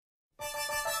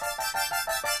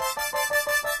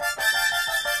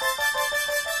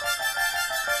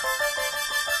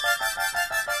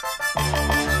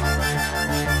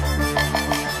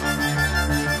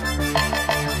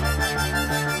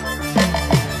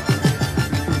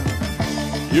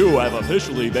You have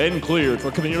officially been cleared for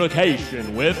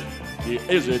communication with the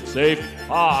Is It Safe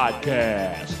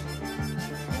podcast.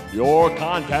 Your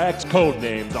contact's code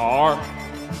names are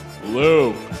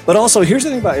Luke. But also, here's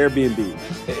the thing about Airbnb.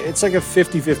 It's like a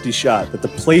 50-50 shot that the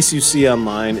place you see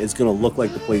online is going to look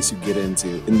like the place you get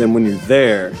into. And then when you're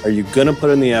there, are you going to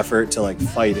put in the effort to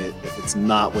fight it if it's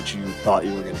not what you thought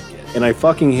you were going to get? And I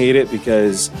fucking hate it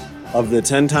because of the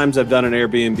 10 times I've done an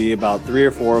Airbnb, about 3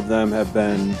 or 4 of them have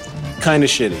been kind of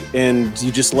shitty. And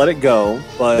you just let it go,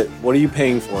 but what are you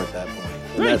paying for at that point?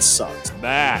 And that sucks.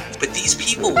 Matt. But these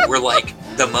people were like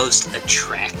the most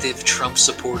attractive Trump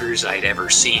supporters I'd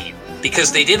ever seen.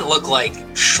 Because they didn't look like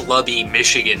schlubby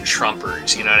Michigan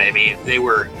Trumpers, you know what I mean? They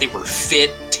were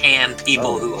fit, tan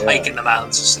people who hike in the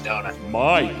mountains of Sedona.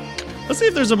 Mike. Let's see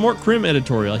if there's a Mort Krim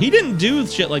editorial. He didn't do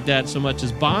shit like that so much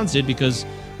as Bonds did because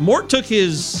Mort took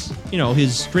his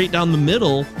straight down the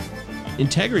middle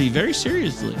integrity very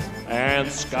seriously.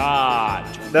 And Scott.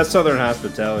 That Southern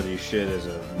hospitality shit is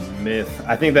a myth.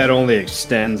 I think that only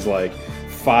extends like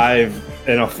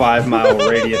 5 mile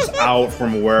radius out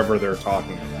from wherever they're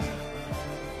talking about.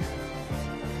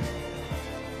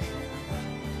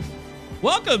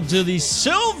 Welcome to the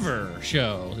Silver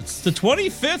Show. It's the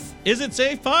 25th Is It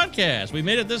Safe podcast. We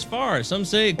made it this far. Some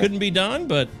say it couldn't be done,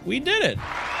 but we did it.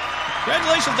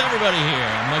 Congratulations to everybody here.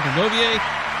 I'm Michael Govier,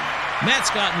 Matt,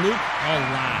 Scott, and Luke, all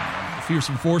live. The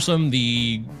Fearsome Foursome,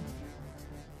 the...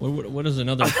 What is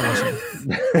another foursome?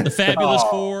 The Fabulous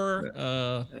Four,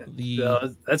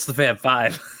 that's the Fab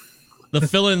Five. The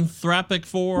Philanthropic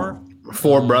Four.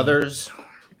 Four brothers.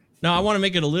 No, I want to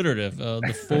make it alliterative.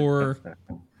 The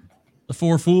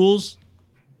Four Fools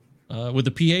with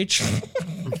the PH.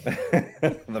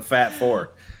 The Fat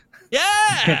Four.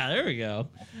 Yeah, there we go.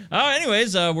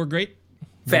 Anyways, we're great.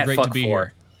 Fat great Fuck to be Four.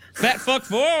 Here. Fat Fuck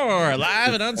Four,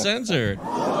 live and uncensored.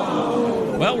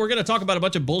 Well, we're going to talk about a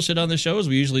bunch of bullshit on the show, as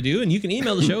we usually do, and you can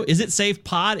email the show,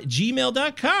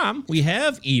 isitsafepod@gmail.com. We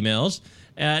have emails,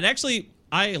 and actually,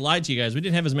 I lied to you guys. We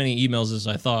didn't have as many emails as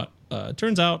I thought. It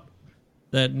turns out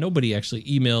that nobody actually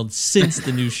emailed since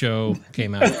the new show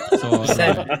came out. So, Was it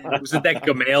that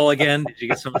Gmail again? Did you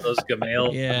get some of those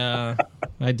Gmail? Yeah,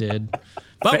 I did.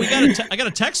 But I got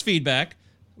a text feedback.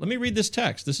 Let me read this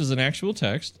text. This is an actual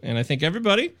text, and I think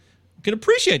everybody can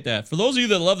appreciate that. For those of you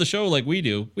that love the show like we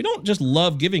do, we don't just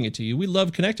love giving it to you. We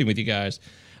love connecting with you guys.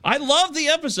 I loved the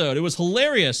episode. It was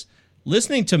hilarious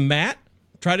listening to Matt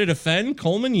try to defend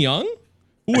Coleman Young,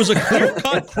 who was a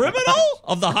clear-cut criminal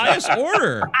of the highest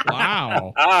order.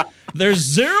 Wow. There's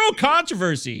zero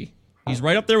controversy. He's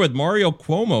right up there with Mario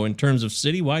Cuomo in terms of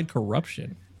citywide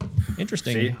corruption.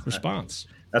 Interesting response.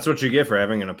 That's what you get for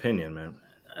having an opinion, man.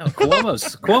 Oh,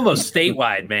 Cuomo's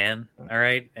statewide, man. All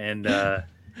right, and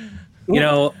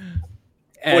you're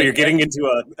getting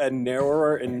into a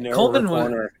narrower and narrower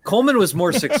corner. Coleman was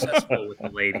more successful with the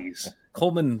ladies.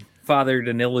 Coleman fathered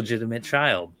an illegitimate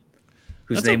child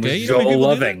whose name was Joel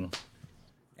Loving,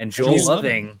 and Joel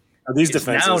Loving is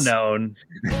now known.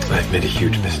 I've made a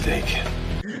huge mistake.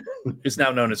 Is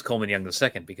now known as Coleman Young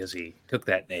II because he took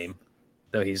that name,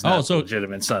 though he's not the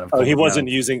legitimate son of. He wasn't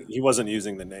using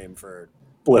the name for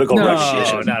political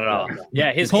recognition. No, not at all.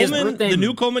 Yeah, his birth name, the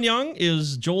new Coleman Young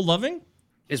is Joel Loving.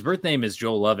 His birth name is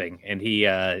Joel Loving, and he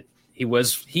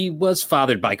was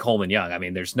fathered by Coleman Young. I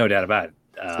mean, there's no doubt about it.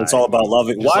 It's all about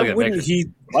loving. Why wouldn't he?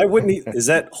 Is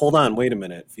that? Hold on, wait a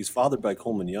minute. If he's fathered by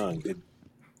Coleman Young, did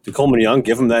Coleman Young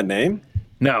give him that name?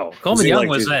 No, Coleman Young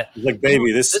was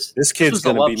baby. This kid's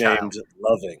going to be named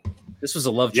Loving. This was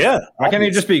a love child. Yeah. Why can't he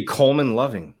just be Coleman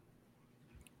Loving?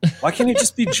 Why can't he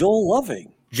just be Joel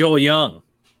Loving? Joel Young.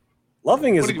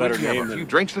 Loving is a better name. A few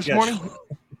drinks this morning.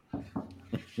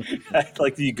 I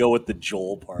like that you go with the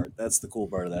Joel part. That's the cool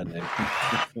part of that name.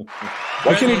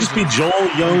 Why can't he just be Joel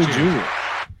Young Jr.?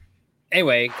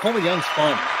 Anyway, Coleman Young's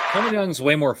fun. Coleman Young's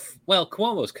way more.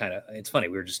 Cuomo's kind of. It's funny.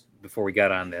 We were just before we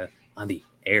got on the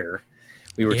air.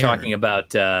 We were talking about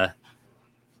Trump.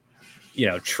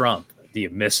 Do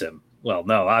you miss him? Well,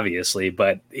 no, obviously,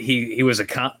 but he was a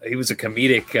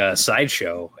comedic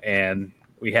sideshow, and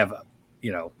we have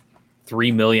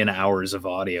 3 million hours of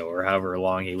audio or however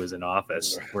long he was in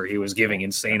office where he was giving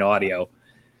insane audio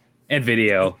and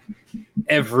video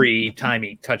every time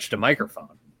he touched a microphone.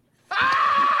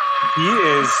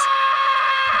 He's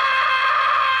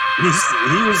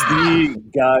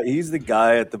the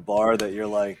guy at the bar that you're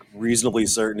like reasonably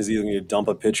certain is either going to dump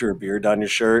a pitcher of beer down your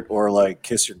shirt or like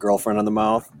kiss your girlfriend on the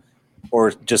mouth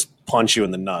or just punch you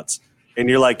in the nuts. And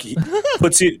you're like, he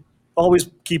always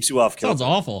keeps you off kilter. Sounds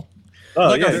awful. Oh,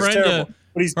 like yeah, our friend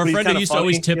But he's Our friend who kinda used to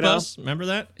always funny, tip you know? us. Remember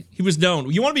that? He was known.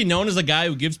 You want to be known as a guy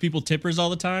who gives people tippers all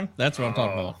the time? That's what I'm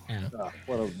talking about. Yeah. Oh,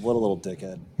 what a little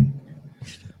dickhead.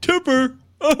 Tipper.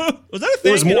 Was that a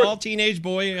thing was in more- all teenage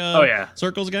boy yeah.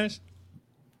 circles, guys?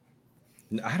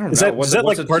 I don't know. Is that What's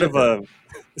like a part of tipper?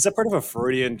 is that part of a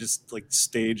Freudian just like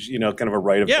stage, you know, kind of a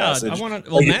rite of Yeah, passage? I want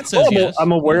to. Well, Matt says I'm, yes.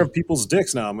 I'm aware of people's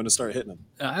dicks now. I'm going to start hitting them.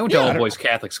 I went to all boys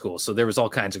Catholic school, so there was all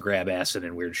kinds of grab acid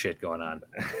and weird shit going on.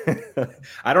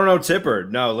 I don't know tipper.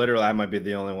 No, literally, I might be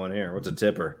the only one here. What's a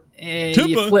tipper?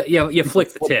 Tipper. You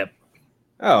flick the tip.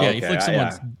 Oh, Yeah, okay. you flick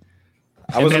someone's.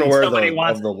 I wasn't then aware of somebody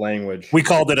wants- the language. We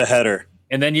called it a header.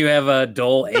 And then you have a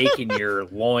dull ache in your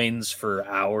loins for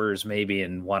hours, maybe,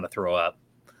 and want to throw up.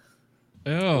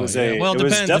 Oh, It was, yeah. Well, it it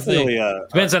was depends. If definitely they,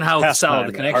 Depends on how pastime solid the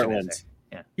at connection Heartland. is.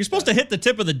 Yeah. you're supposed to hit the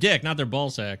tip of the dick, not their ball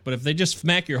sack. But if they just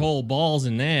smack your whole balls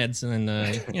and nads, and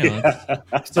then you know,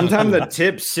 Sometimes the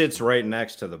tip sits right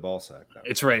next to the ball sack. Though.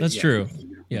 It's right. that's yeah. true.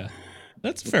 Yeah,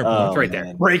 that's a fair point. Oh, right there.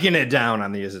 man. Breaking it down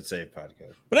on the Is It Safe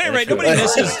podcast. But at any rate, That's nobody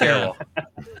true. misses. Terrible.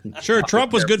 Sure,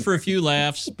 Trump was good for a few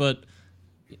laughs, but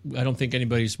I don't think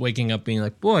anybody's waking up being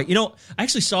like, boy, you know, I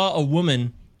actually saw a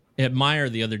woman at Meijer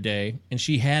the other day, and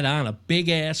she had on a big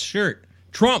ass shirt,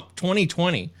 Trump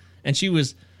 2020, and she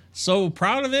was so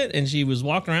proud of it, and she was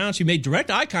walking around. She made direct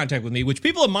eye contact with me, which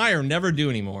people at Meijer never do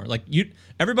anymore. Like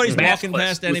everybody's walking Maskless.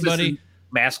 past Was this anybody.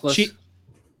 Maskless. She,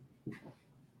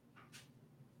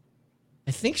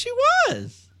 I think she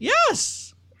was.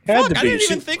 Yes. Had Fuck, to I be. didn't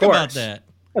even She- think of about course. that.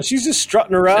 Oh, she's just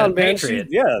strutting around, man. Patriot.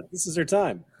 This is her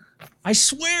time. I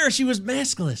swear she was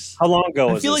maskless. How long ago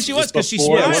I was feel like this? she was Just 'cause she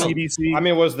before smiled. CDC? I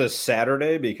mean, was this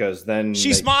Saturday? Because then She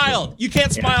they- smiled. You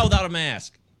can't smile without a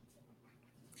mask.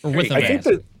 Or with a I think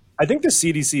mask. the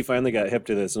CDC finally got hip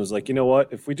to this and was like, you know what?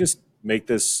 If we just make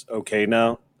this okay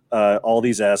now, all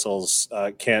these assholes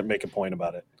can't make a point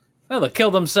about it. Well, they'll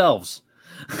kill themselves.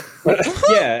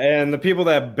 Yeah, and the people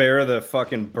that bear the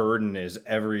fucking burden is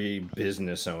every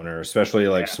business owner, especially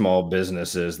like small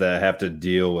businesses that have to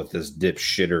deal with this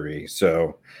dipshittery.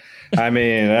 So, I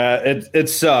mean, it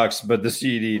sucks, but the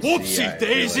CDC. Whoopsie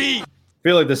daisy! I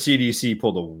feel like the CDC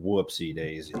pulled a whoopsie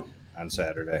daisy on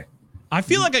Saturday. I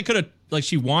feel like I could have, like,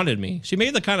 she wanted me. She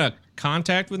made the kind of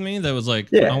contact with me that was like,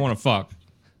 Yeah. I want to fuck.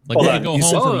 Like, Hold we on, could go you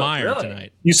home said- from Oh, Meijer really?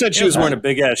 tonight. You said she was wearing a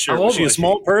big ass shirt. How Was old she a was she?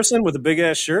 small person with a big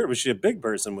ass shirt? Or was she a big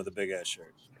person with a big ass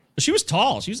shirt? But she was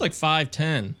tall. She was like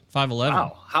 5'10", 5'11".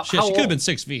 Wow. How Shit, she could have old? been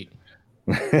 6 feet.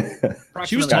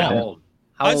 She was tall. Old.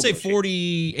 How I'd old say was she?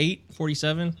 48,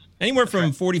 47. Anywhere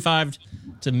from 45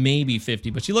 to maybe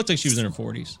 50. But she looked like she was in her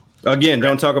 40s. Again,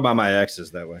 don't talk about my exes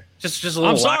that way. Just a little.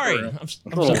 I'm sorry. Locker room,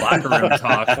 I'm a little locker room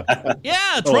talk.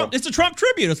 Yeah, Trump. It's a Trump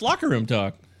tribute. It's locker room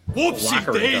talk. Whoopsie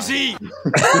Locker room daisy!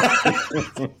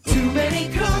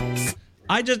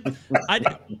 I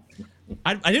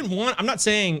didn't want. I'm not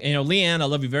saying, you know, Leanne, I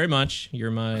love you very much.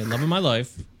 You're my love of my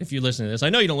life. If you listen to this, I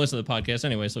know you don't listen to the podcast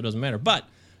anyway, so it doesn't matter. But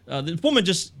the woman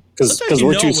just Because sometimes you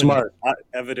we're know too when- smart.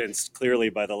 Evidenced clearly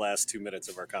by the last 2 minutes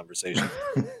of our conversation.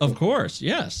 Of course,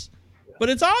 yes. But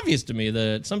it's obvious to me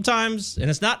that sometimes, and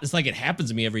it's like it happens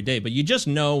to me every day, but you just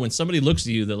know when somebody looks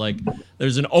at you that like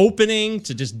there's an opening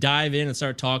to just dive in and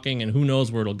start talking, and who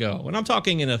knows where it'll go. And I'm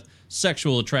talking in a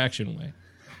sexual attraction way.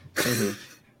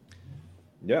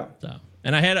 Yeah. So,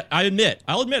 and I'll admit,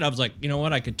 I was like, you know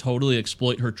what, I could totally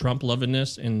exploit her Trump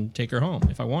lovingness and take her home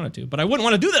if I wanted to. But I wouldn't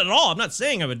want to do that at all. I'm not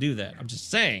saying I would do that. I'm just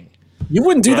saying. You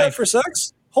wouldn't do that for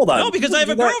sex? Hold on. No, because You I have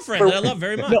a wouldn't do girlfriend that I love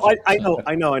very much.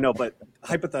 No, I know. But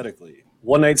hypothetically,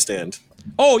 one night stand.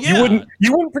 Oh yeah.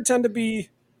 You wouldn't pretend to be.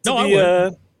 No, I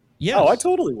would. Yes. Oh, I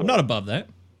totally would. I'm not above that.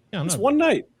 Yeah, I'm It's not. one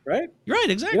night, right? You're right.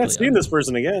 Exactly. You're not seeing this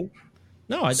person again.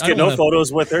 No, I Just don't get no wanna-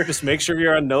 photos with her. Just make sure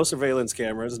you're on no surveillance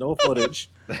cameras, no footage.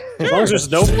 As long as there's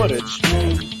no footage.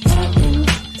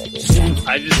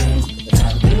 I just.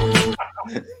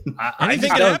 I Anything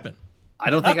just can don't- happen. I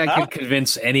don't think I could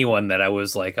convince anyone that I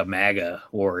was like a MAGA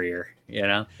warrior. You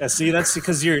know. Yeah, see, that's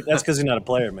because you're not a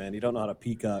player, man. You don't know how to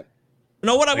peacock.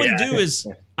 No, what I wouldn't do is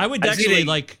I would I see actually they-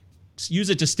 like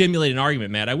use it to stimulate an argument,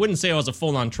 Matt. I wouldn't say I was a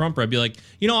full-on Trumper. I'd be like,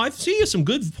 you know, I see some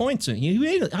good points, and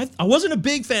I wasn't a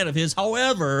big fan of his.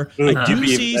 However, I do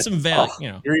see some value.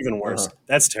 You know, You're even worse.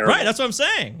 That's terrible. right? That's what I'm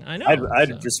saying. I know. I'd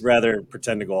So. just rather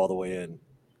pretend to go all the way in.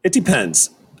 It depends.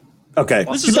 Okay,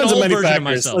 This is an Depends on old many version of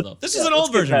factors. myself, though. This is an let's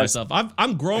old get version of past- myself.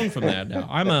 I'm grown from that now.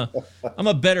 I'm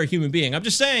a better human being. I'm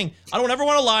just saying I don't ever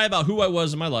want to lie about who I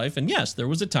was in my life. And yes, there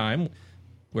was a time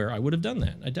where I would have done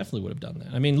that. I definitely would have done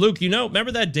that. I mean, Luke, you know,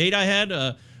 remember that date I had?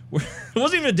 Where, it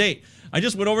wasn't even a date. I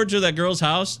just went over to that girl's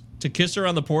house to kiss her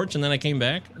on the porch, and then I came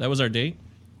back. That was our date.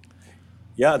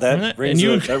 Yeah, And that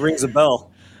rings a bell.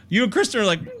 You and Kristen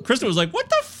was like, "What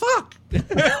the fuck?"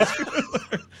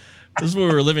 This is when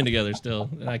we were living together still.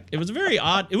 And it was very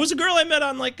odd. It was a girl I met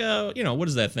on what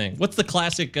is that thing? What's the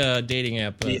classic dating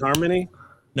app? eHarmony?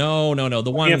 No.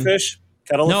 The one. Plenty of fish?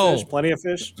 Kettle of fish? Plenty of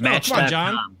fish? No, come on,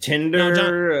 John.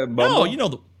 Tinder, Bumble? No, you know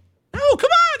the. No, come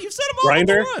on. You've said them all.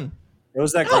 Grindr? One. It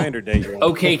was that Grindr date.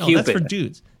 Okay, No, Cupid. that's for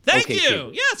dudes. Thank Okay, you.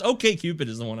 Cupid. Yes, OK Cupid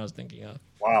is the one I was thinking of.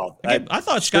 Wow. I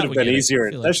thought should Scott have would been get it. easier.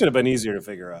 I feel That like- should have been easier to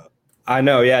figure out. I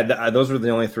know, yeah. Those were the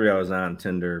only 3 I was on: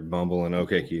 Tinder, Bumble, and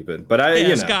OkCupid. But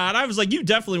Yeah, Scott, I was like, you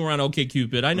definitely were on OK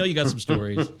Cupid. I know you got some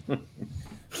stories.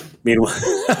 Meanwhile,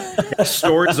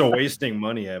 stories of wasting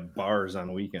money at bars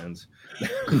on weekends. Well,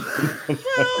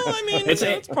 I mean,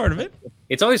 it's part of it.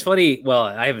 It's always funny. Well,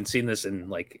 I haven't seen this in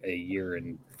like a year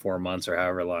and 4 months or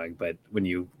however long, but when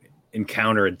you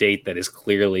encounter a date that is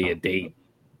clearly a date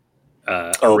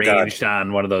arranged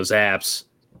on one of those apps.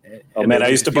 Oh man, I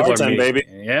used to bartend, baby.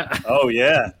 Yeah. Oh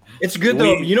yeah. It's good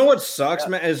though. You know what sucks,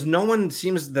 man, is no one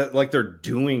seems that like they're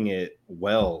doing it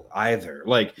well either.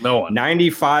 Like no one.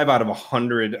 95 out of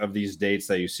 100 of these dates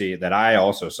that you see that I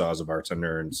also saw as a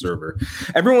bartender and server,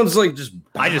 everyone's like just.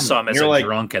 I just saw him as a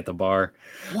drunk at the bar.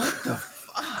 What the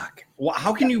fuck? Well,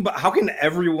 how can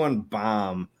everyone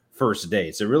bomb first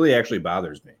dates? It really actually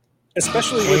bothers me,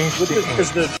 especially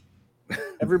because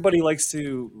everybody likes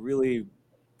to really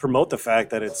promote the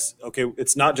fact that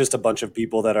it's not just a bunch of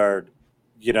people that are,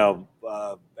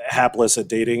 hapless at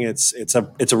dating. It's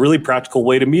a really practical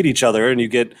way to meet each other, and you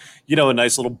get, a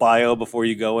nice little bio before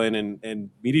you go in and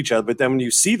meet each other. But then when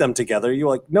you see them together, you're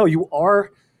like, no, you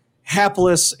are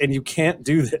hapless and you can't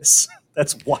do this.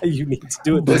 That's why you need to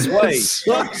do it this way.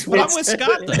 But I'm with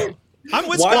Scott though. I'm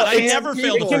with Scott. I never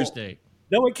failed the first date.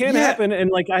 No, it can happen.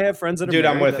 And like, I have friends that are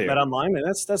I'm with that you. met online, and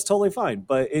that's totally fine.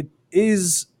 But it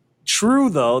is true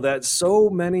though that so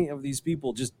many of these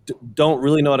people just don't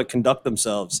really know how to conduct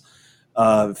themselves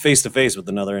face to face with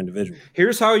another individual.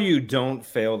 Here's how you don't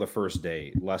fail the first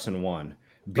date. Lesson 1: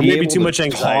 be maybe able too to much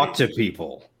anxiety. talk to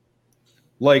people.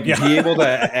 Like be able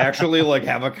to actually like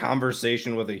have a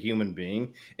conversation with a human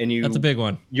being, and that's a big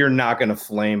one. You're not going to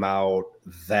flame out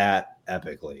that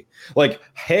epically. Like,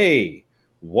 hey,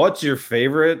 what's your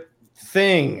favorite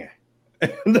thing?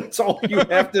 That's all you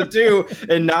have to do,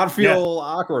 and not feel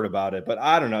awkward about it. But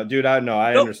I don't know, dude. I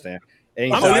understand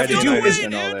anxiety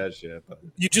and all that shit. But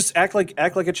you just act like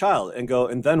a child and go,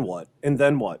 and then what? And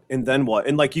then what? And then what?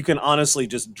 And like you can honestly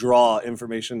just draw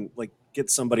information, like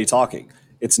get somebody talking.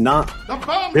 It's not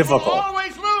difficult.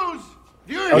 Always lose.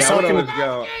 I was talking with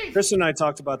Chris and I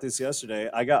talked about this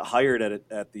yesterday. I got hired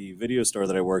at the video store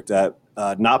that I worked at,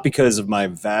 not because of my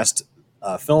vast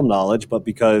film knowledge, but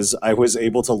because I was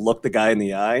able to look the guy in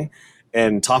the eye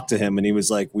and talk to him. And he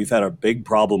was like, we've had a big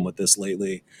problem with this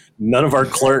lately. None of our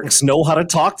clerks know how to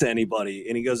talk to anybody.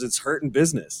 And he goes, it's hurting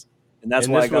business. And that's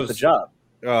why I got the job.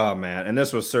 Oh man. And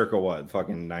this was circa what?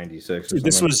 Fucking 96 or something?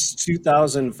 This was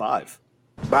 2005.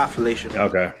 Bye, Felicia.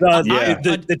 Okay.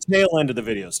 The tail end of the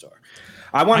video store.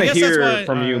 I want to hear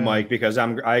from you, Mike, because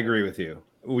I agree with you.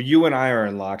 You and I are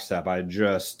in lockstep. I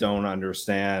just don't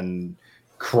understand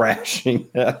crashing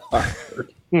that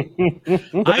hard.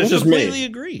 I completely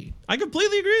agree. I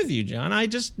completely agree with you, John. I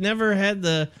just never had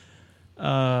the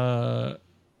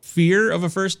fear of a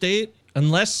first date,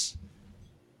 unless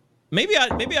maybe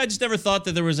I just never thought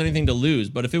that there was anything to lose.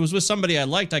 But if it was with somebody I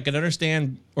liked, I could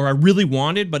understand, or I really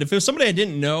wanted. But if it was somebody I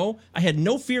didn't know, I had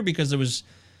no fear because there was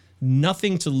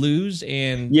nothing to lose.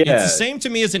 And it's the same to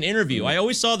me as an interview. I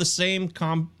always saw the same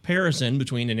comparison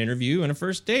between an interview and a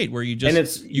first date, where you just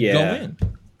go in.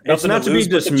 It's not to be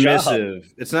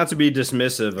dismissive. It's not to be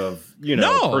dismissive of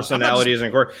personalities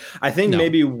and core. I think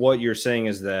maybe what you're saying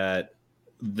is that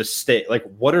the stake, like,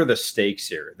 what are the stakes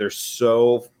here? They're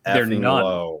so effing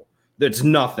low. It's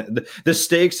nothing. The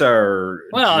stakes are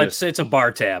it's a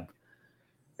bar tab.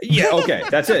 Yeah, okay,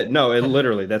 that's it. No,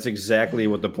 literally, that's exactly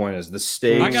what the point is. The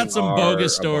stakes. I got some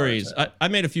bogus stories. I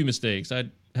made a few mistakes.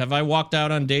 Have I walked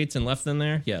out on dates and left them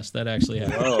there? Yes, that actually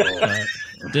happened.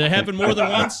 Did it happen more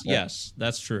than once? Yes,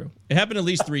 that's true. It happened at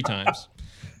least 3 times.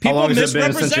 People How long has it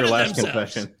been since your misrepresented last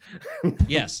themselves. confession?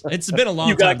 Yes, it's been a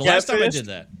long time. The last time I did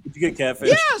that. Did you get catfish?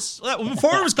 Yes.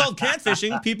 Before it was called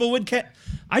catfishing, people would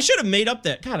I should have made up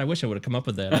that. God, I wish I would have come up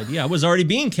with that idea. I was already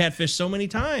being catfished so many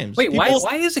times. Wait, why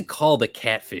is it called a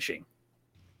catfishing?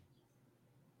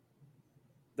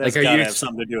 That's got to have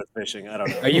something to do with fishing. I don't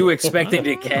know. Are you expecting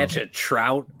to catch a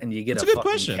trout and you get a fucking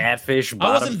question. Catfish I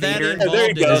wasn't that feeder? involved there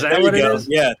you go. Is that what it is?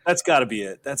 Yeah, that's got to be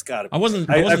it. That's got to be I wasn't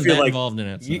feel that like involved in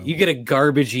it. So. You get a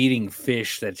garbage-eating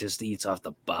fish that just eats off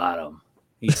the bottom.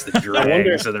 Eats the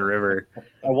dregs of the river.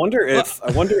 I wonder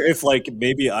if like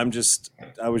maybe I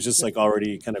was just like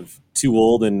already kind of too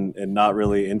old and not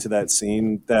really into that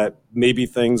scene, that maybe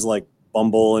things like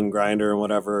Bumble and Grindr and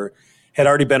whatever had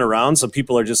already been around. So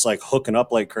people are just like hooking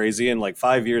up like crazy. And like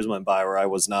 5 years went by where I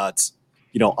was not,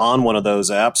 on one of those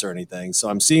apps or anything. So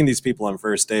I'm seeing these people on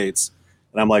first dates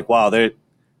and I'm like, wow, they're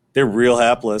real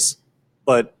hapless,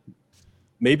 but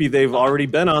maybe they've already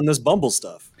been on this Bumble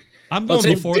stuff. I'm going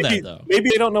before that, though. Maybe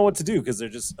they don't know what to do because they're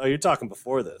just, you're talking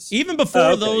before this. Even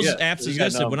before those apps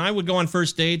existed, when I would go on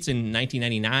first dates in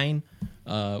 1999,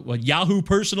 Yahoo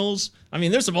Personals. I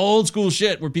mean, there's some old school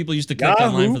shit where people used to click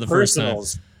online for the first time.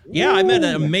 Yeah, I met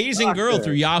an amazing girl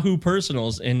through Yahoo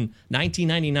Personals in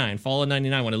 1999, fall of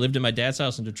 99, when I lived in my dad's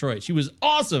house in Detroit. She was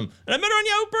awesome, and I met her on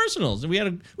Yahoo Personals, and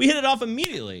we hit it off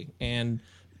immediately. And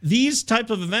these type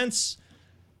of events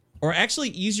are actually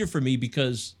easier for me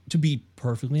because, to be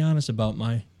perfectly honest about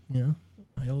my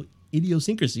old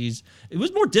idiosyncrasies, it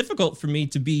was more difficult for me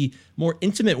to be more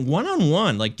intimate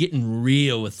one-on-one, like getting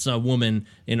real with some woman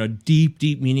in a deep,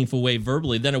 deep, meaningful way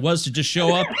verbally than it was to just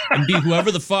show up and be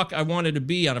whoever the fuck I wanted to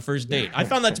be on a first date. I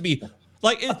found that to be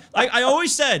like I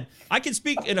always said, I can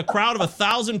speak in a crowd of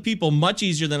 1,000 people much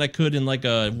easier than I could in like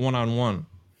a one-on-one.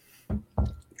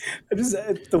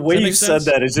 The way you said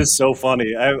that is just so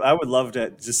funny. I would love to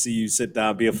just see you sit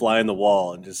down, be a fly in the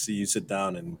wall, and just see you sit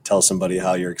down and tell somebody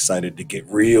how you're excited to get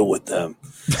real with them,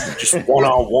 just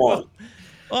one-on-one.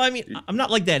 Well, I mean, I'm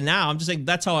not like that now. I'm just saying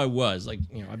that's how I was. Like,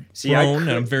 I've grown,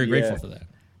 and I'm very grateful for that.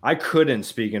 I couldn't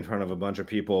speak in front of a bunch of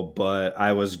people, but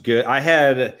I was good. I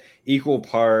had equal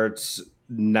parts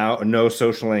no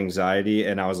social anxiety,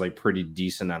 and I was like pretty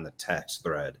decent on the text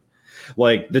thread.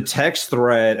 Like the text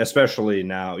thread, especially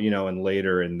now, and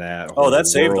later in that. Oh, that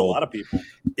saved a lot of people.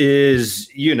 Is,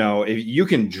 if you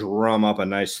can drum up a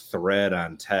nice thread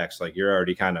on text, like you're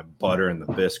already kind of buttering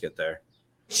the biscuit there.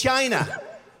 China.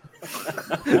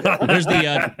 There's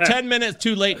the 10 minutes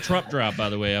too late Trump drop, by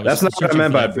the way. That's not what I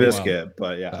meant by biscuit,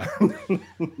 but yeah.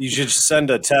 You should send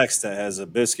a text that has a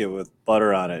biscuit with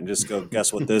butter on it and just go,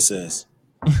 guess what this is?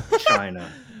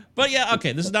 China. But yeah,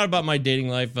 okay, this is not about my dating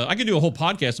life. I could do a whole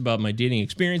podcast about my dating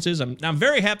experiences. I'm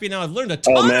very happy now. I've learned a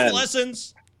ton of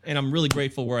lessons, and I'm really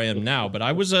grateful where I am now. But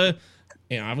I was a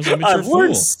mature fool. I've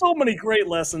learned so many great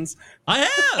lessons. I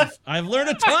have. I've learned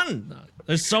a ton.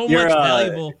 There's so much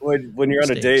valuable. When you're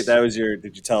on a date, that was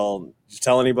did you tell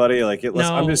anybody? Like,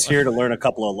 I'm just here to learn a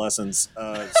couple of lessons.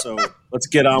 So let's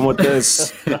get on with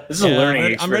this. This is a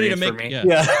learning experience. I'm ready to make.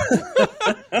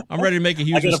 I'm ready to make a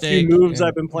huge mistake. I got a few moves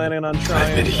I've been planning on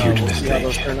trying. We'll see how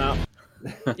those turn out.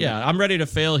 Yeah, I'm ready to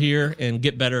fail here and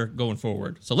get better going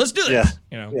forward. So let's do this.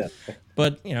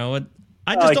 But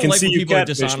I just don't like when people are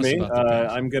dishonest about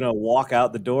that. I'm gonna walk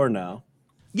out the door now.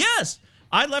 Yes,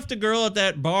 I left a girl at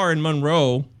that bar in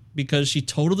Monroe because she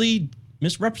totally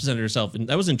misrepresented herself, and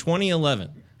that was in 2011.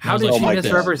 How did she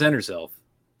misrepresent herself?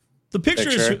 The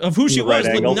pictures of who she was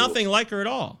looked nothing like her at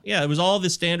all. Yeah, it was all the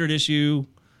standard issue.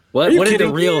 What did the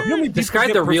real?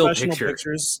 Describe the real picture.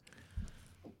 Pictures?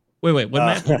 Wait.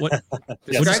 What?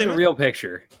 Describe the real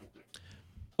picture.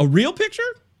 A real picture?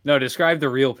 No, describe the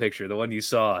real picture, the one you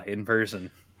saw in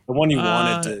person. The one you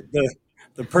wanted to.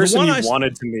 The person you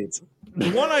wanted to meet. The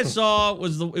one I saw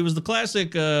was the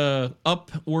classic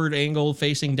upward angle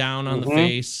facing down on the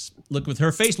face. Look, with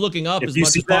her face looking up as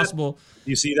much as possible.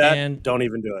 You see that? And don't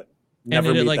even do it.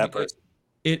 Never meet that person.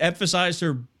 It emphasized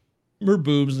her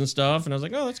boobs and stuff, and I was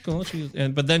like, oh, that's cool.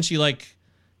 But then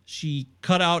she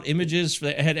cut out images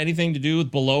that had anything to do with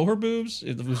below her boobs.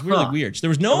 It was really weird. There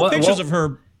was no pictures of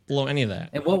her below any of that.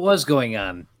 And what was going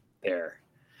on there?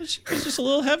 She was just a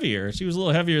little heavier. She was a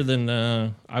little heavier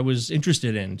than I was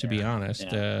interested in, to be honest.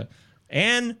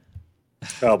 And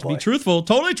to be truthful,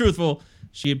 totally truthful,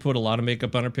 she had put a lot of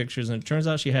makeup on her pictures, and it turns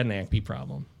out she had an acne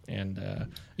problem. And,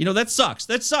 that sucks.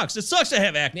 That sucks. It sucks to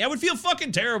have acne. I would feel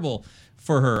fucking terrible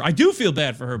for her. I do feel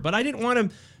bad for her, but I didn't want to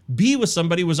be with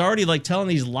somebody who was already like telling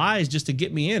these lies just to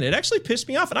get me in. It actually pissed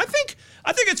me off. And I think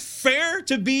it's fair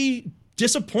to be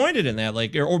disappointed in that,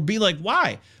 like, or be like,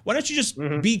 why don't you just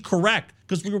be correct?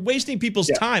 Because we were wasting people's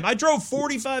time. I drove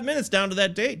 45 minutes down to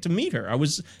that date to meet her. I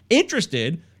was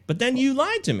interested, but then you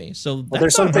lied to me. So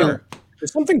there's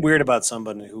something weird about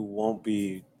somebody who won't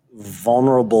be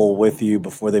vulnerable with you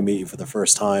before they meet you for the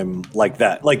first time like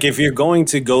that. Like, if you're going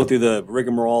to go through the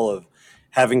rigmarole of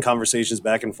having conversations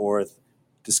back and forth,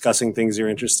 discussing things you're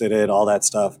interested in, all that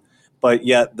stuff, but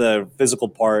yet the physical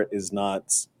part is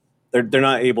not, they're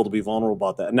not able to be vulnerable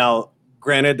about that. Now,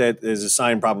 granted, that is a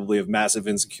sign probably of massive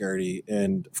insecurity,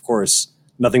 and of course,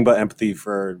 nothing but empathy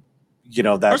for,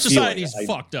 that our society's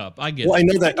fucked up. I get it. Well, I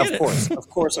know that, of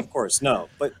course. No,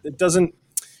 but it doesn't,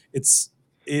 it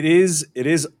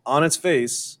is on its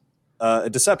face a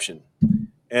deception,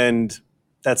 and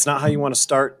that's not how you want to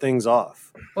start things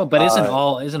off. Well, but isn't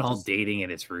all dating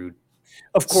at its root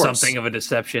Of course. something of a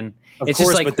deception. Of It's course,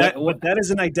 just like but that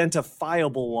is an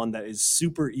identifiable one that is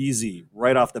super easy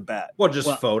right off the bat. Well, just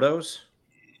photos.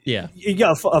 Yeah.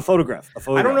 Yeah, a photograph.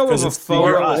 I don't know if 'cause a it's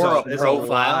your photo eyes. is a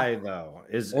lie, though.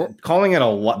 Calling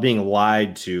it being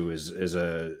lied to is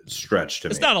a stretch to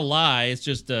me. It's not a lie. It's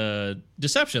just a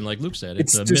deception, like Luke said.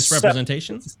 It's a decep-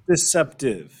 misrepresentation. It's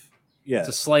deceptive. Yeah. it's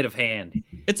a sleight of hand.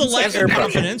 It's a lack of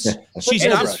confidence. She's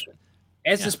As not. is-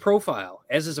 As his profile,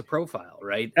 as is a profile,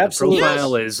 right? Absolutely. The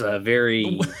profile is a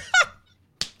very,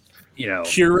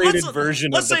 Curated Let's-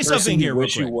 version let's of the say person something here you real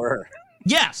wish you quick. were.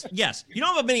 Yes. You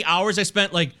know how many hours I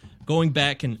spent like going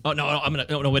back and cut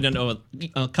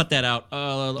that out.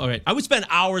 All right, I would spend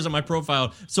hours on my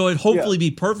profile so it'd hopefully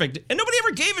be perfect, and nobody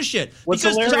ever gave a shit. What's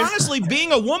because hilarious- honestly,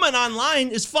 being a woman online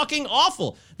is fucking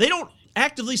awful. They don't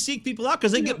actively seek people out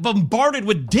because they get bombarded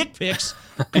with dick pics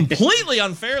completely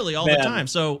unfairly all the Man. time.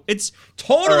 So it's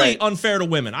totally All right. unfair to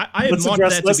women. I Let's want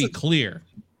address- that to let's- be clear.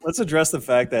 Let's address the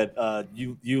fact that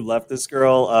you left this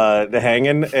girl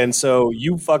hanging, and so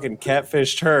you fucking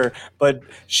catfished her, but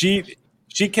she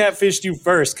catfished you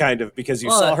first, kind of, because you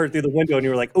saw her through the window and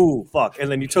you were like, "Ooh, fuck!"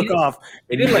 And then you took off.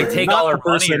 he didn't, like, You were take not all her the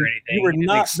money or anything. You were He didn't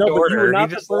not. No, but extort you her. were He not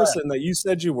the just person that you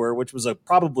said you were, which was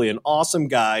probably an awesome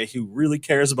guy who really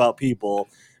cares about people,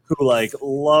 who like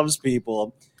loves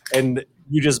people, and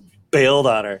you just bailed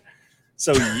on her.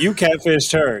 So you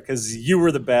catfished her because you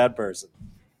were the bad person.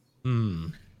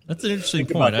 That's an interesting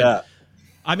Think point. about that.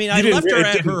 I mean, You I didn't- left her it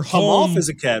at didn't her come home. off as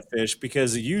a catfish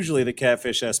because usually the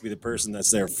catfish has to be the person that's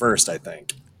there first, I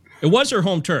think. It was her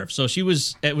home turf, so it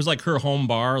was like her home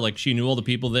bar. Like she knew all the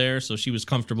people there, so she was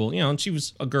comfortable. And she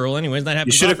was a girl, anyways. That You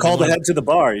happens. should have often. called ahead to the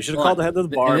bar. You should have Well, called ahead to the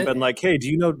bar and and it- been like, "Hey, do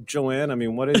you know Joanne? I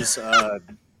mean, what is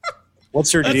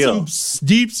what's her That's deal?" some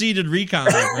deep-seated recon.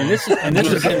 and this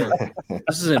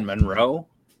is in Monroe.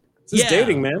 This is yeah.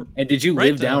 dating, man. And did you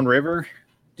Right live there. downriver?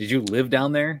 Did you live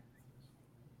down there?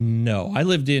 No, I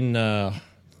lived in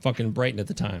fucking Brighton at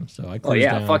the time, so I. Oh cruised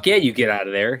yeah, down. fuck yeah, you get out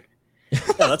of there. Yeah,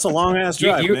 that's a long ass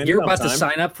drive, man. You're You have about to time.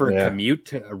 sign up for Yeah.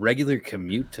 a regular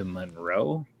commute to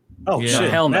Monroe. Oh Yeah. shit!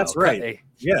 Hell no. That's right. Hey,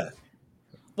 Yeah.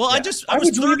 Well, I Why was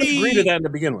would you even 30. agree to that to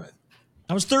begin with?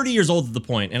 I was 30 years old at the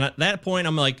point, and at that point,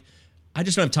 I'm like, I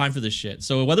just don't have time for this shit.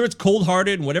 So whether it's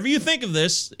cold-hearted and whatever you think of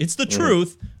this, it's the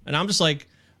truth. And I'm just like,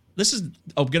 this is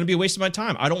going to be a waste of my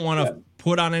time. I don't want to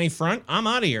put on any front. I'm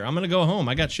out of here. I'm going to go home.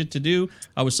 I got shit to do.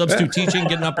 I was substitute teaching,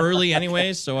 getting up early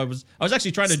anyways. So I was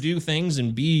actually trying to do things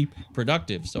and be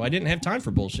productive. So I didn't have time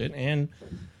for bullshit. And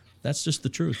that's just the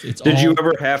truth. Did you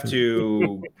ever have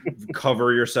to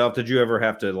cover yourself? Did you ever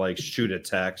have to like shoot a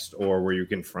text, or were you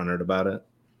confronted about it?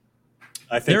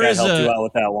 I think There I is helped a- you out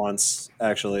with that once,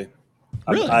 actually.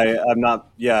 Really? I'm not.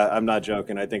 Yeah, I'm not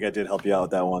joking. I think I did help you out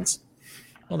with that once.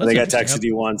 Well, I think I interesting. texted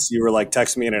you once. You were like,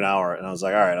 "Text me in an hour," and I was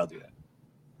like, "All right, I'll do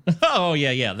that." Oh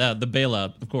yeah, the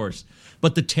bailout, of course.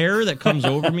 But the terror that comes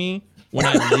over me when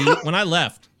I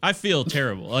left, I feel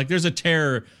terrible. Like there's a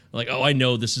terror, like I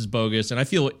know this is bogus, and I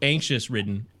feel anxious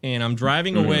ridden. And I'm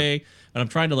driving away, and I'm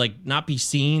trying to like not be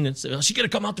seen. And say, she gonna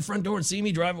come out the front door and see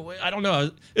me drive away? I don't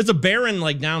know. It's a barren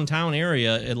like downtown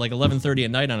area at like 11:30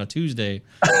 at night on a Tuesday,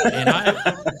 and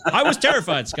I was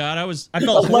terrified, Scott. I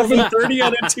felt 11:30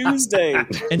 on a Tuesday.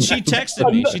 and she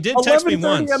texted me. She did text me 11:30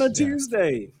 once. on a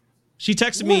Tuesday. She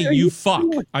texted What me, are "You you fuck."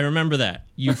 doing? I remember that.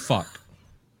 You fuck.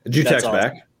 Did you That's text awesome.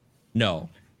 back? No.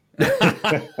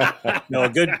 No, a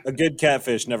good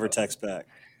catfish never texts back.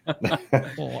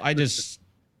 Well,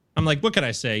 I'm like, what can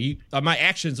I say? My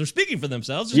actions are speaking for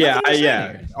themselves. There's nothing to say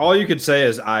here. All you could say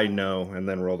is "I know" and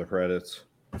then roll the credits.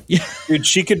 Dude,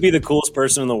 she could be the coolest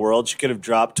person in the world. She could have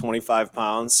dropped 25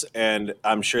 pounds, and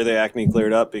I'm sure the acne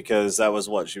cleared up because that was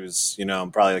what she was,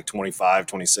 probably like 25,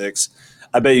 26.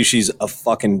 I bet you she's a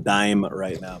fucking dime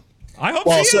right now. I hope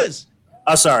Well, she so- is.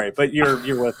 Oh, sorry, but you're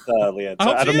with Leanne. I So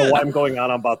hope I don't she know is. why I'm going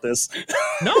on about this.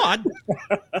 No,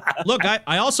 look,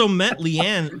 I also met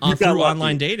Leanne got through lucky.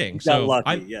 online dating. You got So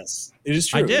lucky, yes. It is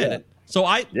true. I did. yeah. So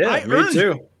I Yeah, me earned.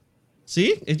 too.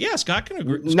 See, yeah, Scott can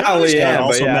agree. Not Scott understands. Leanne, but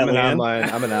also yeah, met I'm an Leanne. online.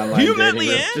 I'm an online. You met dating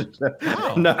Leanne? list.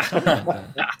 Wow. No.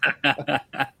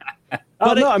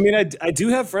 Oh, no, I mean, I do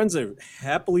have friends that are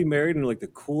happily married and like the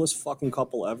coolest fucking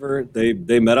couple ever. They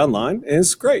met online, and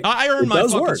it's great. I earned It my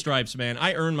does fucking work. stripes, man.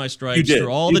 I earned my stripes You did. through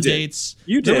all You the did. dates.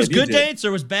 You There was did. You good did. dates.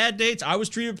 There was bad dates. I was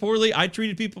treated poorly. I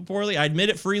treated people poorly. I admit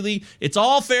it freely. It's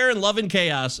all fair in love and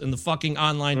chaos in the fucking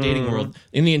online dating world.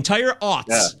 In the entire aughts,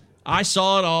 Yeah. I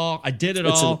saw it all. I did it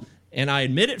It's all. And I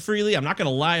admit it freely. I'm not going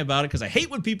to lie about it because I hate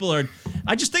when people are.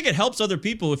 I just think it helps other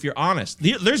people if you're honest.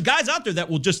 There's guys out there that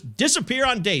will just disappear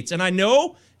on dates. And I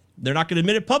know They're not going to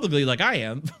admit it publicly like I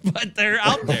am, but they're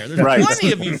out there. There's Right.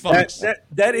 plenty of you fucks.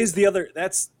 That is the other.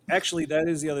 That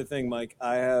is the other thing, Mike.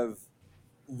 I have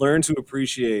learned to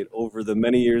appreciate over the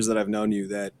many years that I've known you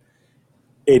that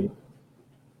it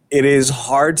is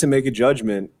hard to make a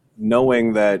judgment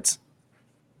knowing that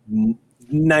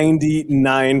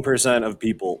 99% of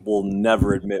people will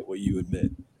never admit what you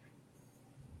admit.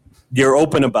 You're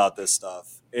open about this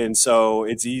stuff, and so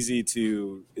it's easy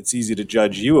to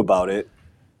judge you about it,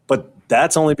 but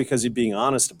that's only because you're being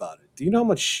honest about it. Do you know how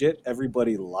much shit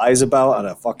everybody lies about on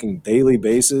a fucking daily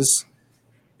basis?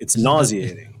 It's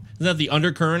nauseating. Isn't that the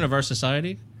undercurrent of our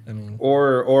society? I mean,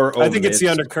 Or I think it's the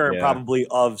undercurrent yeah. probably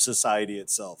of society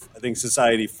itself. I think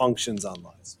society functions on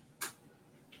lies.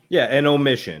 Yeah, and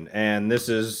omission. And this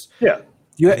is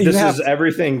This is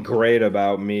everything great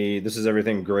about me. This is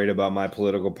everything great about my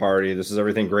political party. This is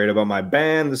everything great about my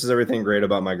band. This is everything great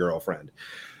about my girlfriend.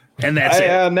 And that's it.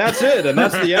 And that's it. And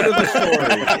that's the end of the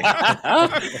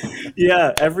story.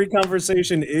 Yeah, every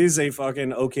conversation is a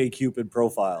fucking OkCupid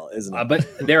profile, isn't it? But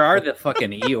there are the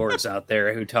fucking Eeyores out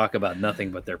there who talk about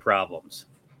nothing but their problems.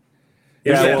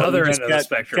 Yeah, There's that well, other you end just of the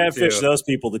spectrum, catfish too. those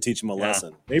people to teach them a Yeah.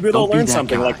 lesson. Maybe they'll Don't be learn that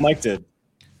something guy. like Mike did.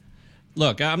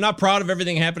 look, I'm not proud of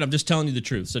everything that happened. I'm just telling you the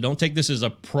truth. So don't take this as a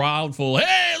proudful,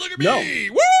 hey, look at me. No.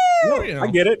 Woo! No, You know, I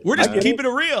get it. We're just I get keeping it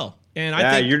real. And I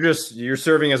Yeah, think you're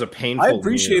serving as a painful. I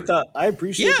appreciate mirror. that. I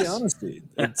appreciate the Yes. honesty.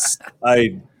 It's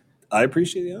I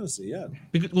appreciate the honesty. Yeah,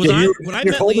 because you're, when I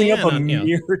you're met holding Leanne, up a yeah.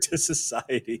 mirror to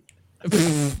society.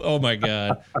 Oh my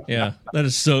god, yeah, that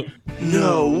is so.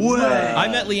 No way. I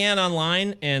met Leanne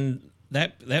online, and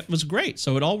that was great.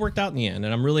 So it all worked out in the end,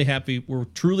 and I'm really happy. We're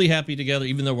truly happy together,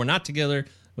 even though we're not together.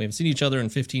 We haven't seen each other in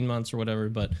 15 months or whatever,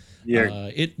 but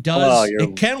it does.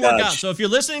 It can work out. So if you're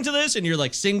listening to this and you're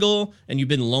like single and you've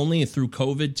been lonely through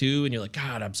COVID too, and you're like,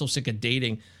 God, I'm so sick of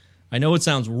dating. I know it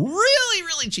sounds really,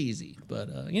 really cheesy, but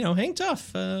hang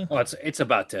tough. Oh, it's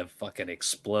about to fucking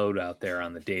explode out there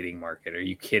on the dating market. Are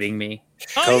you kidding me?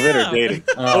 COVID or dating?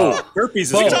 Herpes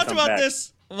is We gonna talked come about back.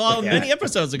 this many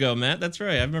episodes ago, Matt. That's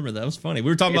right. I remember that. It was funny.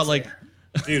 We were talking about like.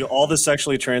 Dude, all the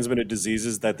sexually transmitted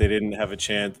diseases that they didn't have a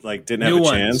chance, didn't have New a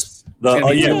ones. chance. gonna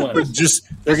be new ones.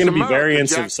 They're going to be America,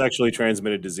 variants Jack. of sexually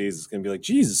transmitted disease. It's going to be like,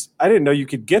 Jesus, I didn't know you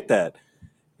could get that.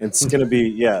 It's going to be,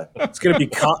 it's going to be,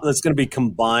 it's going to be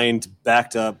combined,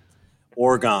 backed up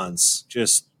organs.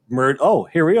 Just oh,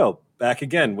 here we go, back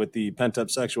again with the pent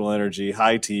up sexual energy,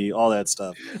 high tea, all that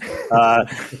stuff.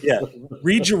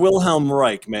 Read your Wilhelm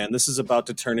Reich, man. This is about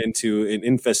to turn into an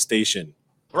infestation.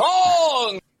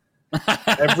 Wrong.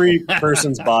 Every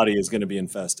person's body is going to be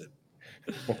infested.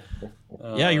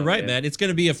 Yeah, you're right, Matt. It's going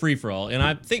to be a free for all, and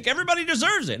I think everybody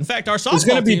deserves it. In fact, our There's softball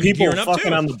going to be team's people gearing up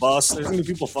fucking too. on the bus. There's going to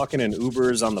be people fucking in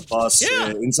Ubers on the bus, Yeah.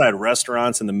 inside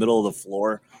restaurants in the middle of the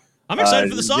floor. I'm excited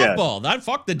for the yeah. softball. That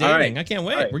fuck the All dating. right. I can't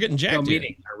wait. All right. We're getting No jacked. Here.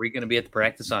 meeting. Are we going to be at the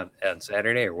practice on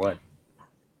Saturday or what?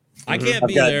 I can't I've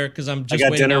be got- there because I'm just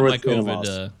got waiting dinner on my with the in-laws.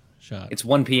 COVID shot. It's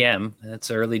 1 p.m. That's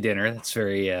early dinner. That's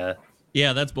very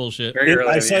Yeah, that's bullshit. very early.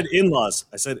 I of said you. in-laws.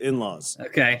 I said in-laws.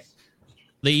 Okay.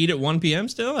 They eat at 1 p.m.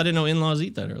 still? I didn't know in-laws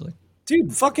eat that early.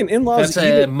 Dude, fucking in-laws. That's eat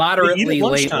a at- moderately they eat at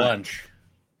late lunchtime. lunch.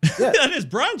 That is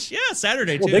brunch. Yeah,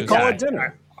 Saturday Well, too. they call Yeah. it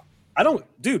dinner. I don't,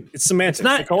 dude. It's semantics. It's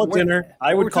not they call it we're- dinner.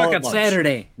 I would we're call talking it lunch.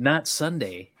 Saturday, not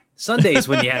Sunday. Sunday's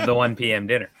when you have the 1 p.m.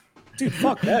 dinner. Dude,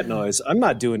 fuck that noise. I'm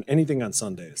not doing anything on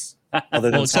Sundays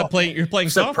other than Well, except softball. you're playing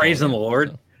Except softball. praising the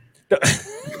Lord. Because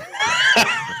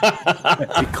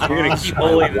You're gonna keep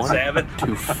holy the I want Sabbath.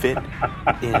 to fit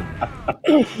in. I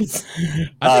think it's No,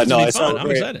 gonna I be fun. I'm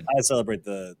celebrate. excited. I celebrate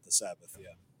the Sabbath. Yeah.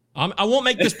 I won't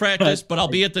make this practice, but I'll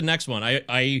be at the next one. I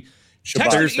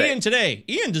texted Thursday. Ian today.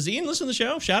 Ian, does Ian listen to the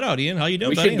show? Shout out, Ian. How you doing,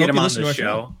 We buddy? should get Hope him you on listen the to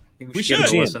our show. I think We give him a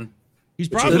should. listen. He's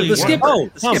probably The skipper. Oh,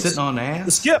 The Tom, skipper. Sitting on ass.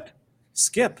 The skip.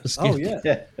 Skip. Oh skip.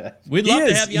 yeah. We'd He love to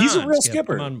is. have you He's a on. real Skip.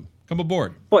 skipper. Come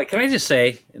aboard. Boy, can I just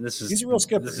say, and this is He's a real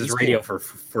skipper. This He's is radio cool.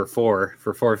 for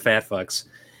four fat fucks.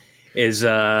 Is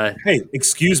Hey,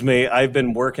 excuse me. I've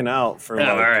been working out for all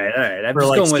like, right. I'm for just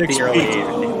like going with 6 the early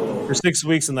weeks. For 6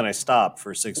 weeks, and then I stopped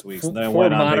for 6 weeks, and then I for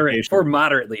went on moderate vacation. for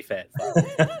moderately fat.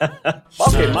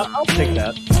 Okay, I'll take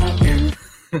that.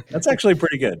 That's actually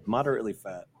pretty good. Moderately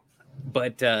fat.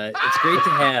 But it's great to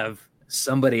have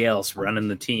somebody else running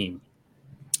the team.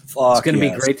 Fuck, It's going to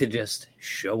yes. be great to just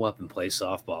show up and play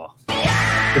softball.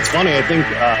 It's funny. I think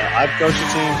I've coached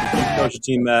a team. You've coached a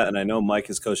team, Matt, and I know Mike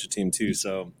has coached a team too.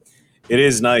 So it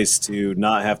is nice to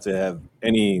not have to have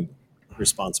any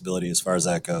responsibility as far as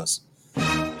that goes.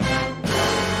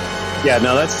 Yeah,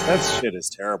 no, that's shit is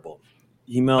terrible.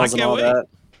 I Emails and can't all wait. that.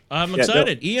 I'm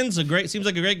excited. Ian's seems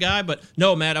like a great guy, but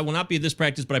no, Matt, I will not be at this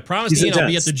practice, but I promise He's Ian I'll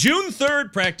be at intense. the June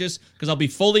 3rd practice because I'll be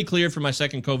fully cleared for my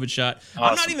second COVID shot.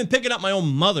 I'm not even picking up my own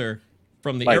mother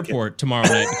from the airport tomorrow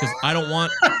night because I don't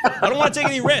want to take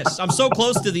any risks. I'm so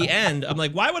close to the end. I'm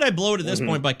like, why would I blow it at this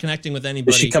point by connecting with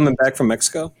anybody? Is she coming back from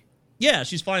Mexico? Yeah,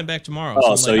 she's flying back tomorrow.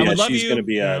 Oh, so I would love she's you, going to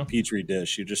be you a know. petri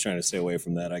dish. You're just trying to stay away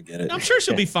from that. I get it. I'm sure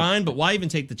she'll be fine, but why even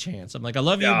take the chance? I'm like, I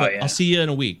love you, Oh, but yeah. I'll see you in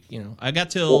a week. I got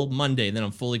till Monday, and then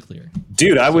I'm fully clear.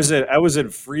 Dude, I was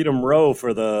at Freedom Row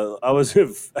I was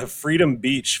at Freedom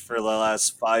Beach for the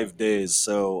last 5 days.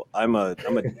 So I'm a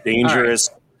dangerous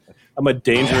I'm a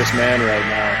dangerous man right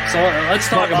now. So let's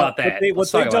talk about that.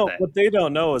 What they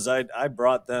don't know is I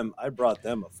brought them a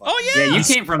fucking Oh yeah, Yeah, you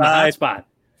came from the hot spot.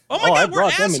 Oh my God, I we're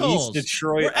brought them in assholes. East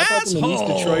Detroit. We're I brought them in East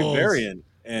Detroit assholes. variant.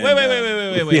 And,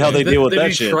 Wait. See how they deal with the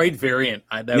that shit. Detroit variant.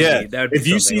 That would be If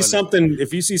you see something,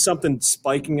 if you see something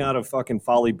spiking out of fucking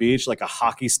Folly Beach, like a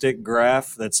hockey stick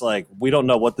graph, that's like we don't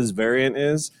know what this variant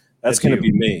is. That's going to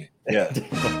be me. Yeah.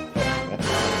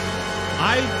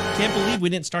 I can't believe we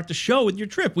didn't start the show with your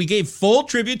trip. We gave full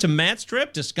tribute to Matt's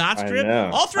trip, to Scott's I trip.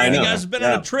 know. All three of I you know. guys have been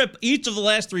on a trip each of the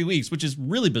last 3 weeks, which is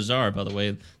really bizarre, by the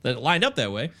way, that it lined up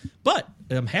that way. But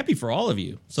I'm happy for all of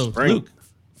you. So, Spring. Luke,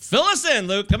 fill us in,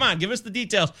 Luke. Come on, give us the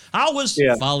details. How was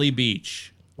Folly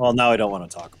Beach? Well, now I don't want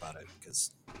to talk about it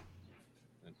because.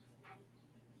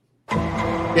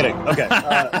 Kidding. Okay.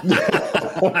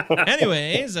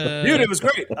 Anyways, Dude, it was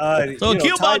great. So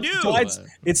Kill Badu.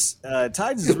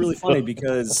 Tides is really funny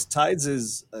because Tides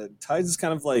is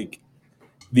kind of like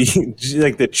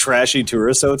the trashy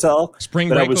tourist hotel. Spring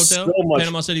but Break it was Hotel, so much-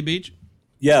 Panama City Beach.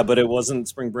 Yeah, but it wasn't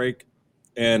spring break,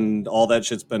 and all that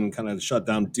shit's been kind of shut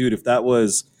down, dude. If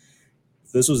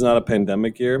this was not a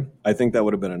pandemic year, I think that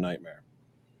would have been a nightmare,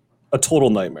 a total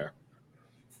nightmare.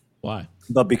 Why?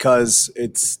 But because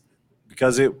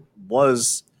it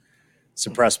was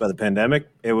suppressed by the pandemic,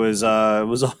 it was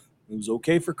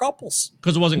okay for couples.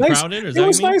 Because it wasn't Nice. crowded? Is It that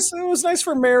was what you mean? nice. It was nice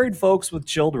for married folks with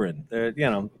children. It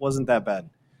wasn't that bad.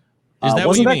 Is that what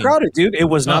wasn't you that mean? crowded, dude? It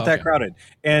was not that okay. crowded,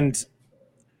 and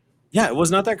yeah, it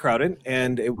was not that crowded,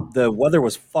 and the weather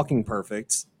was fucking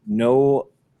perfect. No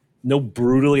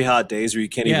brutally hot days where you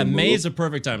can't Yeah, even May move. is a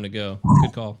perfect time to go.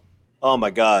 Good call. Oh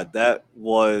my God, that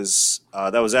was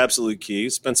absolutely key.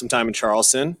 Spent some time in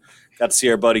Charleston. Got to see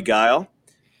our buddy Guile.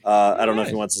 I don't know if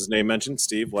he wants his name mentioned.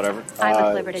 Steve, whatever. I'm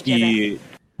at liberty to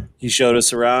He showed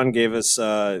us around, gave us,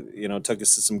 took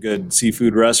us to some good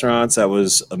seafood restaurants. That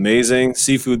was amazing.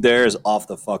 Seafood there is off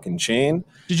the fucking chain.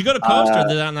 Did you go to Coast or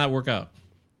did that not work out?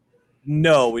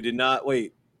 No, we did not.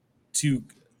 Wait,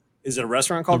 is it a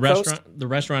restaurant called Coast? The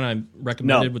restaurant I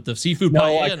recommended No. with the seafood No, I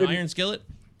paella and couldn't- iron skillet.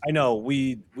 I know.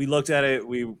 We looked at it.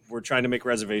 We were trying to make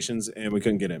reservations and we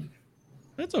couldn't get in.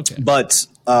 That's okay. But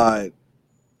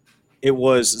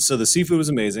the seafood was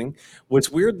amazing. What's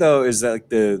weird though is that like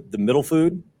the middle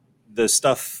food, the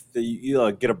stuff that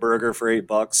you get a burger for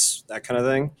 $8, that kind of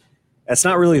thing, that's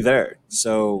not really there.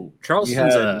 So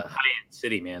Charleston's a high-end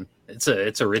city, man. It's a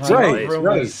ritzy place.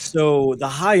 Right. So the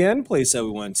high end place that we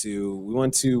went to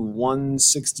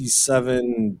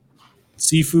 167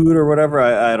 Seafood or whatever.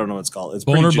 I don't know what it's called. It's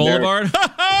pretty Boner generic.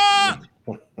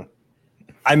 Boulevard.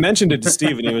 I mentioned it to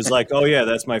Steve, and he was like, "Oh yeah,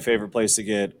 that's my favorite place to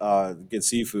get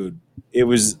seafood." It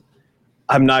was.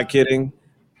 I'm not kidding.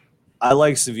 I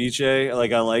like ceviche.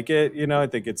 I like it. I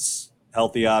think it's a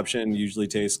healthy option. Usually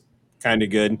tastes kind of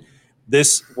good.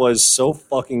 This was so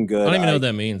fucking good. I don't even know what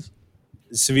that means.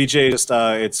 Ceviche is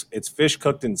just it's fish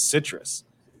cooked in citrus.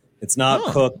 It's not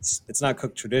cooked. It's not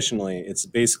cooked traditionally. It's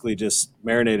basically just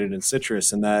marinated in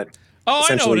citrus, and that. Oh,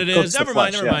 I know what it essentially is. cooks the Never mind.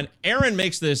 flesh, Never yeah. mind. Aaron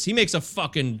makes this. He makes a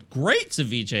fucking great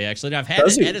ceviche. Actually, I've had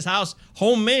Does it he? at his house,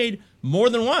 homemade, more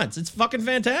than once. It's fucking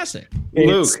fantastic.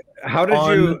 Luke, It's how did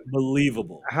you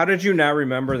unbelievable? how did you not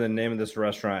remember the name of this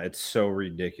restaurant? It's so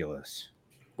ridiculous.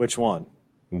 Which one?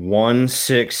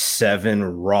 167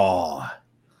 Raw.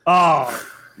 Oh,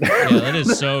 Yeah, that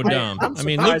is so dumb. I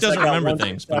mean, Luke surprised I doesn't got remember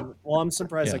things. But 167. Well, I'm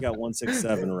surprised Yeah. I got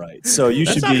 167 right. So you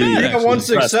That's should not be. bad, You got actually.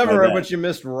 167 impressed by right, that. but you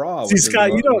missed Raw. See,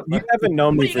 Scott, you haven't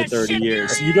known me for 30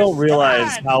 years. So you don't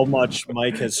realize how much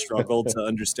Mike has struggled to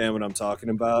understand what I'm talking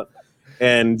about,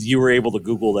 and you were able to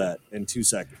Google that in 2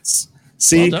 seconds.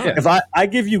 See, Well done. if I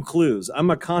give you clues,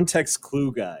 I'm a context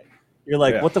clue guy. You're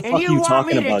like, Yeah. what the And fuck you are you want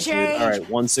talking me to about, dude? change? All right,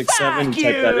 167. Fuck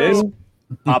Type that you.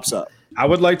 in. Pops up. I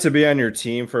would like to be on your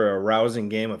team for a rousing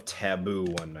game of Taboo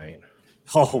one night.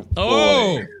 Oh, boy.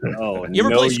 Oh, Oh, you ever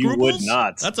no, play you Scruples? would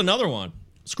not. That's another one.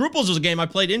 Scruples was a game I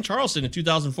played in Charleston in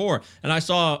 2004, and I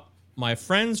saw my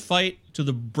friends fight to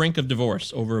the brink of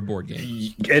divorce over a board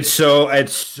game. It's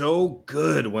so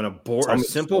good when a Tell me the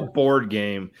simple story. board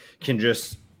game can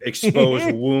just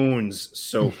expose wounds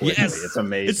so quickly. Yes. It's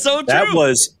amazing. It's so true. That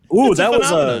was It's a that was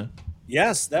phenomenon.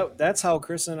 yes, that's how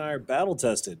Chris and I are battle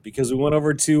tested because we went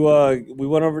over to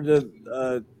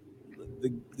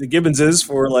the Gibbonses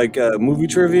for like a movie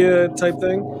trivia type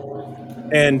thing,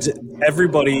 and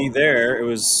everybody there it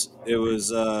was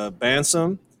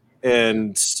Bansum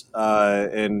and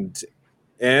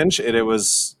Ange, and it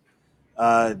was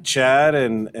Chad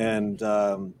and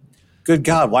good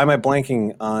God, why am I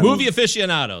blanking on Movie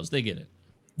aficionados, they get it.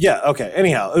 Yeah, okay.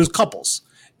 Anyhow, it was couples.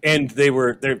 And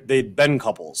they'd been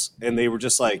couples. And they were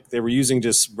just like they were using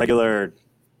just regular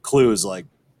clues like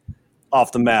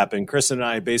off the map. And Chris and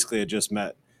I basically had just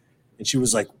met. And she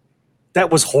was like,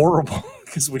 that was horrible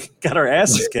because we got our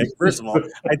asses kicked. First of all,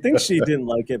 I think she didn't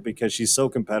like it because she's so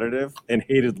competitive and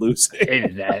hated losing.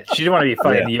 Hated that. She didn't want to be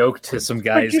fucking yoked to some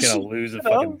guy who's Like, gonna lose a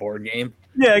fucking board game.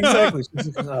 Yeah, exactly.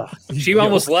 She's like, "Ugh, She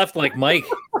almost left like Mike.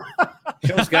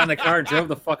 She almost got in the car and drove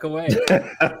the fuck away.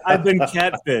 I've been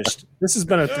catfished. This has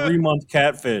been a 3-month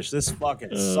catfish. This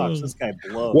fucking sucks. This guy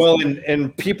blows. Well,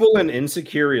 and people in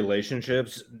insecure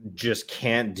relationships just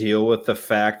can't deal with the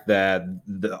fact that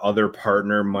the other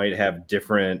partner might have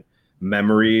different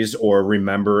memories or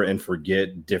remember and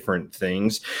forget different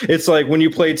things. It's like when you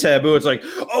play Taboo, it's like,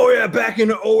 oh yeah, back in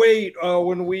 2008,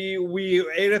 when we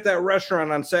ate at that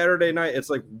restaurant on Saturday night. It's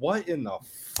like, what in the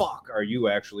fuck are you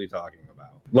actually talking about?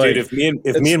 Like, dude,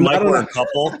 if me and Mike were a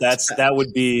couple, that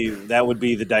would be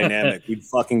the dynamic. We'd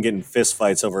fucking get in fist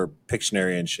fights over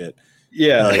Pictionary and shit.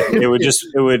 Yeah, like, it would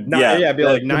be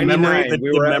like 99.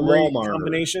 We were at memory Walmart.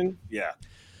 Combination. Yeah,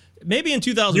 maybe in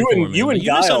 2004. you and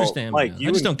Guile, misunderstand Mike, me.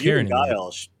 I just don't care you and anymore.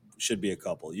 Guile should be a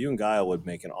couple. You and Guile would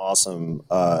make an awesome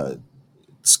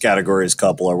categories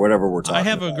couple or whatever we're talking. I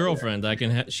have about a girlfriend. I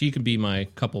can. She can be my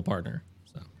couple partner.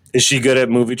 So. Is she good at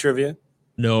movie trivia?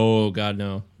 No, God,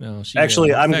 no. She,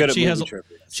 Actually, I'm in fact, good at she movie has,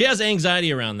 trivia. She has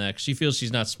anxiety around that 'cause she feels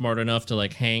she's not smart enough to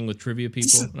like hang with trivia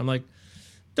people. And I'm like,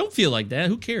 don't feel like that.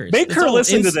 Who cares? Make It's her all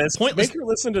listen to this. Pointless. Make her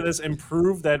listen to this and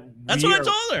prove that That's what I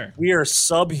told her. We are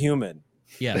subhuman.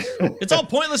 Yeah, it's all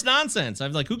pointless nonsense.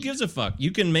 I'm like, who gives a fuck? You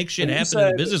can make shit When you happen in the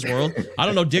said- business world. I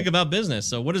don't know dick about business.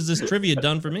 So what has this trivia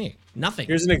done for me? Nothing.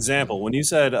 Here's an example. When you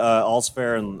said all's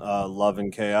fair in love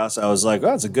and chaos, I was like, oh,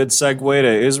 that's a good segue to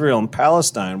Israel and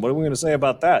Palestine. What are we going to say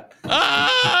about that?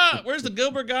 Ah, where's the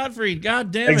Gilbert Gottfried?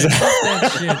 God damn it. Exactly. Fuck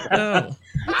that shit. No.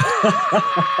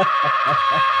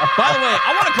 By the way,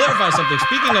 I want to clarify something.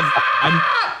 Speaking of,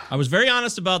 I was very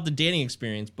honest about the dating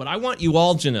experience, but I want you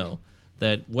all to know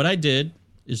that what I did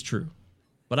is true.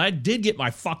 But I did get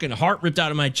my fucking heart ripped out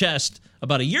of my chest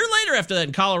about a year later after that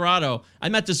in Colorado. I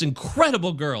met this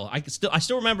incredible girl. I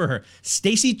still remember her,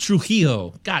 Stacy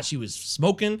Trujillo. God, she was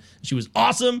smoking. She was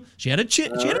awesome. She had a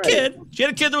kid. She had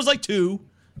a kid that was like 2.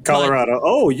 Colorado.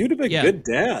 Oh, you'd have been Yeah. good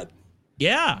dad.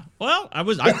 Yeah, well, I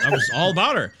was all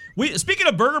about her. Speaking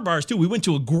of burger bars too, we went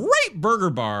to a great burger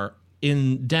bar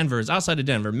in Denver. It's outside of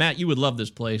Denver. Matt, you would love this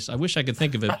place. I wish I could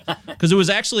think of it because it was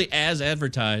actually as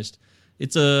advertised.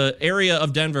 It's a area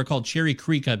of Denver called Cherry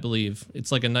Creek, I believe.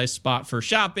 It's like a nice spot for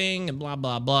shopping and blah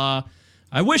blah blah.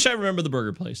 I wish I remember the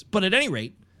burger place, but at any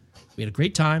rate, we had a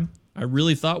great time. I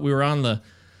really thought we were on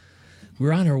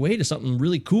our way to something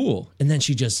really cool, and then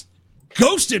she just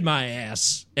ghosted my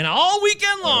ass. And all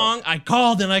weekend long, I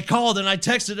called and I called and I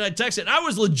texted and I texted. I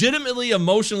was legitimately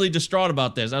emotionally distraught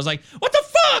about this. I was like, what the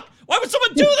fuck? Why would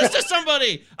someone do this to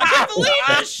somebody? I can't believe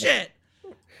this shit.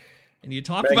 And you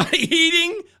talk about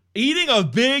eating a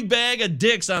big bag of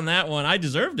dicks on that one. I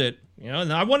deserved it. You know,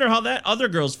 and I wonder how that other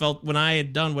girls felt when I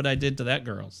had done what I did to that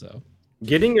girl. So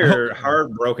getting your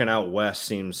heart broken out west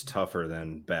seems tougher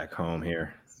than back home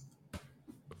here.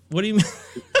 what do you mean?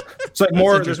 It's like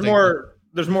That's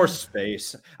there's more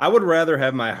space. I would rather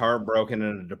have my heart broken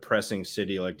in a depressing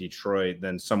city like Detroit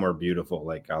than somewhere beautiful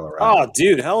like Colorado. Oh,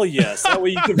 dude, hell yes. That way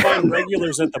you can find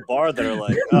regulars at the bar that are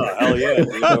like, oh, hell yeah,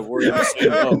 dude, we're in the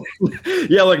same boat.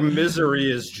 Yeah, like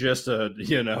Misery is just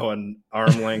an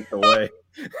arm length away.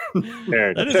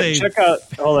 Here, That is a- check out.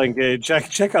 Hold on, Gabe.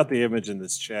 Check out the image in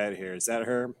this chat here. Is that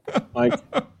her, Mike?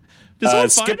 Does someone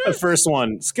Skip find the her? first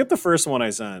one. Skip the first one I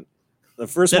sent. The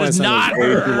first That one is I sent not was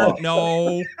way too her. long.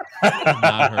 No,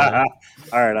 not her.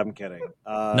 All right, I'm kidding.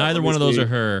 Neither one of those are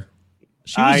her.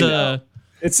 She I was know.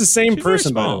 It's the same she's very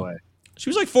person, by the small. way. She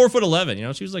was like 4'11". You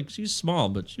know, she's small,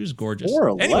 but she was gorgeous.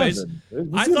 4'11". Anyways, This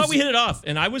I is- thought we hit it off,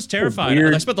 and I was terrified.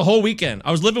 weird- I spent the whole weekend.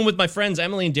 I was living with my friends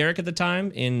Emily and Derek at the time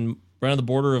right on the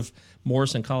border of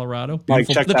Morrison, Colorado. Mike,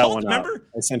 Beautiful. check The that cul- one out. remember,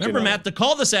 I sent you remember that Matt, the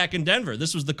cul-de-sac in Denver.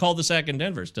 This was the cul-de-sac in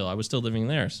Denver. Still, I was still living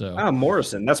there. So, Ah,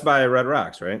 Morrison. That's by Red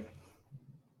Rocks, right?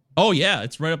 oh yeah,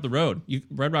 it's right up the road.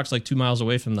 Red Rock's like 2 miles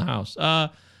away from the house.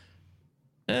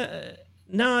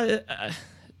 No,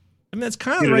 I mean, that's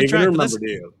kind of You the don't right even track. But remember, that's, do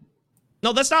you?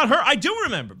 no, that's not her. I do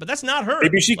remember, but that's not her.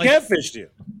 Maybe she Like, catfished you.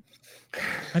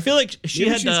 I feel like she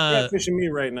Maybe had. she's catfishing me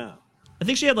right now. I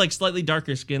think she had like slightly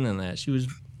darker skin than that. She was,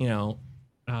 you know,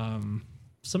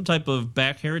 some type of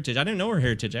back heritage. I didn't know her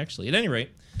heritage actually. At any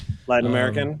rate, Latin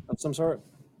American of some sort.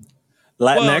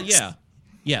 Latinx. well, yeah,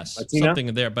 yes, Latina?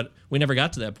 something there. But we never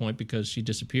got to that point because she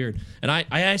disappeared. And I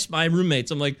asked my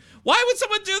roommates, I'm like, why would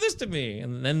someone do this to me?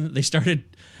 And then they started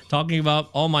talking about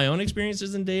all my own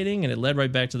experiences in dating, and it led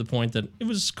right back to the point that it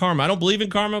was karma. I don't believe in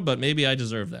karma, but maybe I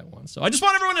deserve that one. So I just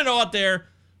want everyone to know out there,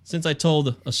 since I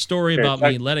told a story about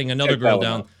me letting another girl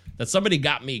down, that somebody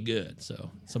got me good. So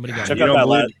somebody got Check me. out that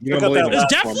last. you don't believe It's it.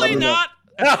 definitely not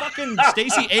fucking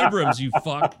Stacey Abrams, you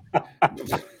fuck.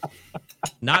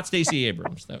 Not Stacey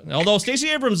Abrams. Although Stacey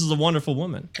Abrams is a wonderful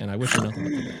woman, and I wish her nothing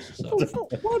but the best. So.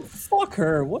 What? Fuck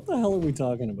her. What the hell are we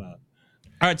talking about?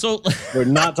 All right, so We're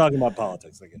not talking about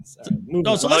politics, I guess. All right, moving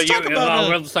No, on. so let's talk about.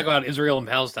 let's talk about Israel and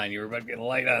Palestine. You were about to get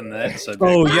light on that subject.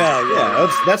 Oh yeah. Yeah,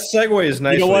 that segues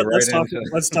nicely You know what? right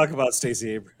Let's talk about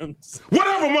Stacey Abrams.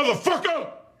 Whatever,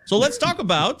 motherfucker! So let's talk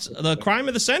about the crime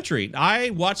of the century.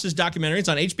 I watched this documentary. It's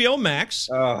on HBO Max,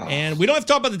 and we don't have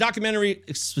to talk about the documentary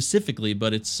specifically,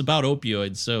 but it's about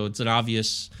opioids, so it's an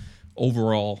obvious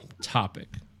overall topic.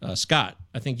 Scott,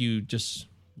 I think you just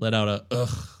let out a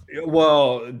ugh.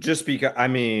 Well, just because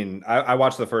I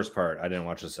watched the first part. I didn't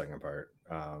watch the second part.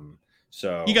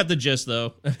 So You got the gist,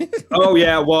 though. oh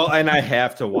yeah, well, and I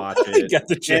have to watch it. Got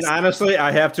the gist. And honestly,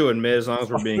 I have to admit, as long as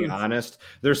we're being honest,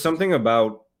 there's something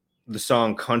about the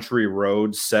song "Country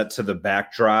Roads" set to the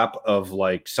backdrop of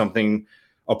like something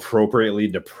appropriately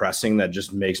depressing that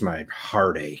just makes my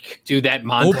heart ache. Dude, that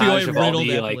montage Opioid of all riddled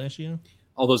the like Appalachia.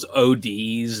 all those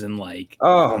ODs and like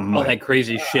Oh all my! that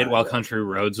crazy shit while Country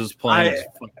Roads was playing.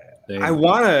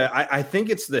 I think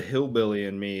it's the hillbilly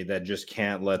in me that just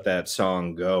can't let that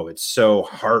song go. It's so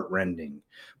heartrending.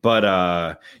 But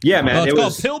yeah, man, It's it called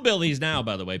was Pillbillies now,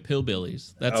 by the way.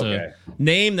 Pillbillies. That's Okay. a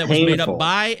name that was made up Painful.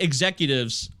 by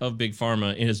executives of Big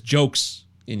Pharma in his jokes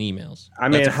in emails. I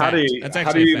mean, That's a how fact. do you That's how do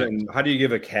actually you a fact. even how do you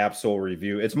give a capsule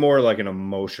review? It's more like an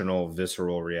emotional,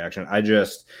 visceral reaction. I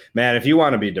just, man, if you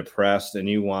want to be depressed and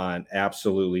you want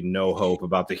absolutely no hope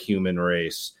about the human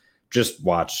race, just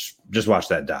watch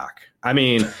that doc. I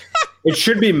mean, it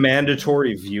should be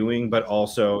mandatory viewing, but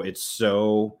also it's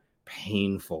so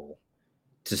painful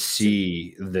to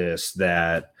see this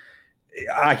that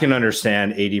I can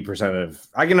understand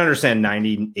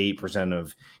 98%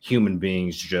 of human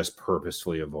beings just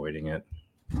purposefully avoiding it.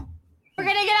 We're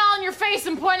gonna get all in your face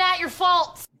and point out your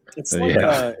faults. It's like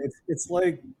Yeah. it's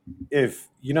like if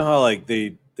you know how like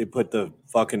they put the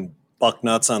fucking buck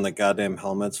nuts on the goddamn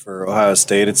helmets for Ohio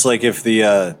State. It's like if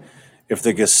the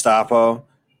Gestapo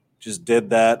just did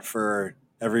that for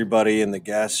everybody in the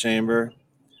gas chamber.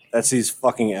 That's these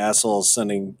fucking assholes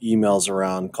sending emails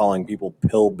around calling people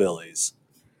pillbillies.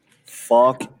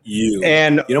 Fuck you.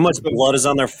 And you know how much blood is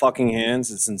on their fucking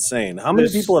hands? It's insane. How many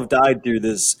people have died through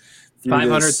this?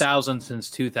 500,000 since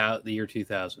the year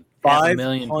 2000.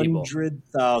 500,000 people.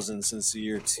 500,000 since the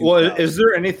year 2000. well, is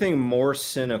there anything more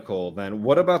cynical than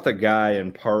what about the guy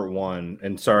in part one?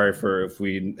 And sorry for if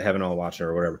we haven't all watched it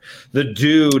or whatever. The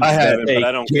dude I that haven't, they but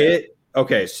I don't get.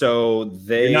 Okay, so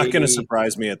they You're not going to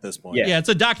surprise me at this point. Yeah. Yeah, it's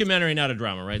a documentary, not a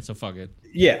drama, right? So fuck it.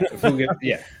 Yeah,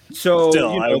 yeah. So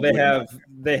Still, you I know would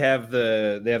they have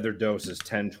their doses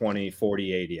 10, 20,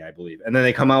 40, 80, I believe. And then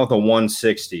they come out with a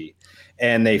 160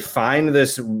 and they find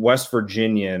this West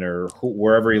Virginian or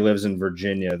wherever he lives in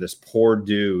Virginia, this poor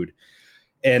dude,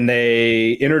 and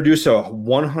they introduce a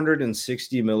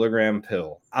 160 milligram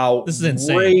pill. This is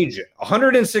insane. Outrageous.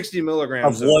 160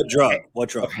 milligrams Of what drug? What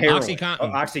drug? of heroin.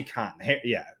 Oxycontin. Oxycontin.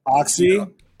 Yeah. Oxy?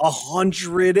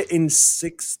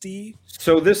 160?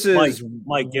 So this is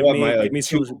Mike, give what, me my, like, give me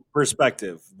some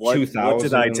perspective. What 2000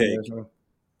 did I take?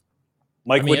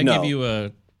 Mike I mean, would I know. give you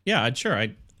a sure.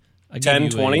 I 10,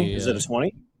 20? Is it a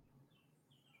 20?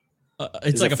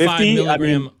 It's Is like it a 50? 5 I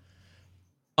milligram. mean-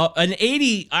 An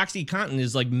 80 OxyContin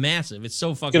is like massive. It's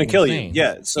so fucking Gonna kill insane. you.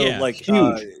 Yeah. So like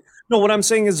huge. no, what I'm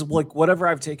saying is like whatever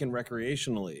I've taken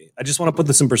recreationally, I just want to put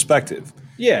this in perspective.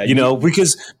 Yeah, You know,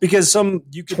 because some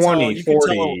you could 20, tell, you could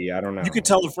 40, tell, I don't know. You could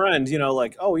tell a friend, you know,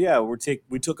 like, oh yeah, we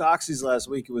took oxys last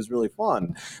week. It was really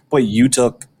fun. But you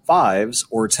took 5s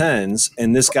or 10s,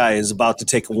 and this guy is about to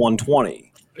take a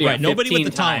 120. Yeah, Right, nobody with 15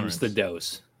 the tolerance. times the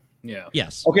dose. Yeah.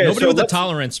 Yes. Okay, Nobody so with the let's-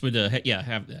 tolerance would have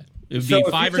that. It would So be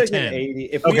if 5 you or take an 10. 80,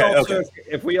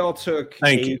 if we all took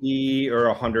Thank you. 80 or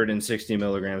 160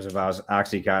 milligrams of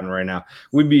Oxycontin right now,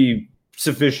 we'd be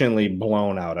sufficiently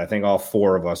blown out. I think all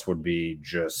 4 of us would be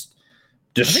just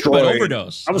destroyed.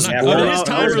 Overdose. I was It blown is out-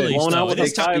 I time was release, blown out though. with It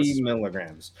is the time. 50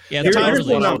 milligrams. Yeah, the time Here's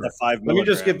the release. number. The 5 Let me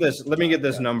just get milligram. this. Let me get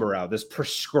this number out. This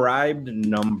prescribed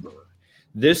number.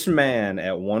 This man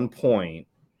at one point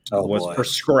was boy.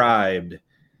 prescribed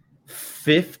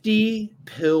 50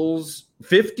 pills,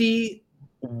 50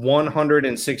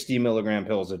 160 milligram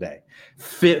pills a day.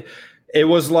 It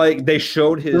was like they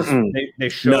showed his they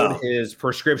showed his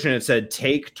prescription. It said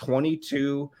take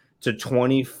 22 to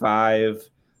 25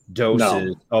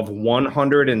 doses of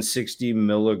 160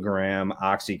 milligram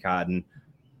Oxycontin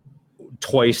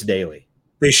twice daily.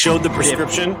 They showed the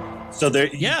prescription, so there.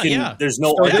 There's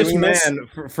no So this arguing this. man,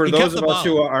 for those of us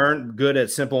who aren't good at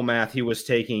simple math, he was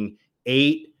taking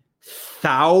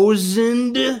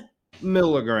 8,000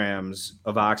 milligrams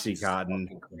of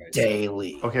Oxycontin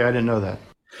daily. Okay, I didn't know that.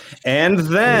 And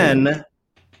then,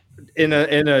 in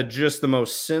a just the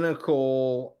most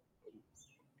cynical,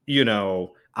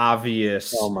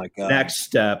 obvious Oh my God. next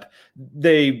step,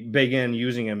 they began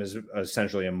using him as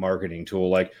essentially a marketing tool.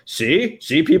 Like, see,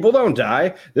 people don't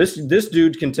die. This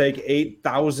dude can take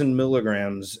 8,000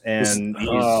 milligrams and he's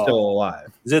still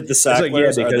alive. Is it the It's like,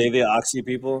 Sacklers? yeah, Are because- they the Oxy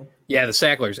people? Yeah, the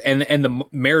Sacklers, and the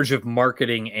marriage of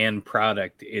marketing and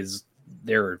product is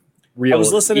their real I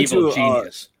was listening evil to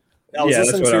genius. I was Yeah,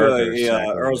 that's listening what to Arthur said.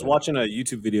 or I was watching a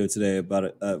YouTube video today about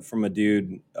it from a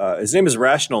dude. His name is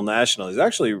Rational National. He's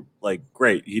actually like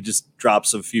great. He just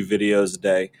drops a few videos a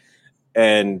day,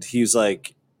 and he's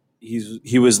like,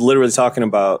 he was literally talking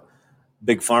about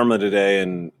Big Pharma today,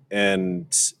 and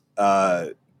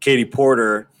Katie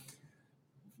Porter,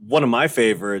 one of my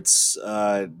favorites,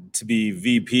 to be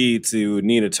VP to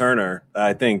Nina Turner.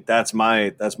 I think that's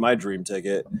my dream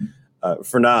ticket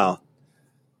for now.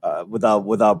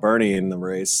 Without Bernie in the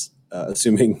race,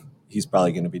 assuming he's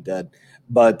probably going to be dead,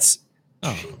 but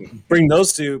bring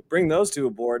those two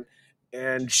aboard.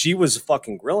 And she was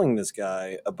fucking grilling this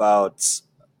guy about,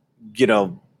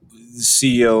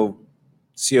 CEO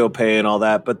pay and all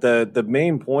that. But the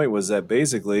main point was that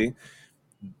basically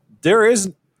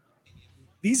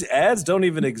these ads don't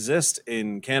even exist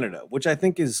in Canada, which I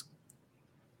think is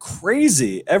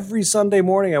crazy. Every Sunday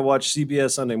morning, I watch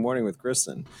CBS Sunday Morning with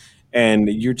Kristen, and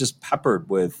you're just peppered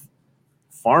with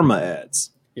pharma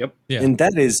ads. Yep. Yeah. And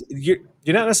that is, you're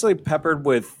not necessarily peppered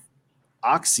with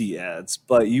Oxy ads,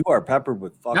 but you are peppered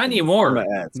with fucking Not anymore. pharma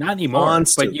ads. Not anymore.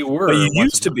 Constant. But you were. But you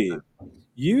once used to upon a be. time.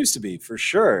 You used to be, for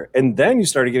sure. And then you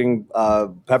started getting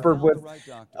peppered with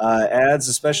ads,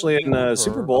 especially in the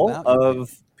Super Bowl,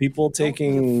 of people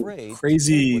taking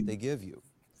crazy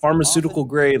pharmaceutical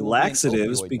grade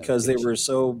laxatives because they were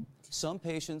so some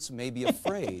patients may be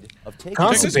afraid of taking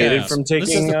constipated from This is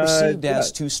taking perceived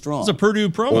as too strong It's a Purdue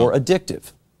promo. or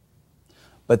addictive.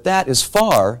 But that is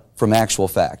far from actual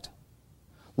fact.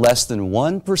 Less than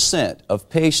 1% of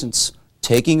patients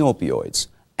taking opioids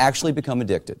actually become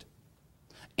addicted.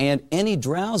 And any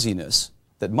drowsiness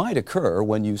that might occur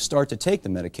when you start to take the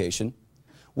medication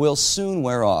will soon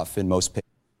wear off in most patients.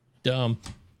 Dumb.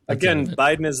 Again,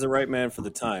 Biden is the right man for the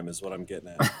time, is what I'm getting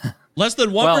at. Less than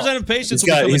 1% of patients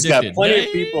will become He's got addicted. plenty of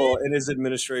Hey. people in his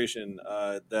administration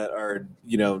that are,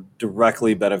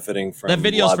 directly benefiting from That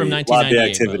video's from lobby 1998,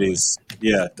 activities.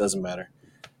 Yeah, it doesn't matter.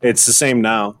 It's the same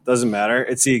now. Doesn't matter.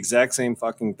 It's the exact same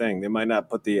fucking thing. They might not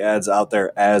put the ads out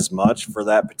there as much for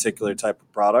that particular type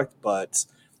of product, but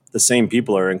the same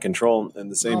people are in control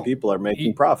and the same people are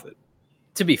making profit.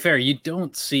 To be fair, you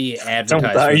don't see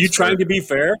advertisements. Are you trying to be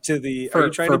fair to the? Are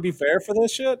you trying to be fair for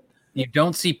this shit? You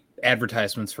don't see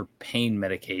advertisements for pain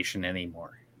medication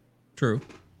anymore. True.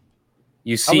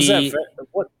 You How was that see, fair?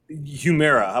 What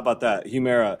Humira? How about that?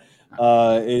 Humira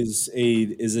is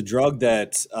a drug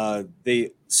that they.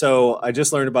 So I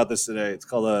just learned about this today. It's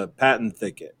called a patent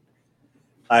thicket.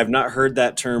 I have not heard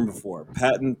that term before.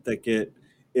 Patent thicket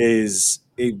is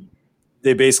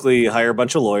they basically hire a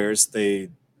bunch of lawyers. They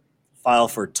file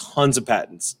for tons of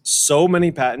patents. So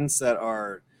many patents that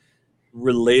are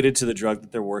related to the drug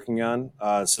that they're working on.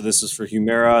 So this is for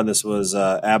Humira, and this was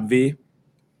AbbVie.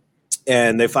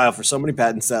 And they file for so many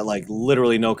patents that like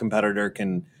literally no competitor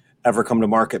can ever come to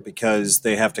market because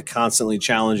they have to constantly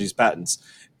challenge these patents.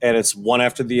 And it's one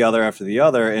after the other after the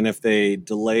other. And if they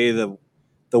delay the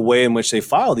way in which they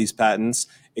file these patents,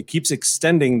 it keeps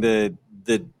extending the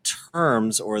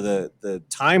terms or the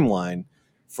timeline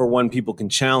for when people can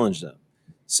challenge them.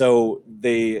 So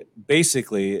they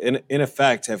basically, in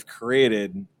effect, have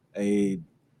created a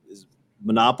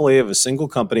monopoly of a single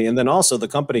company. And then also the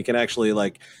company can actually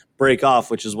like break off,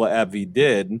 which is what AbbVie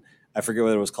did. I forget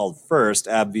what it was called first.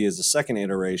 AbbVie is the second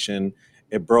iteration.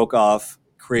 It broke off,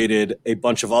 created a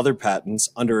bunch of other patents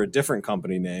under a different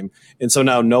company name. And so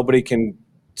now nobody can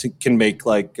make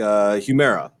like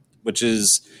Humira which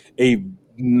is a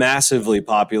massively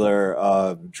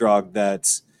popular drug that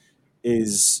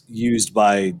is used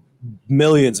by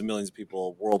millions and millions of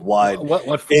people worldwide.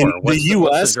 What for? In What's the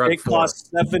U.S., drug it for? costs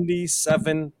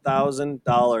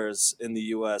 $77,000 in the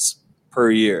U.S. per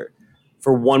year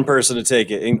for one person to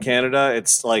take it. In Canada,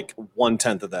 it's like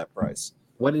 1/10 of that price.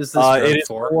 What is this drug it is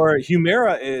for?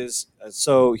 Humira is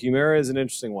Humira is an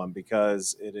interesting one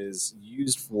because it is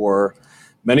used for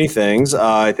many things.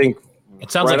 I think It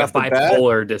sounds right like a off the bat-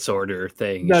 bipolar disorder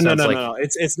thing. No, It no, sounds no, like, no.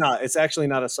 It's not. It's actually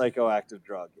not a psychoactive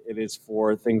drug. It is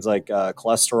for things like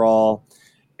cholesterol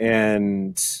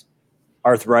and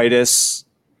arthritis.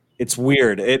 It's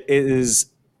weird. It's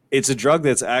a drug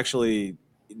that's actually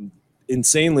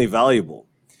insanely valuable,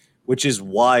 which is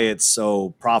why it's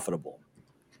so profitable.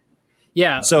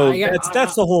 Yeah. So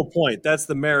that's the whole point. That's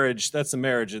the marriage. That's the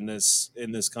marriage in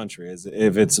this country. Is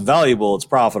if it's valuable, it's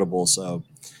profitable. So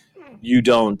you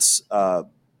don't.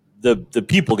 The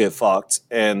people get fucked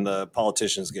and the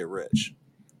politicians get rich.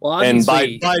 Well, And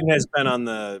obviously, Biden has been on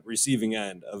the receiving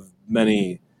end of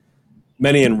many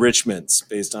enrichments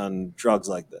based on drugs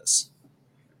like this.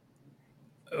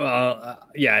 yeah,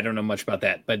 I don't know much about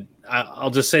that, but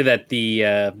I'll just say that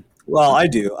the Well, I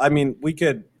do. I mean,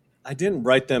 I didn't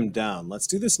write them down. Let's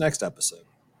do this next episode.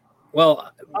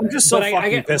 well, I'm just so but I fucking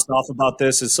get- pissed off about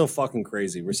this. It's so fucking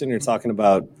crazy. We're sitting here talking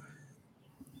about,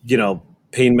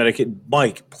 pain medication.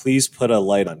 Mike, please put a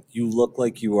light on. You look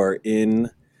like you are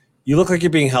in. You look like you're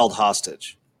being held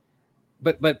hostage.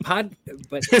 but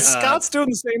Scott's doing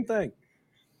the same thing.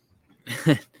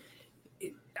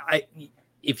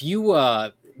 if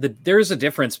you there's a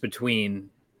difference between,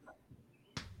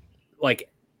 like,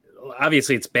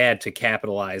 obviously it's bad to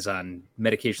capitalize on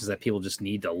medications that people just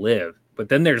need to live, but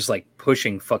then there's like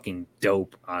pushing fucking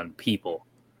dope on people.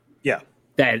 Yeah.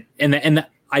 That and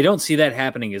I don't see that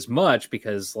happening as much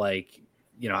because, like,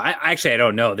 I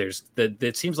don't know. There's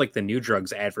it seems like the new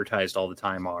drugs advertised all the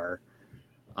time are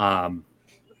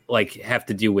like have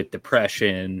to do with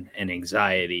depression and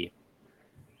anxiety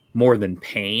more than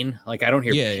pain. Like, I don't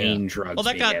hear pain drugs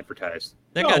being advertised.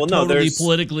 That got totally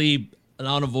politically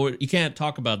unavoidable. You can't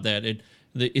talk about that.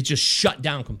 It just shut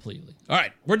down completely. All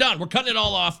right, we're done. We're cutting it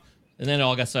all off. And then it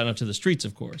all got sent out to the streets,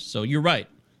 of course. So you're right.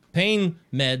 Pain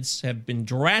meds have been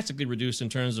drastically reduced in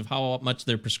terms of how much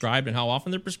they're prescribed and how often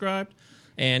they're prescribed.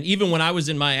 And even when I was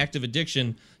in my active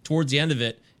addiction, towards the end of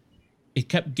it, it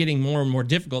kept getting more and more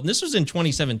difficult. And this was in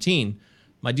 2017.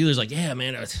 My dealer's like, yeah,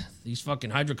 man, these fucking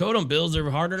hydrocodone pills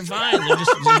are harder to find.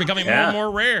 They're becoming more and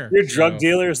more rare. Your drug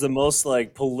dealer is the most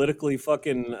like politically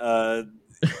fucking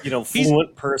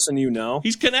fluent person you know.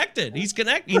 He's connected.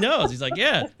 He knows. He's like,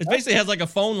 yeah. It basically has like a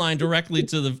phone line directly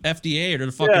to the FDA or to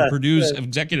the fucking Purdue's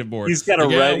executive board. He's got a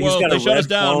like, red. He's got a red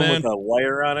down, phone man. with a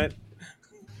wire on it.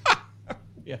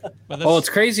 Yeah. Well, what's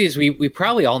crazy is we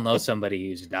probably all know somebody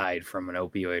who's died from an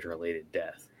opioid related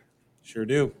death. Sure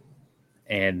do.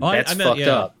 And that's fucked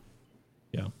up.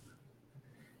 Yeah.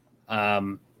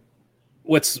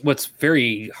 What's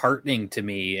very heartening to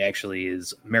me actually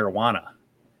is marijuana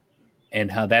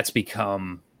and how that's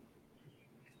become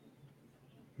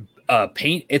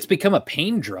pain. It's become a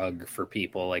pain drug for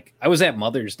people. Like, I was at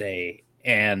Mother's Day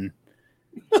and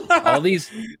all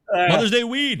these Mother's Day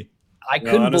weed. I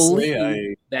couldn't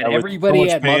believe that everybody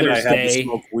at Mother's I had Day to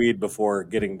smoke weed before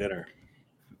getting dinner.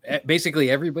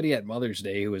 Basically everybody at Mother's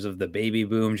Day who was of the baby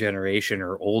boom generation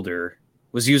or older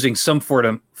was using some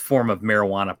form of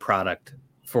marijuana product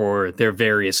for their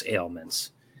various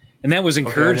ailments. And that was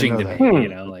encouraging to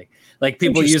me, like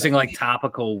people using like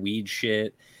topical weed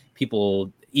shit,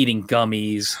 people eating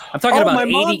gummies. I'm talking about my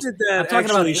mom did that. I'm talking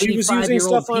about she was using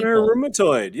stuff on her people.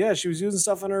 rheumatoid. Yeah, she was using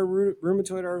stuff on her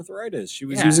rheumatoid arthritis. She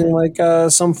was using like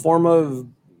some form of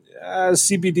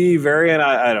CBD variant.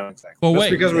 I don't exactly. Well,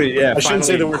 That's wait. because I shouldn't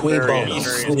say the word variant.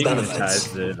 He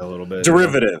monetized it a little bit.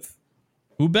 Derivative.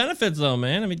 Who benefits though,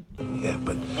 man? I mean, Yeah,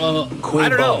 but I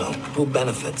don't know, who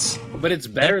benefits? but it's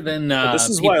better than This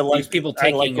is why I like these people I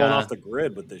taking. like going off the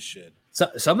grid with this shit.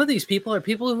 Some of these people are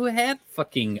people who had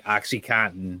fucking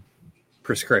OxyContin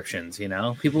prescriptions,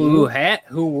 people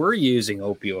who were using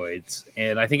opioids,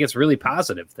 and I think it's a really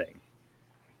positive thing.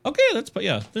 okay,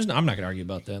 I'm not gonna argue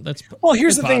about that. Well,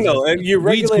 here's the that's thing, though. positive. You're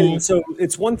Weed's regulating. cool. So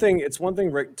it's one thing. It's one thing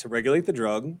to regulate the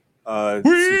drug.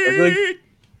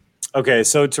 Okay,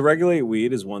 so to regulate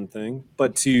weed is one thing,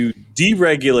 but to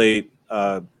deregulate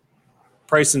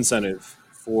price incentive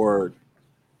for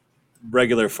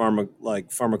regular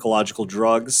pharmacological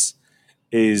drugs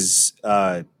is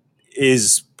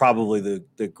probably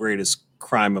the greatest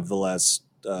crime of the last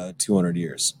 200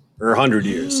 years or 100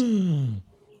 years.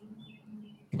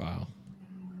 Wow.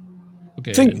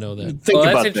 Okay, I didn't know that. Think Well,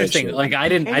 about that's interesting. that shit. Like I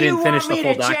didn't finish the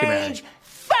full documentary.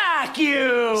 Fuck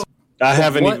you! I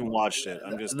haven't What- even watched it.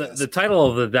 I'm just The title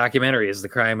of the documentary is "The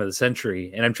Crime of the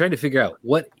Century," and I'm trying to figure out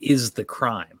what is the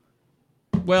crime.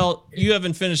 Well, you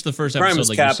haven't finished the first Crime episode, is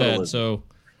like you capitalism. said. So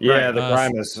Yeah, the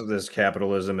Right. crime is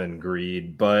capitalism and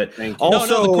greed, but Thank you.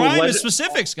 also no, the crime leg- is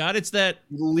specific, Scott. It's that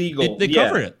legal. they yeah.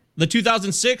 covered it. The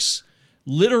 2006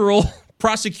 literal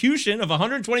prosecution of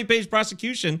 120-page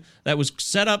prosecution that was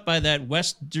set up by that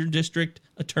Western District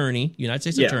Attorney, United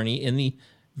States Yeah. Attorney in the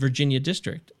Virginia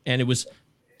District, and it was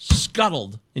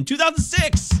scuttled in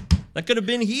 2006. That could have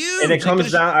been huge. And it That comes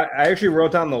could've- down. I actually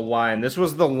wrote down the line. This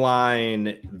was the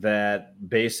line that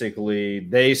basically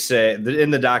they say in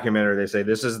the documentary. They say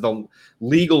this is the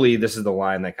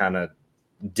line that kind of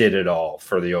did it all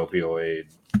for the opioid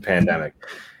pandemic.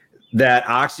 That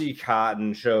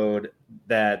OxyContin showed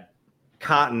that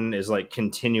cotton is like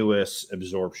continuous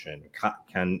absorption.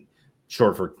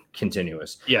 Short for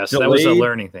continuous. Yes, that was a Delayed-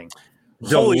 learning thing.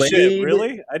 Holy shit! delayed-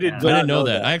 Really? I did. I not didn't know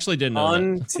that. I actually didn't know that.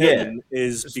 Untin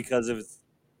is because of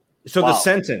So Wow. the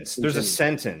sentence, there's a Continue.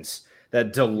 sentence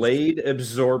that delayed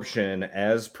absorption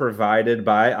as provided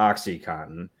by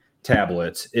OxyContin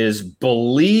tablets is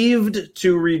believed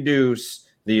to reduce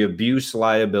the abuse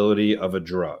liability of a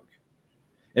drug.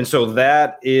 And so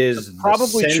that is That's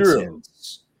probably the true. sentence.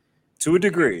 to a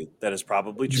degree. That is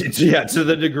probably true. Yeah, to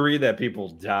the degree that people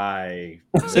die.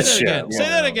 Say that Shit, again. yeah. Say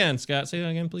that again, Scott. Say that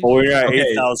again, please. Oh, yeah, Okay.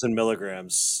 8,000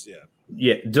 milligrams. Yeah.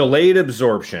 Yeah, delayed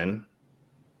absorption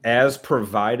as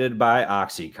provided by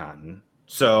OxyContin.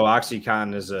 So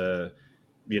OxyContin is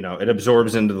it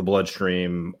absorbs into the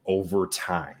bloodstream over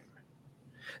time.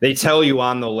 They tell you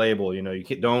on the label,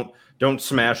 don't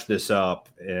smash this up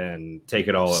and take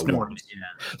it all at once.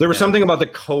 There was something about the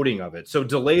coating of it. So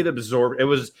delayed it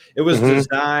was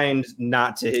designed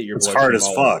not to hit your It's bloodstream hard as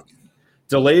all at fuck. once.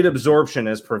 Delayed absorption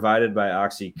as provided by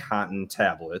OxyContin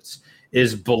tablets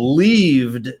is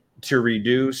believed to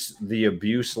reduce the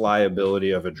abuse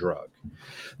liability of a drug.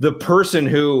 The person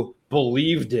who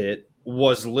believed it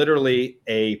was literally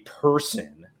a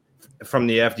person from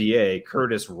the FDA,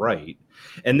 Curtis Wright.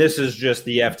 And this is just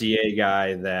the FDA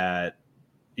guy that,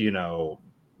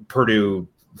 Purdue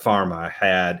Pharma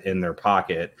had in their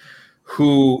pocket,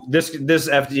 who this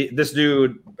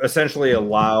dude essentially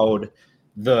allowed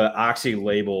the Oxy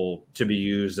label to be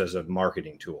used as a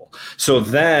marketing tool. So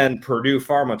then Purdue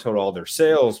Pharma told all their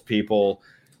salespeople,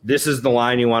 this is the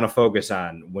line you want to focus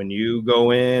on. When you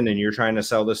go in and you're trying to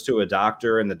sell this to a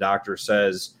doctor and the doctor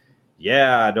says,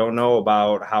 yeah, I don't know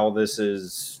about how this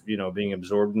is, being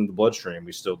absorbed in the bloodstream.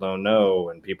 We still don't know.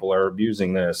 And people are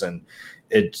abusing this. And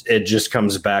it just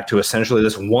comes back to essentially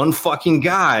this one fucking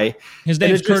guy. His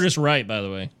name's Curtis Wright, by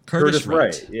the way. Curtis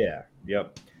Wright. Yeah.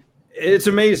 Yep. It's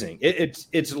amazing.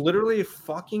 It's literally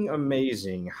fucking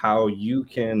amazing how you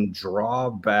can draw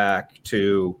back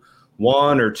to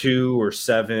 1 or 2 or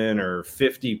 7 or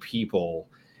 50 people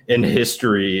in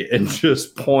history and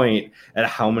just point at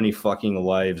how many fucking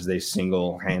lives they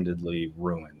single-handedly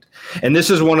ruined. And this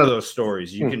is one of those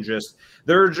stories. You can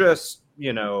there are just,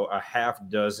 a half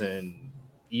dozen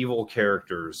evil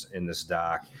characters in this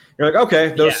doc. You're like,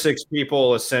 okay, those 6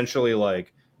 people essentially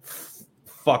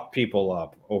fuck people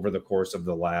up over the course of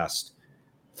the last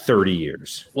 30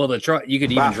 years. Well, you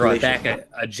could even draw it back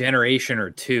a generation or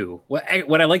two. What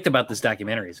I liked about this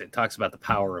documentary is it talks about the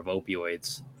power of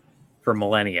opioids for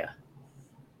millennia.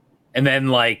 And then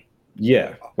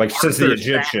since the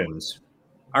Egyptians.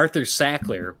 Arthur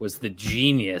Sackler was the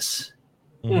genius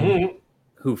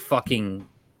who fucking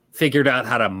figured out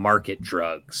how to market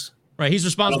drugs. Right. He's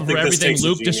responsible for everything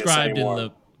Luke described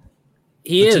in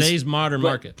today's modern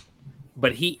market.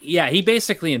 But he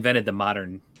basically invented the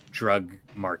modern drug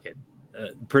market,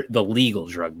 the legal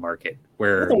drug market,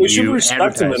 where we should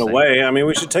respect him in a things. way. I mean,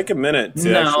 we should take a minute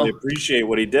to actually appreciate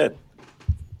what he did.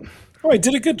 Oh, he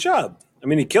did a good job. I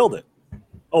mean, he killed it.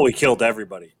 Oh, he killed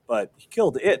everybody, but he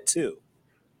killed it too.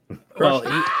 Well,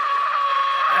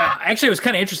 actually, it was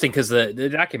kind of interesting because the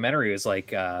documentary was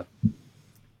like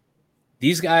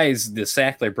these guys, the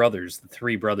Sackler brothers, the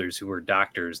 3 brothers who were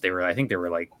doctors. I think they were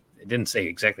like, it didn't say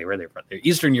exactly where they're from. They're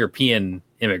Eastern European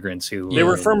immigrants They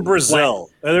were from Brazil.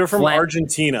 They were from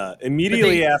Argentina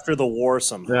immediately after the war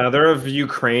somehow. Yeah, they're of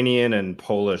Ukrainian and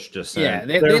Polish descent.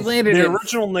 Yeah, they landed. Their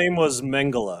original name was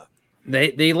Mengele.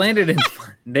 They landed in.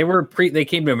 They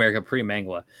came to America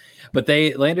pre-Mangala, but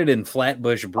they landed in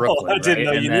Flatbush, Brooklyn, I didn't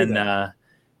know you knew and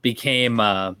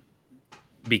then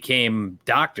became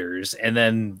doctors, and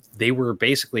then they were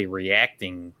basically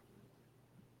reacting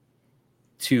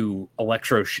to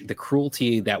the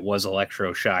cruelty that was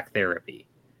electroshock therapy.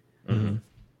 Mm-hmm.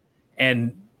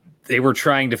 And they were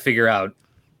trying to figure out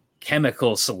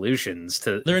chemical solutions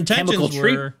to Their intentions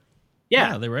were,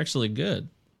 yeah, they were actually good.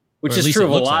 Which Or at is least true it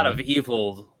of a looks lot that of way.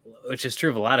 evil. Which is true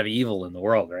of a lot of evil in the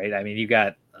world, right? I mean, you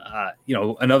got,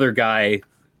 another guy,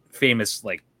 famous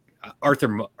like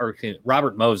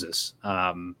Robert Moses.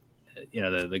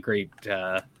 The great,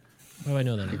 How do I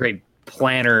know that? the great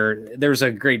planner. There's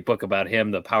a great book about him,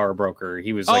 The Power Broker.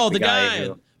 He was like the guy,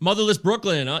 who, Motherless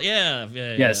Brooklyn. Oh, yeah.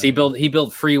 yes, he built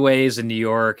freeways in New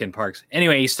York and parks.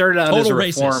 Anyway, he started out as a Total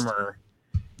racist. reformer.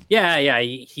 Yeah,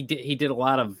 he did a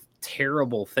lot of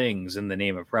terrible things in the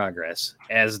name of progress,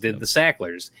 as did the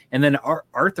Sacklers. And then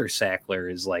Arthur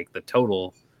Sackler is like the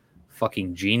total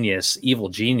fucking genius, evil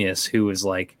genius, who is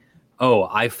like, oh,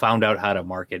 I found out how to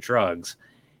market drugs.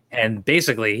 And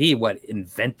basically he would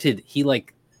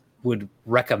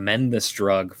recommend this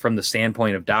drug from the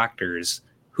standpoint of doctors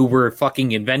who were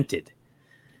fucking invented.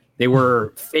 They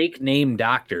were fake name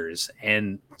doctors.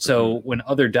 And so when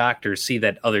other doctors see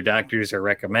that other doctors are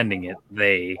recommending it,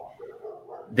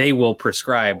 they will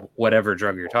prescribe whatever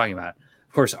drug you're talking about.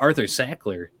 Of course, Arthur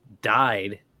Sackler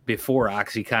died before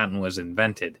OxyContin was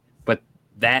invented, but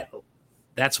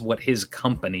that's what his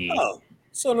company. Oh,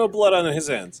 so no blood on his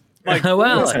hands. Mike,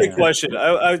 Well, that's a good question.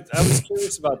 I was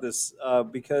curious about this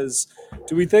because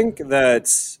do we think that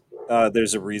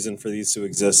there's a reason for these to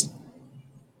exist?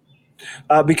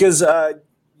 Because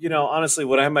honestly,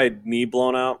 when I had my knee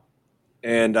blown out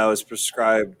and I was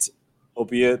prescribed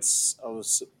opiates, I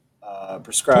was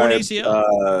prescribed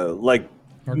like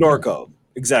Norco.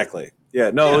 Exactly.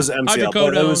 Yeah. No, it was MCL.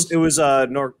 But it was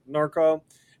Norco,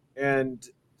 and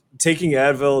taking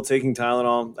Advil, taking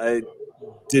Tylenol. I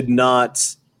did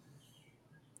not.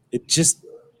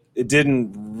 It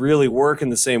didn't really work in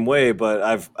the same way. But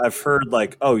I've heard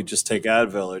like, oh, you just take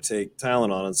Advil or take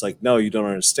Tylenol. And it's like, no, you don't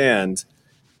understand.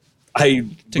 I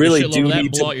really do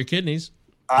need to blow out your kidneys.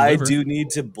 I do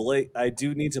need to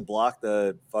block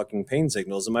the fucking pain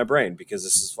signals in my brain because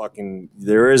this is fucking.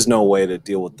 There is no way to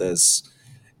deal with this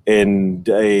in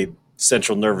a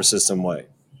central nervous system way.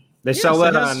 They sell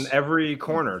that on every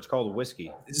corner. It's called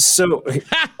whiskey. So,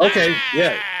 okay,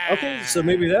 yeah, okay. So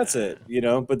maybe that's it,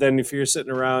 But then if you're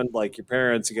sitting around like your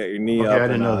parents, you got your knee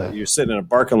up, and you're sitting in a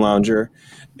barking lounger,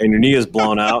 and your knee is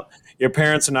blown out, your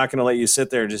parents are not going to let you sit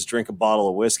there and just drink a bottle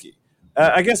of whiskey.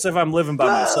 I guess if I'm living by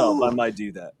myself, I might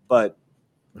do that, but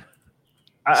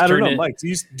I don't know, Mike.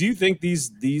 Do you think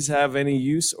these have any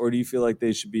use, or do you feel like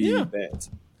they should be banned?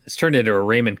 It's turned into a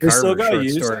Raymond Carver short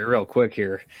story real quick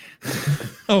here.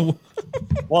 Oh,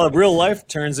 well, real life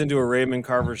turns into a Raymond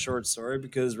Carver short story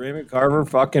because Raymond Carver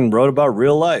fucking wrote about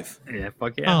real life. Yeah,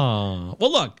 fuck yeah.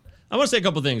 Well, look, I want to say a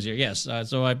couple things here. Yes,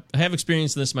 so I have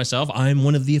experienced this myself. I'm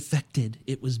one of the affected.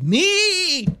 It was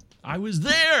me. I was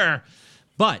there,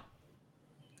 but.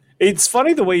 It's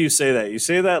funny the way you say that. You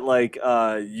say that like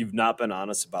you've not been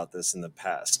honest about this in the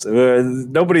past.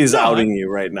 Nobody's outing you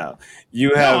right now.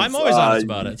 You have. I'm always honest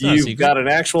about it. It's not a you've secret. got an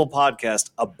actual podcast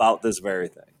about this very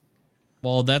thing.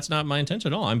 Well, that's not my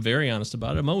intention at all. I'm very honest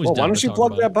about it. I'm always. Well, why down don't to you talk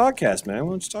plug about that podcast, man?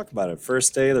 Why don't you talk about it?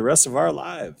 First day of the rest of our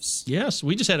lives. Yes,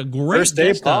 we just had a great First day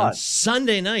guest on pod.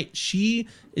 Sunday night. She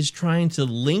is trying to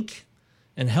link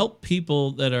and help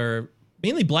people that are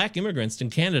mainly black immigrants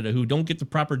in Canada who don't get the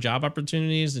proper job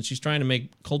opportunities, and she's trying to make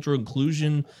cultural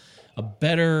inclusion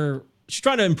she's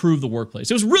trying to improve the workplace.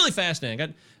 It was really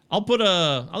fascinating. I'll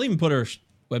even put her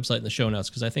website in the show notes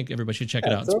because I think everybody should check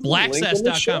it out. It's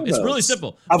blaccess.com. It's really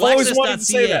simple. I've always wanted to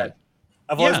say Blaccess.ca. that.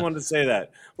 I've always wanted to say that.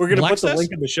 We're going to put the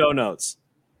link in the show notes.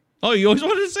 Oh, you always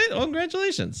wanted to say that? Oh,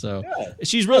 congratulations. So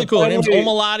she's really cool. Her name's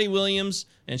Omalati Williams,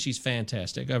 and she's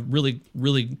fantastic. I'm really,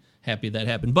 really happy that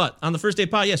happened. But on the first day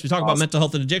pod, yes, we talk about mental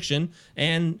health and addiction.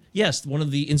 And yes, one of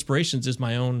the inspirations is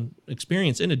my own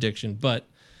experience in addiction. But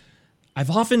I've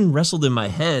often wrestled in my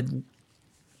head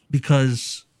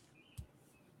because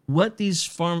what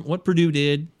Purdue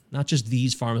did, not just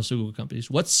these pharmaceutical companies,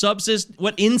 what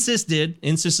Insys did.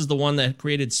 Insys is the one that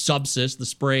created Subsys, the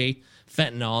spray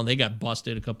fentanyl, and they got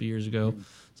busted a couple years ago.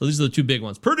 So these are the two big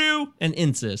ones, Purdue and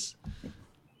Insys.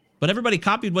 But everybody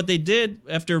copied what they did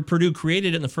after Purdue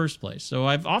created it in the first place. So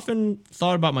I've often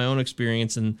thought about my own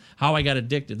experience and how I got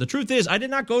addicted. The truth is, I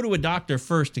did not go to a doctor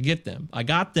first to get them. I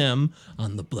got them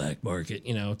on the black market.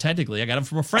 Technically, I got them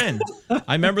from a friend.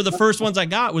 I remember the first ones I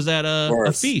got was at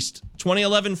a feast,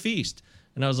 2011 feast.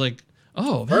 And I was like,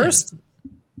 oh, man. First?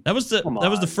 That was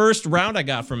the first round I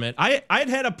got from it. I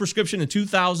had a prescription in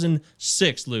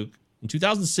 2006, Luke. In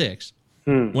 2006.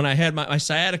 When I had my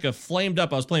sciatica flamed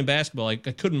up, I was playing basketball. I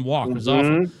couldn't walk. It was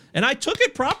awful. And I took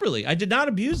it properly. I did not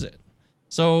abuse it.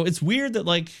 So it's weird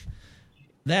that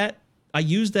that I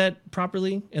used that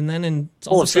properly, and then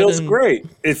Well, it feels great.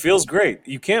 It feels great.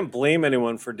 You can't blame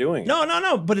anyone for doing it.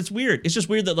 No. But it's weird. It's just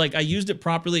weird that like I used it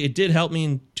properly. It did help me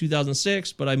in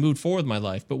 2006, but I moved forward with my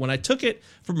life. But when I took it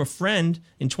from a friend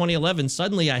in 2011,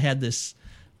 suddenly I had this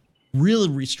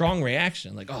really strong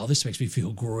reaction. Like, oh, this makes me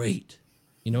feel great.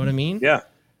 You know what I mean? Yeah,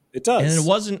 it does. And it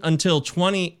wasn't until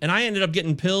and I ended up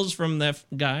getting pills from that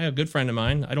guy, a good friend of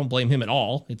mine. I don't blame him at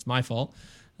all. It's my fault.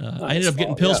 I ended up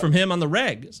getting pills from him on the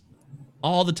regs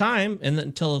all the time. And then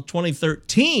until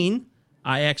 2013,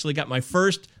 I actually got my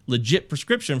first legit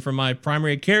prescription from my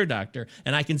primary care doctor.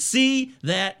 And I can see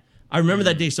that. I remember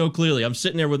that day so clearly. I'm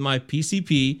sitting there with my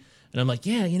PCP and I'm like,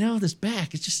 yeah, this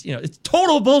back, it's just, it's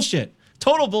total bullshit.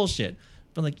 Total bullshit.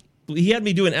 But like, he had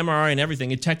me do an MRI and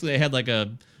everything. And technically I had like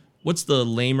what's the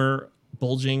lamer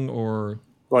bulging or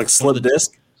like slip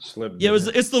disc? Yeah,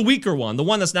 it's the weaker one, the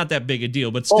one that's not that big a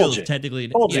deal, but still bulging. Technically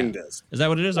bulging disc. Is that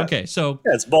what it is? Yeah. Okay, so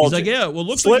it's bulging. He's like, yeah, well,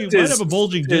 looks like you might have a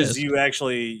bulging disc. You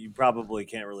probably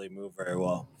can't really move very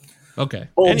well. Okay,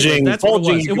 bulging. Anyways, that's bulging.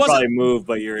 What it was. You can probably move,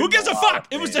 but you're. Who gives a fuck?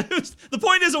 It was the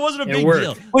point is, it wasn't a big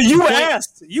deal. Well, you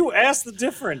asked. You asked the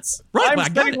difference. Right,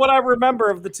 I'm saying what I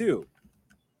remember of the two.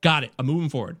 Got it. I'm moving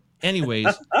forward. Anyways,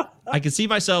 I can see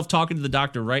myself talking to the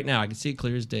doctor right now. I can see it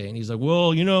clear as day, and he's like, well,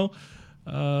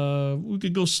 we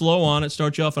could go slow on it,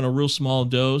 start you off on a real small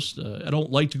dose. I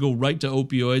don't like to go right to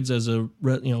opioids as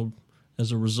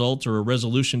a result or a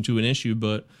resolution to an issue,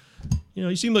 but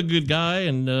you seem like a good guy,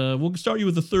 and we'll start you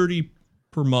with a 30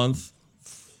 per month,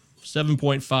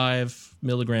 7.5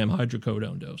 milligram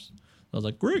hydrocodone dose. I was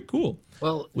like, great, cool.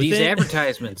 Well, these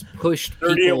advertisements pushed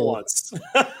people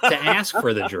to ask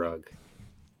for the drug.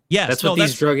 Yes, that's what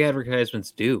these drug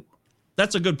advertisements do.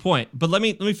 That's a good point. But let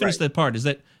me finish that part. Is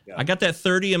that I got that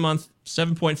 30 a month,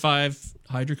 7.5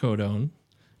 hydrocodone,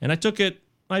 and I took it.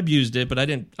 I abused it, but I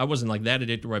wasn't like that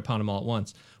addicted where I pound them all at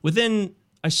once. Within,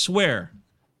 I swear,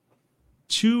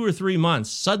 2 or 3 months,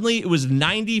 suddenly it was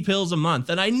 90 pills a month,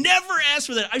 and I never asked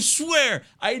for that. I swear,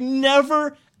 I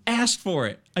never asked for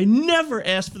it. I never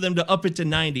asked for them to up it to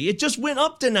 90. It just went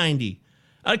up to 90.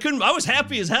 I was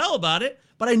happy as hell about it,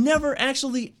 but I never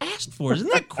actually asked for it.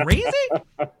 Isn't that crazy?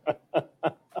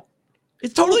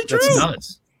 It's totally true. That's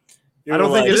nuts. I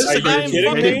don't think it's a guy in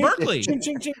fucking Berkeley.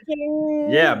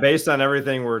 Yeah, based on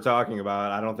everything we're talking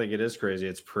about, I don't think it is crazy.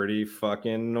 It's pretty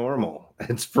fucking normal.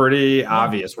 It's pretty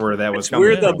obvious where that was coming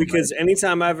from. It's weird though, because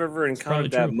anytime I've ever encountered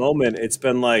that moment, it's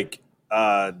been like,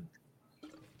 all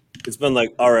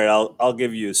right, I'll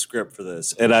give you a script for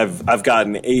this, and I've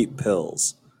gotten 8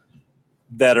 pills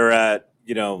that are at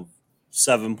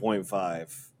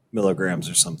 7.5 milligrams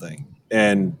or something,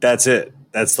 and that's it.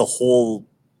 That's the whole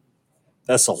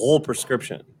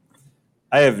prescription.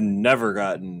 I have never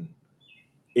gotten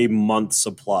a month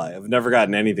supply. I've never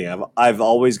gotten anything. I've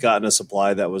always gotten a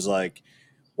supply that was like,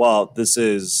 well, this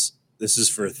is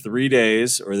for 3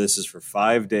 days or this is for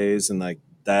 5 days, and like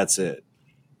that's it.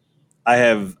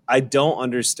 I don't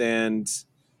understand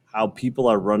how people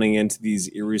are running into these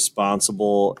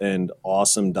irresponsible and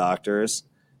awesome doctors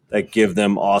that give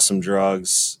them awesome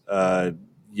drugs, for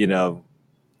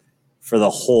the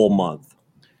whole month.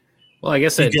 Well, I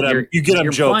guess you get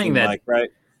them joking, that Mike, right?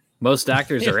 Most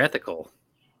doctors are ethical.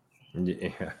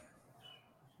 Yeah.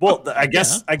 Well, I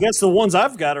guess the ones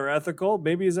I've got are ethical.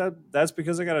 Maybe that's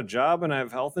because I got a job and I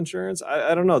have health insurance.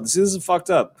 I don't know. This is fucked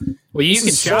up. Well, you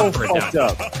can shop for a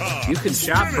doctor. You can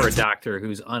shop for a doctor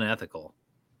who's unethical.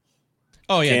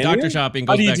 Oh yeah, doctor shopping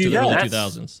goes back to the early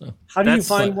 2000s. So. How do you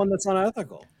find one that's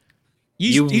unethical?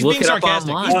 He's look being it up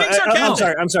sarcastic. online. He's being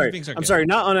sarcastic. I'm sorry.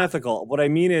 Not unethical. What I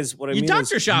mean is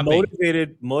doctor shopping.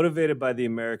 motivated by the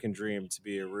American dream to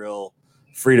be a real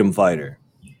freedom fighter.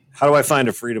 How do I find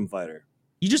a freedom fighter?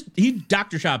 He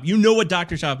doctor shop. You know what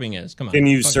doctor shopping is. Come on. Can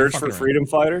you search for freedom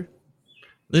fighter?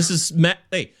 This is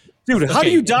hey. Dude, how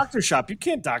do you doctor shop? You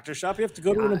can't doctor shop. You have to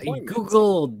go to an appointment.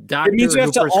 Google doctor. It means you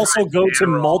have to also go to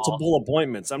Adderall. multiple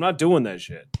appointments. I'm not doing that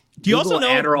shit. Do you also know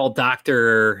Adderall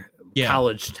doctor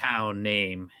college town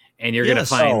name, and you're gonna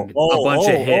find a bunch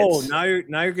of hits. Oh, now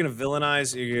you're gonna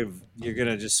villainize. You're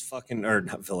gonna just fucking or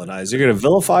not villainize. You're gonna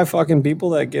vilify fucking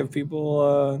people that give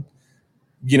people,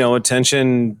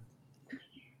 attention.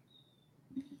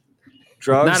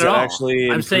 Drugs not at all.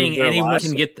 Actually, I'm saying anyone lives.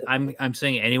 can get. I'm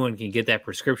saying anyone can get that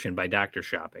prescription by doctor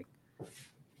shopping.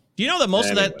 Do you know that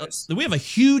most of that we have a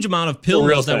huge amount of pill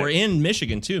mills that were in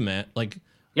Michigan too, Matt? Like,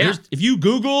 if you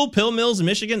Google pill mills in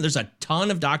Michigan, there's a ton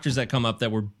of doctors that come up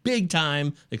that were big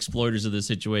time exploiters of this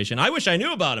situation. I wish I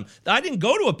knew about them. I didn't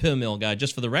go to a pill mill guy,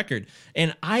 just for the record,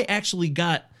 and I actually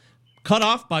got cut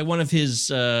off by one of his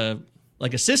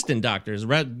assistant doctors,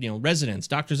 residents,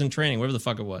 doctors in training, whatever the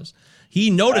fuck it was. He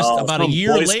noticed about a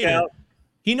year later.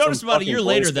 He noticed about a year fucking Boy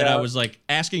later that I Scout. was like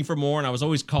asking for more, and I was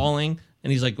always calling.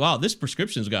 And he's like, wow, this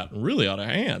prescription's gotten really out of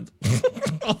hand.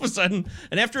 All of a sudden.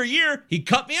 And after a year, he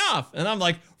cut me off. And I'm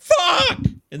like, fuck.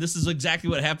 And this is exactly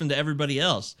what happened to everybody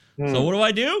else. So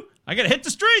what do? I got to hit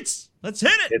the streets. Let's hit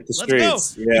it. Hit the Let's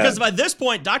streets, go. yeah. Because by this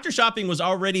point, Dr. Shopping was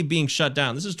already being shut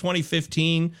down. This is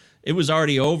 2015. It was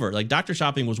already over. Like, Dr.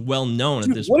 Shopping was well known at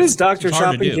this point. What is Dr. It's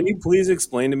hard to Shopping? do. Can you please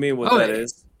explain to me what that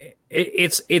is?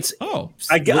 It's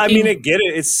I mean, I get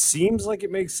it. It seems like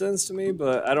it makes sense to me,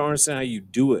 but I don't understand how you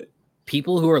do it.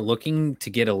 people who are looking to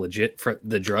get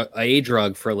a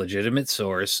drug for a legitimate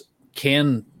source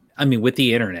can, I mean, with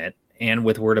the internet and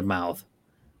with word of mouth,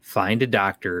 find a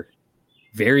doctor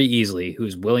very easily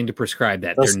who's willing to prescribe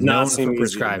that. Does They're not known seem for easy to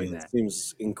prescribing me. that. It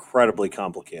seems incredibly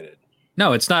complicated.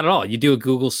 No, it's not at all. You do a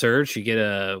Google search, you get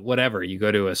a whatever, you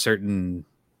go to a certain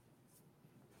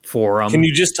forum. Can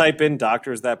you just type in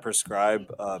doctors that prescribe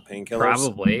painkillers?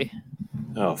 Probably.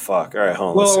 Oh fuck! All right,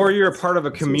 hold on. Well, let's or see. you're a part of a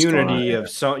Let's see what's going community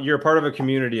on. of you're a part of a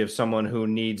community of someone who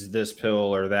needs this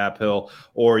pill or that pill,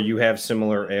 or you have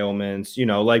similar ailments. You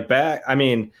know, like back. I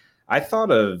mean, I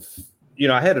thought of,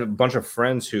 I had a bunch of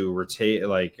friends who were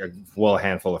a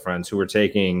handful of friends who were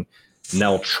taking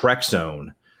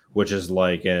naltrexone, which is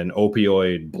like an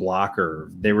opioid blocker.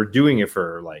 They were doing it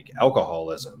for like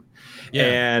alcoholism. Yeah.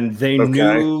 And they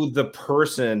knew the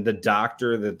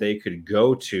doctor that they could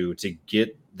go to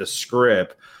get the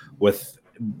script with,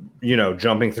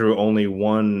 jumping through only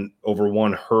one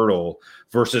hurdle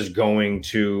versus going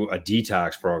to a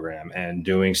detox program and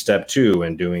doing step 2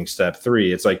 and doing step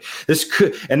 3. It's like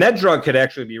that drug could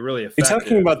actually be really effective. You're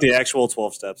talking about the actual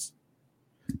 12 steps.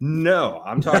 No,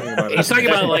 I'm talking about. He's talking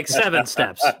about like 7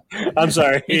 steps. I'm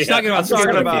sorry. He's talking about I'm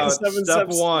talking about seven step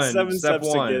steps, 1. 7 Step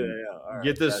steps to 1. get it. Yeah, all right,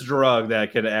 Get this gotcha. drug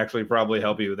that could actually probably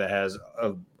help you. That has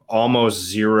almost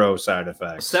zero side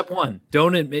effects. Step 1: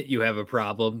 don't admit you have a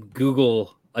problem.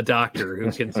 Google a doctor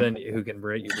who can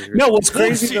write you. No, what's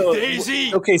crazy though?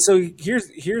 Daisy. Okay, so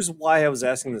here's why I was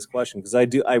asking this question, because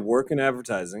I work in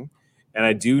advertising, and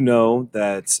I do know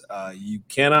that you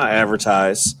cannot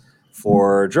advertise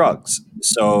for drugs.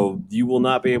 So you will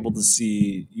not be able to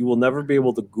see. You will never be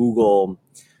able to Google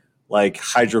like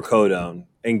hydrocodone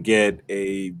and get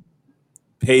a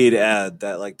paid ad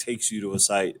that like takes you to a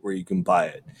site where you can buy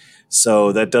it.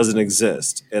 So that doesn't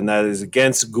exist, and that is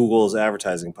against Google's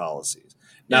advertising policies.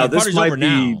 Now this party's might over be.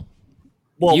 now.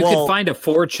 Well, You could find a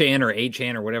 4chan or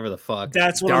 8chan or whatever the fuck.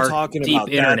 That's what dark, I'm talking deep about.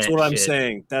 That's internet what I'm shit.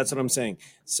 saying. That's what I'm saying.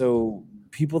 So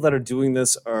people that are doing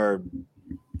this are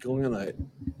going on the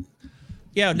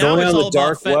Yeah, now Going it's on all the about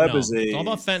dark fentanyl. web is It's a all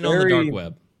about fentanyl on the very- dark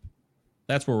web.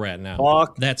 That's where we're at now.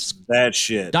 fuck That's that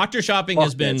shit. Doctor Shopping Fuck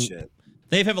has been. that shit.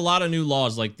 They have a lot of new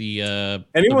laws, like the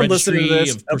Anyone the listen to registry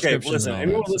this? of Okay, prescriptions listen. and all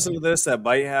Anyone that, listen so. to this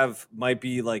that might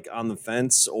be like on the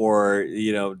fence or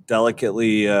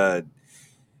delicately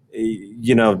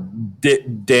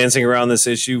dancing around this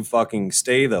issue. Fucking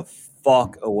stay the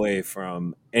fuck away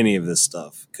from any of this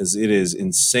stuff, because it is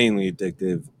insanely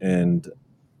addictive and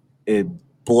it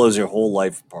blows your whole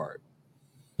life apart.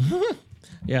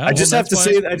 Yeah, I just well, have to that's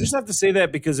say why- I just have to say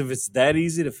that because if it's that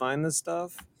easy to find this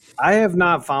stuff, I have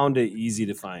not found it easy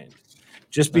to find.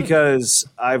 Just because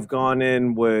I've gone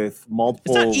in with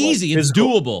multiple. It's not easy. It's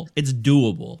physical- doable. It's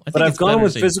doable. I think But I've it's gone better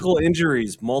with to say physical doable.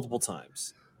 injuries multiple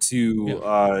times to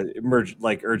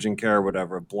urgent care or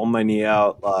whatever. I've blown my knee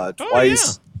out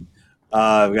twice.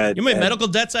 I've got You know how many medical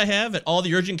debts I have at all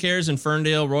the urgent cares in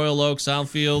Ferndale, Royal Oak,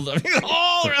 Southfield, I mean,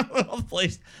 all around the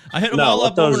place. I hit them all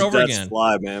let up over those and over debts again.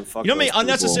 fly, man. Fuck You know how many those people.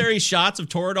 unnecessary shots of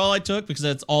Toradol I took because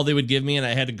that's all they would give me, and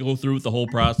I had to go through with the whole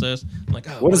process. I'm like,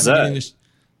 What is why am I that? getting this?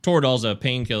 Toradol's a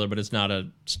painkiller, but it's not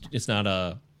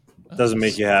a Doesn't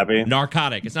make you happy.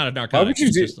 narcotic. It's not a Why narcotic. would you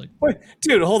It's do? just like, Wait,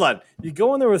 dude, hold on. You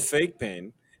go in there with fake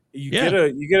pain. You get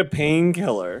a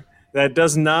painkiller that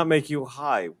does not make you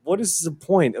high. What is the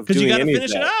point of 'Cause you doing gotta any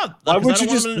finish of it that? out. Why 'Cause would I you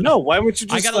don't just wanna- no? Why would you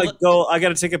I just gotta like let- go? I got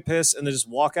to take a piss and then just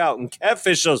walk out and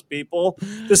catfish those people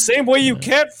the same way you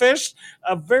catfish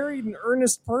a very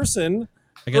earnest person.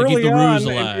 I gotta keep early the ruse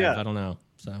on, and alive. yeah. I don't know.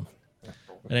 So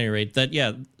at any rate,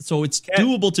 so it's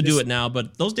doable to do it now,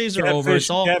 but those days are over. It's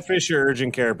all Catfish your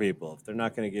urgent care people if they're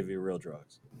not going to give you real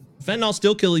drugs. fentanyl's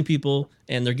still killing people,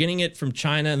 and they're getting it from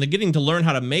China, and they're getting to learn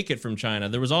how to make it from China.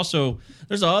 There's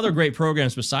other great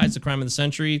programs besides the Crime of the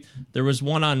Century. There was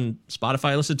one on Spotify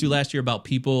I listened to last year about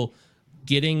people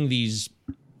getting these,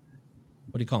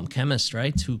 what do you call them, chemists,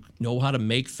 right, who know how to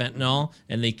make fentanyl,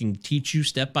 and they can teach you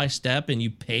step by step, and you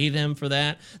pay them for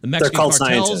that. The Mexican called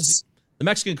cartels, scientists. The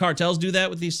Mexican cartels do that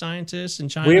with these scientists in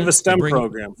China. We have a They STEM bring-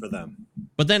 program for them.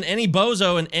 But then any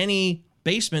bozo in any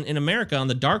basement in America on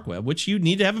the dark web, which you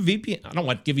need to have a VPN. I don't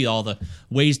want to give you all the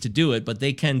ways to do it, but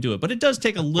they can do it. But it does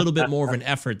take a little bit more of an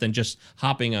effort than just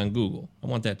hopping on Google. I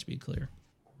want that to be clear.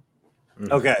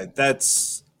 Okay,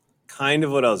 that's kind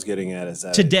of what I was getting at. Is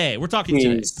that today we're talking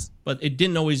today, but it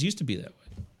didn't always used to be that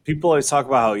way. People always talk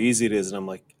about how easy it is, and I'm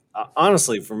like,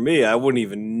 honestly, for me, I wouldn't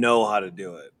even know how to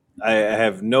do it. I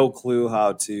have no clue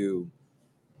how to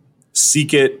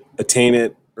seek it, attain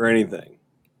it, or anything.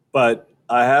 But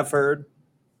I have heard,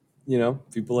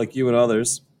 people like you and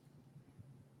others,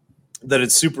 that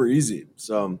it's super easy.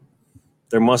 So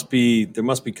there must be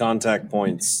contact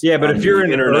points. Yeah, but if you're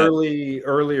in early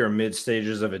or mid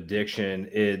stages of addiction,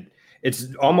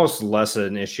 it's almost less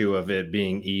an issue of it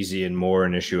being easy and more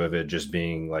an issue of it just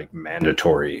being like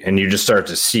mandatory, and you just start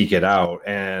to seek it out,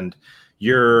 and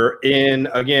you're in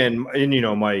again.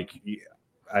 And Mike,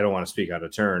 I don't want to speak out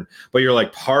of turn, but you're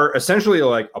like essentially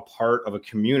like a part of a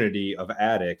community of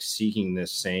addicts seeking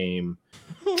this same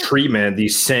treatment,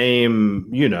 these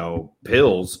same,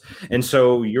 pills. And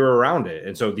so you're around it.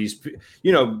 And so these,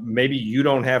 maybe you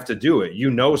don't have to do it.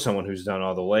 Someone who's done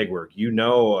all the legwork,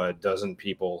 a dozen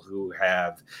people who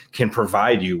can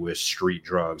provide you with street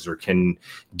drugs or can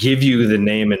give you the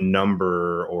name and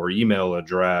number or email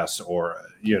address or,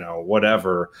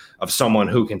 whatever of someone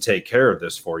who can take care of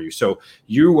this for you. So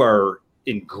you are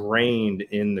ingrained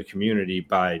in the community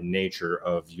by nature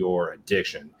of your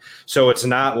addiction. So it's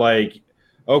not like,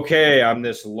 okay, I'm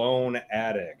this lone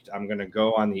addict, I'm going to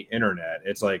go on the internet.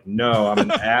 It's like, no,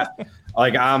 I'm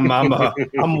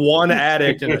I'm one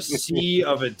addict in a sea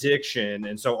of addiction.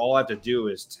 And so all I have to do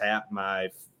is tap my,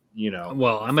 I'm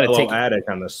going to take addict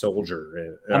on the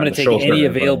soldier. I'm going to take any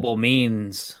available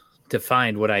means to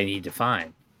find what I need to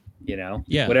find,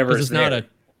 Yeah, whatever it's not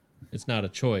a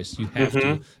choice. You have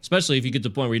to, especially if you get to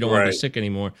the point where you don't want to be sick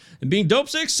anymore. And being dope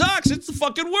sick sucks. It's the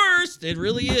fucking worst. It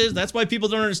really is. That's why people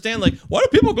don't understand. Like, why do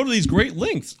people go to these great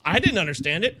lengths? I didn't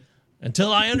understand it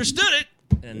until I understood it.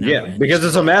 And because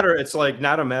it's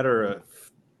not a matter of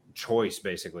choice.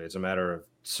 Basically, it's a matter of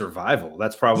survival.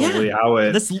 That's probably how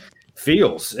it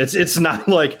feels. It's not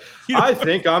like I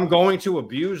think I'm going to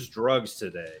abuse drugs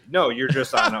today. No, you're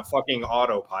just on a fucking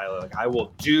autopilot. Like, I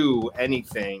will do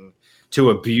anything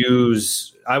to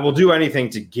abuse. I will do anything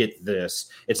to get this.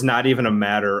 It's not even a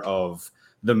matter of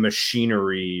the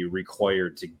machinery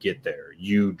required to get there.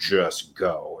 You just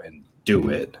go and do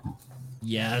it.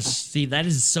 Yes. See, that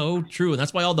is so true. And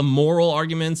that's why all the moral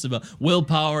arguments about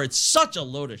willpower, it's such a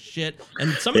load of shit.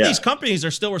 And some of these companies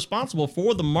are still responsible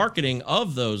for the marketing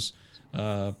of those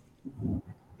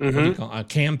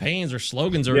campaigns or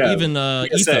slogans or even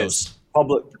ethos.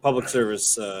 Public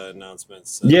service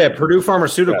announcements. Purdue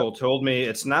Pharmaceutical told me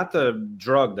it's not the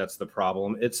drug that's the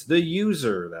problem, it's the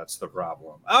user that's the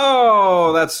problem.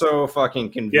 Oh, that's so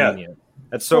fucking convenient.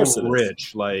 That's so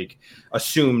rich. Like,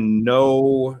 assume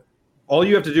all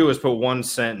you have to do is put one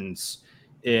sentence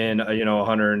in a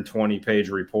 120-page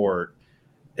report,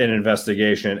 an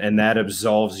investigation, and that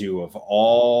absolves you of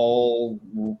all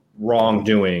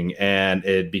wrongdoing, and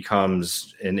it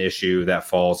becomes an issue that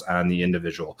falls on the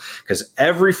individual. Because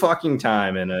every fucking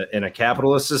time in a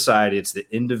capitalist society, it's the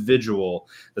individual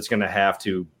that's going to have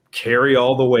to carry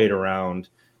all the weight around,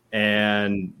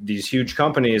 and these huge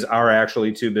companies are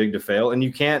actually too big to fail, and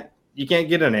you can't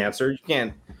get an answer. You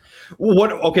can't.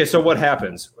 So what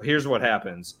happens? Here's what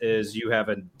happens is you have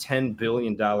a $10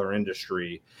 billion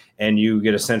industry and you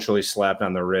get essentially slapped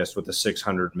on the wrist with a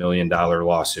 $600 million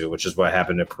lawsuit, which is what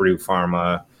happened to Purdue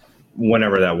Pharma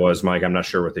whenever that was, Mike. I'm not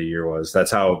sure what the year was.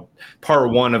 That's how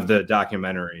part one of the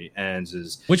documentary ends.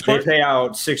 Is which part? They pay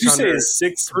out 600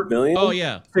 $6 million? Oh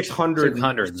yeah,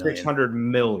 600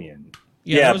 million.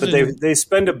 Yeah, but they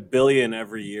spend $1 billion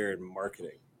every year in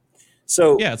marketing.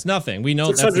 So yeah, it's nothing. We know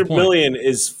 $600 million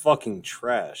is fucking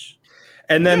trash.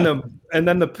 And then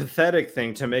the pathetic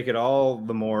thing, to make it all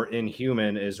the more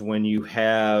inhuman, is when you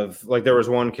have, like, there was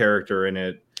one character in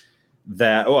it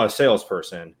that a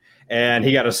salesperson, and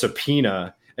he got a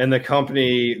subpoena, and the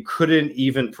company couldn't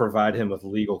even provide him with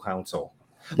legal counsel.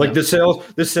 Like, the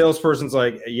salesperson's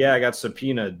like, yeah, I got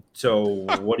subpoenaed. So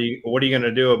what are you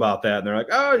gonna do about that? And they're like,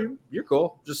 oh, you're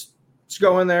cool. Just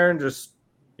go in there and just,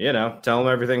 tell them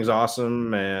everything's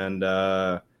awesome. And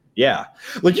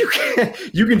like, you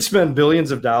can spend billions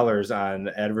of dollars on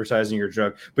advertising your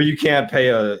drug, but you can't pay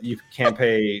a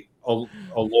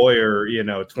lawyer,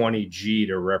 $20,000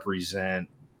 to represent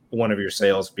one of your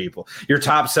salespeople, your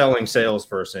top selling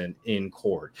salesperson in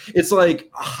court. It's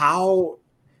like, how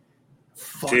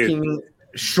fucking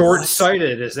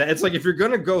short-sighted is that? It's like, if you're going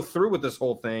to go through with this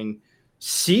whole thing,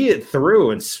 see it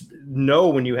through and know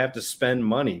when you have to spend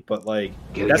money. But like,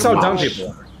 that's how dumb people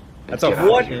are. That's a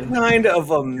What kind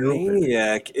of a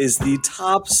maniac is the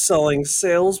top selling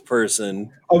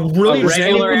salesperson? A really A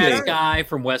regular genuine ass guy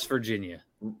from West Virginia.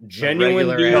 Genuine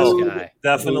regular ass dude. guy.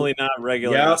 Definitely not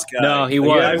regular Yep. ass guy. No, he The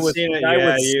was. guy I've with- seen it. guy Yeah,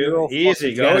 with you zero easy.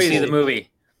 fucking- Go Gotta easy. see the movie.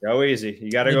 Go easy.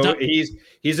 You gotta The go. doc-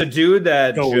 He's a dude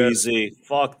that Go just easy.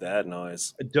 Fuck that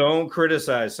noise. don't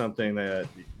criticize something that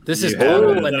This is you total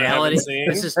haven't- banality. seen.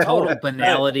 This is total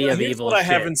banality of Here's evil what I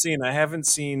shit. haven't seen. I haven't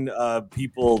seen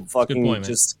people fucking point, man.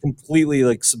 just completely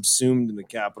like subsumed in the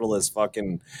capitalist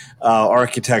fucking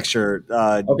architecture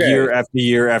Okay. year after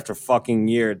year after fucking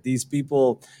year. These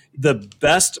people, the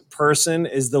best person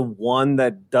is the one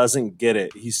that doesn't get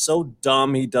it. He's so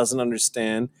dumb he doesn't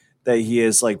understand that he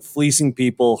is like fleecing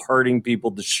people, hurting people,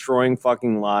 destroying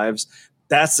fucking lives.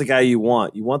 That's the guy you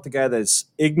want. You want the guy that's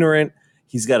ignorant.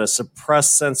 He's got a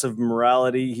suppressed sense of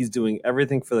morality. He's doing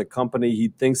everything for the company. He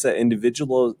thinks that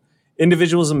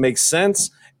individualism makes sense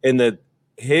and that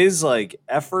his like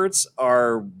efforts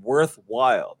are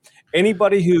worthwhile.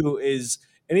 Anybody who is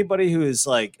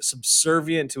like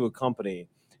subservient to a company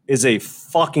is a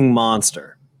fucking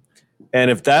monster. And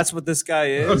if that's what this guy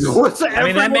is, I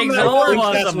mean, that makes all I of think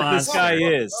us that's a what this monster. guy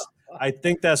is. I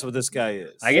think that's what this guy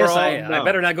is. I guess We're all- I no.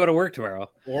 better not go to work tomorrow.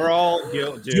 we're all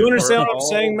guilty. Do you understand what I'm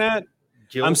saying, Matt?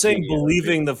 I'm saying guilty of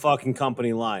believing the fucking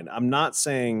company line. I'm not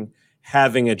saying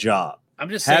having a job. I'm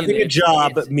just saying Having a it's-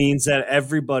 job it's- means that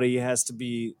everybody has to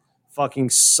be fucking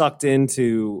sucked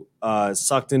into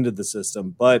the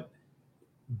system. But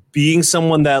being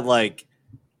someone that like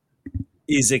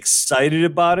is excited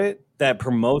about it, that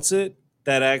promotes it,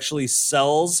 that actually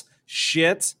sells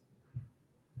shit,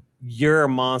 you're a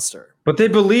monster. But they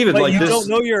believe it But like you this. don't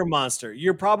know you're a monster.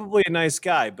 You're probably a nice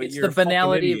guy, but It's you're the a fucking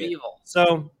banality of idiot. evil.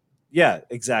 So, yeah,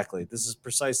 exactly. This is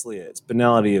precisely it. It's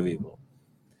banality of evil.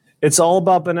 It's all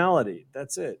about banality.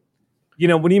 That's it. You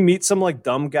know, when you meet some like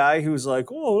dumb guy who's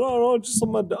like, "Oh no, just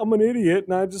I'm an idiot,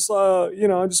 and I just I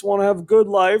just want to have a good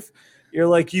life." You're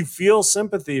like, you feel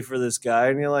sympathy for this guy,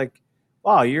 and you're like,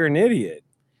 "Wow, you're an idiot."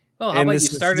 Well, how And about this you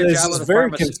is- start a this job is with a very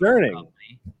pharmaceutical concerning.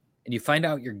 company and you find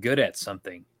out you're good at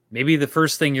something, maybe the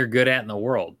first thing you're good at in the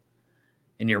world,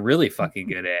 and you're really fucking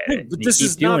good at it. But And this you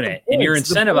is keep doing not the it, and you're point.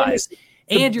 The point incentivized, is-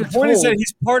 and the you're point is that told,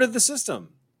 he's part of the system.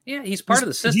 yeah, he's part of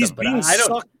the system. He's But being I don't.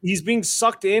 sucked. He's being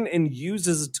sucked in and used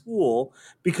as a tool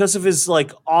because of his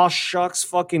like aw shucks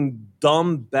fucking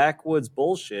dumb backwoods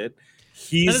bullshit. That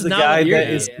He's is the not guy what you're-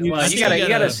 that is. Well, I you think gotta, you you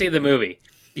gotta gotta- see the movie.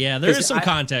 Yeah, there is 'Cause some I-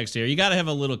 context here. You got to have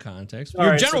a little context. All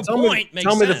Your right, so general tell me- point makes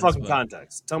Tell me the sense, fucking but-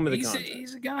 context. Tell me the He's a, context.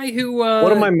 he's a guy who.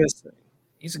 What am I missing?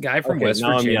 He's a guy from Okay, West now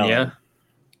I'm Virginia.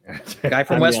 Guy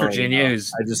from I'm West yelling Virginia now.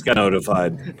 who's I just got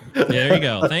notified. There you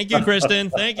go. Thank you, Kristen.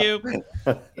 Thank you.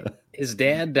 his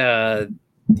dad,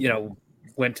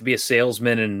 went to be a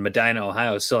salesman in Medina,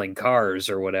 Ohio, selling cars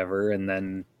or whatever, and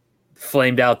then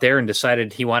flamed out there and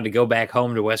decided he wanted to go back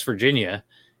home to West Virginia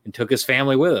and took his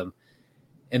family with him.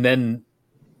 And then,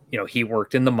 he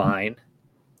worked in the mine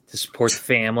to support the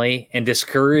family and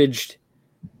discouraged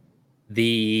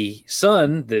the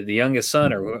son, the youngest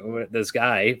son, or this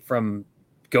guy, from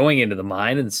going into the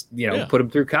mine and put him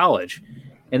through college.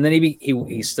 And then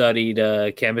he studied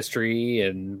chemistry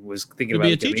and was thinking He'd about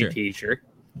be a becoming a teacher. teacher.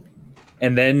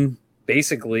 And then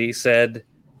basically said,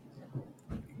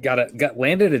 got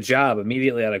landed a job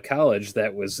immediately out of college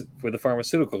that was with a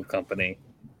pharmaceutical company,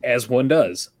 as one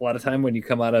does. A lot of time when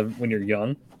you're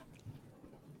young.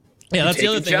 Yeah, You that's the take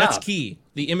other a thing. That's job. key.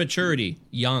 The immaturity,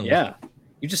 young. Yeah.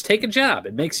 You just take a job.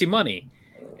 It makes you money.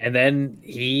 And then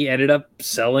he ended up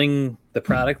selling the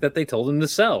product that they told him to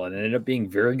sell and ended up being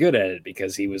very good at it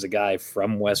because he was a guy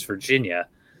from West Virginia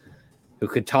who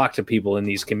could talk to people in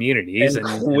these communities And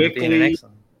ended up being an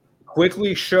excellent-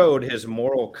 quickly showed his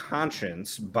moral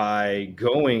conscience by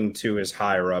going to his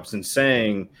higher ups and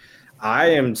saying, I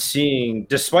am seeing,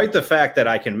 despite the fact that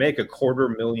I can make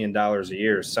 $250,000 a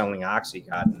year selling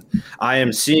Oxycontin, I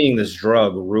am seeing this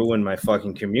drug ruin my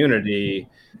fucking community,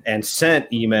 and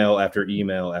sent email after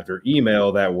email after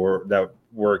email that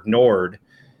were ignored,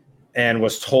 and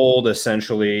was told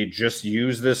essentially just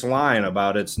use this line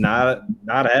about it's not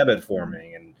habit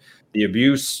forming and the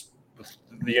abuse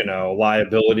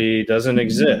liability doesn't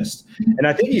exist. And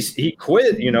I think he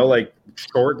quit like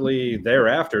shortly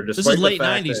thereafter. This Despite is late the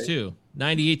fact 90s, that- too.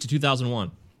 98 to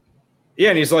 2001. Yeah,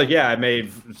 and he's like, yeah, I made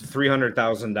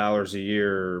 $300,000 a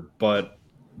year, but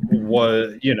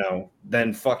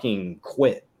then fucking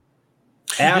quit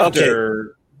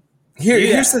after.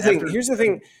 Here's the thing.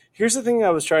 after- Here's the thing I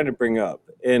was trying to bring up,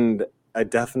 and I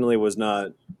definitely was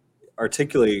not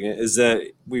articulating it, is that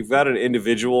we've got an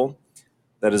individual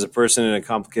that is a person in a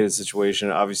complicated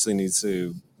situation, obviously needs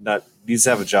to have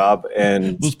a job,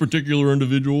 and This particular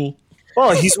individual.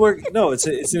 Well, he's working. No, it's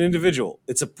an individual.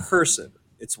 It's a person.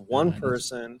 It's one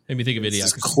person. Made me think of It's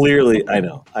Idiocracy. clearly, I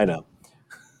know.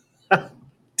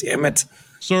 Damn it,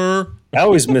 Sir. I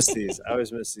always miss these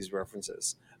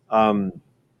references.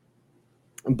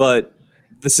 But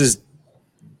this is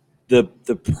the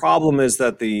problem is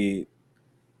that the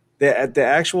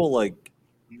actual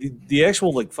the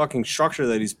actual fucking structure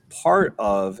that he's part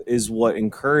of is what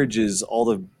encourages all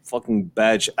the fucking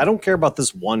bad shit. I don't care about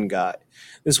this one guy.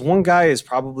 This one guy is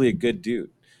probably a good dude,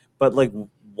 but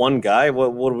one guy,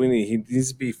 what do we need? He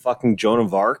needs to be fucking Joan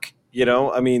of Arc, you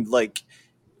know? I mean,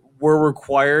 we're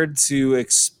required to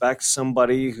expect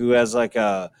somebody who has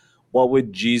a what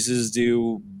would Jesus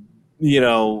do,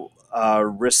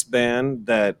 wristband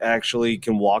that actually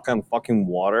can walk on fucking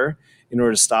water in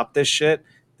order to stop this shit.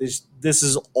 This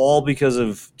is all because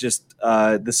of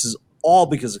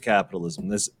capitalism.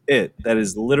 This is it. That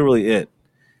is literally it.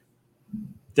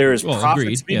 There is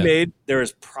profit to be made. There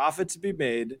is profit to be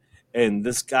made, and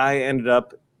this guy ended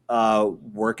up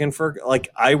working for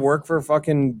I work for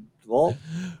fucking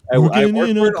I work for an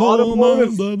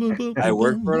automotive. I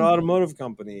work for an automotive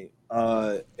company,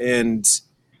 and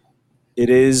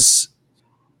it's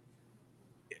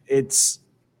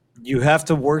you have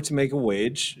to work to make a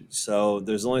wage. So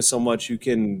there's only so much you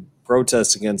can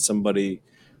protest against somebody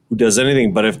who does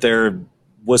anything. But if they're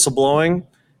whistleblowing,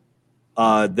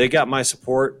 they got my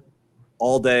support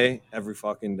all day, every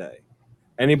fucking day.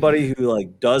 Anybody who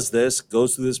does this,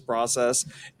 goes through this process,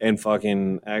 and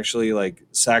fucking actually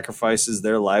sacrifices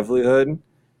their livelihood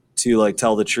to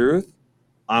tell the truth,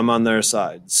 I'm on their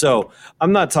side. So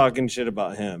I'm not talking shit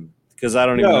about him because I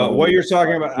don't even know what you're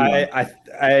talking about. I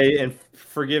and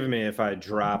forgive me if I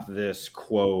drop this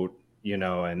quote,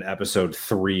 in episode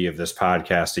 3 of this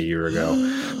podcast a year ago,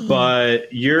 but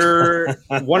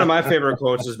one of my favorite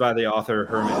quotes is by the author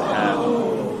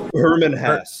Herman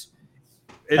Hesse.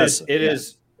 It is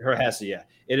Hesse. Yeah.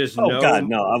 It is. Oh God,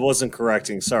 no! I wasn't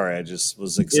correcting. Sorry, I just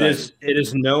was excited. It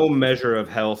is no measure of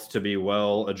health to be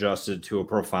well adjusted to a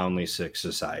profoundly sick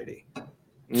society.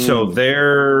 So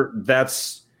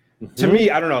that's to me.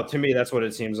 I don't know. To me, that's what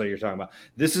it seems like you're talking about.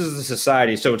 This is the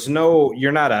society. So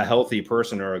you're not a healthy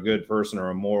person or a good person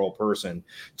or a moral person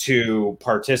to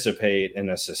participate in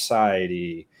a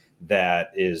society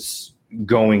that is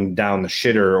going down the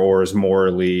shitter or is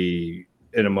morally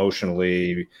and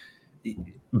emotionally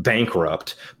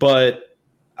bankrupt. But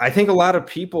I think a lot of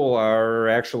people are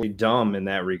actually dumb in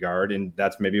that regard, and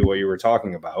that's maybe what you were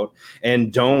talking about,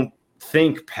 and don't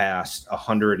think past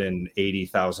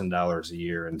 $180,000 a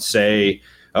year and say,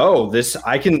 oh,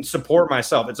 I can support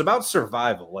myself. It's about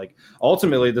survival.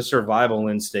 Ultimately the survival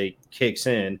instinct kicks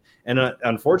in, and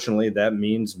unfortunately that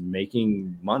means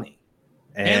making money.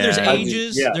 And there's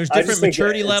ages, there's different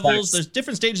maturity levels, there's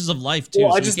different stages of life too.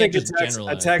 Well, I just think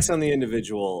attacks on the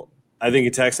individual. I think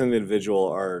attacks on the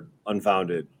individual are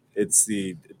unfounded. It's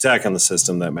the attack on the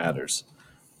system that matters.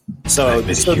 So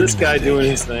this guy doing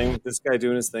his thing,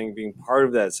 being part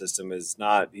of that system he's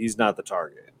not the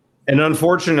target. And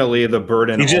unfortunately, the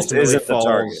burden isn't the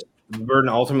target. The burden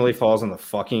ultimately falls on the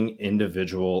fucking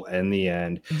individual in the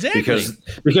end. Exactly.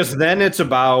 Because then it's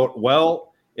about,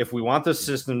 if we want the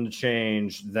system to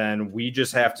change, then we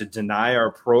just have to deny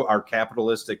our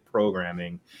capitalistic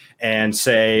programming and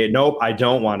say, nope, I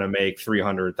don't want to make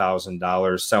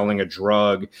 $300,000 selling a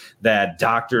drug that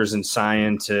doctors and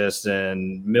scientists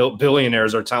and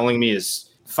billionaires are telling me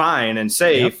is fine and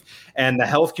safe, and the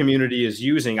health community is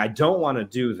using. I don't want to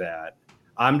do that.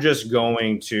 I'm just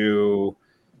going to,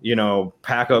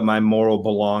 pack up my moral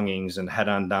belongings and head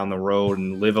on down the road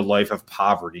and live a life of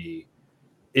poverty.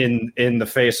 In the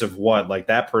face of what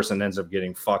that person ends up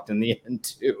getting fucked in the end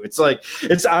too. It's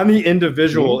it's on the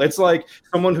individual. It's like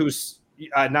someone who's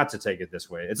not to take it this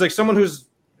way. It's like someone who's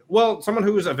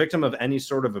a victim of any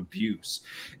sort of abuse.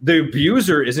 The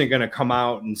abuser isn't going to come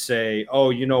out and say,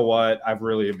 oh, you know what? I've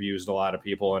really abused a lot of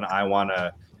people and I want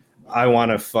to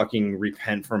fucking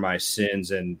repent for my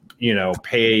sins and,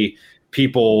 pay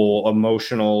people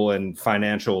emotional and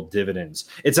financial dividends.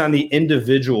 It's on the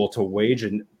individual to wage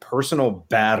a personal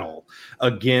battle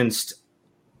against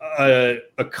a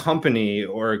company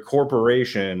or a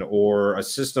corporation or a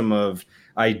system of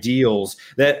ideals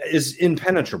that is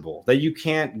impenetrable, that you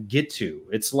can't get to.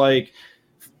 It's like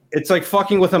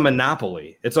fucking with a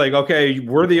monopoly. It's like, okay,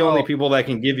 we're the only people that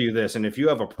can give you this, and if you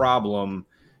have a problem,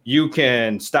 you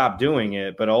can stop doing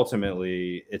it, but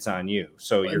ultimately it's on you.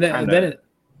 So you're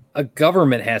a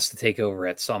government has to take over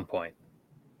at some point.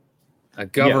 A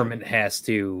government has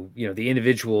to, the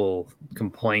individual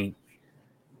complaint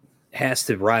has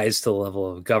to rise to the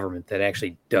level of government that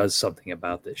actually does something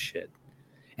about this shit.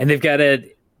 And they've got to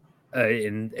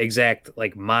an exact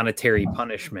like monetary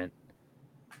punishment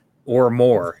or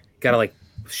more. Got to like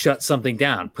shut something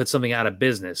down, put something out of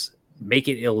business, make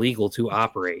it illegal to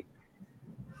operate.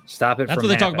 Stop it. That's from what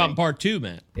they talk happening. about in part 2,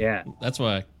 Matt. Yeah, that's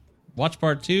why. Watch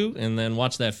part 2 and then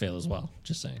watch that fail as well.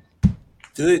 Just saying.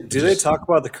 Do they talk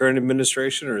about the current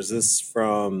administration, or is this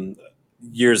from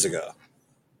years ago?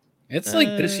 it's like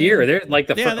this year. They're like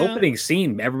the yeah, opening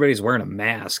scene. Everybody's wearing a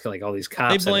mask, like all these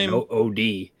cops. They blame- and an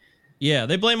OD. Yeah,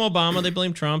 they blame Obama. They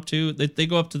blame Trump too. They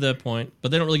go up to that point,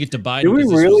 but they don't really get to Biden. Do we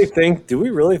because this really was- think? Do we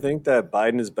really think that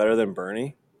Biden is better than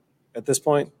Bernie at this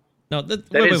point? No,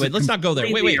 That wait. is Let's not go there.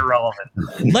 Wait. completely irrelevant.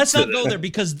 Let's not go there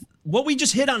because what we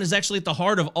just hit on is actually at the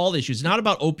heart of all issues. It's not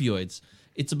about opioids.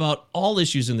 It's about all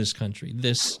issues in this country.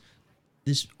 This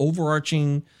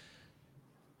overarching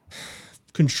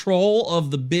control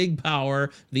of the big power.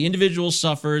 The individual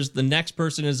suffers. The next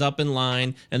person is up in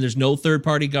line, and there's no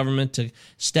third-party government to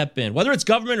step in. Whether it's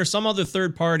government or some other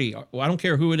third party, I don't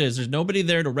care who it is. There's nobody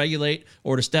there to regulate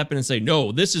or to step in and say,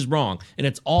 no, this is wrong. And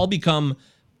it's all become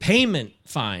payment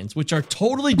fines, which are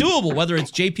totally doable, whether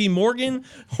it's JP Morgan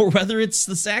or whether it's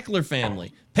the Sackler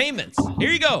family. Payments.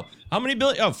 Here you go. How many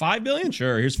billion? Oh, 5 billion?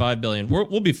 Sure, here's 5 billion.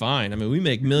 We'll be fine. I mean, we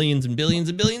make millions and billions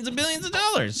and billions and billions of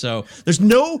dollars. So there's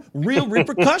no real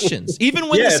repercussions. Even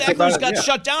when the Sacklers got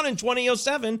shut down in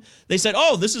 2007, they said,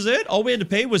 oh, this is it? All we had to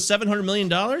pay was $700 million?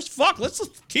 Fuck, let's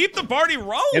keep the party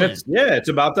rolling. And it's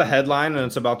about the headline, and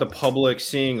it's about the public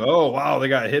seeing, oh, wow, they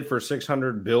got hit for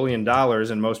 $600 billion.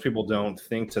 And most people don't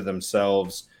think to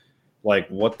themselves, like,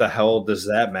 what the hell does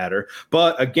that matter?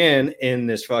 But again, in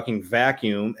this fucking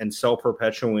vacuum and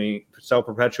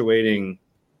self-perpetuating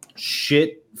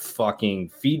shit fucking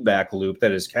feedback loop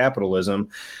that is capitalism,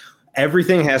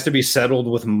 everything has to be settled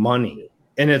with money.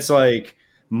 And it's like,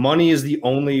 money is the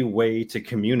only way to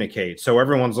communicate. So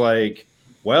everyone's like,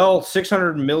 well,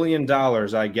 $600 million,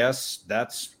 I guess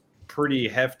that's pretty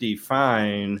hefty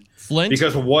fine. Flint?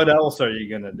 Because what else are you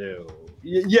going to do?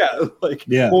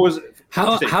 What was it?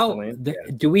 How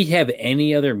do we have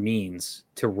any other means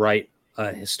to right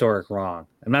a historic wrong?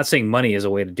 I'm not saying money is a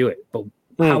way to do it, but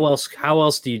how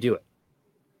else do you do it?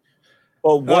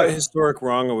 Well, what historic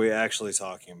wrong are we actually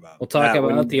talking about? We'll talk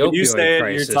about the opioid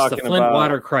crisis, the Flint about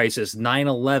water crisis,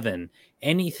 9/11,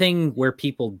 anything where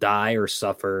people die or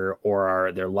suffer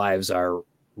or their lives are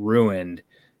ruined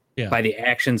by the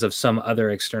actions of some other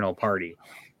external party.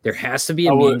 There has to be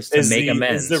a means to make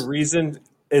amends. Is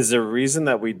the reason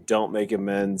that we don't make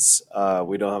amends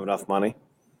we don't have enough money?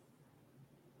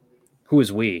 Who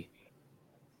is we?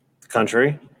 The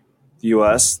country, the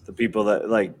U.S., the people that,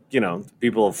 like, the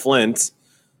people of Flint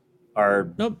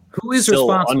are Who is still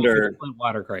responsible under for the Flint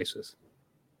water crisis?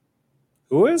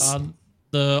 Who is?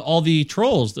 All the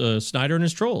trolls, Snyder and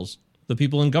his trolls, the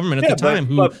people in government at the time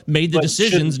who made the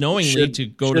decisions knowingly to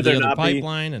go to the other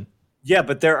pipeline. Yeah,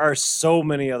 but there are so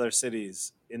many other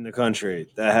cities in the country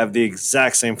that have the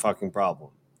exact same fucking problem.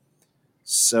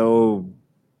 So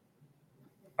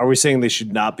are we saying they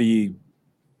should not be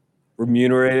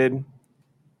remunerated?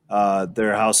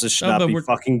 Their houses should not be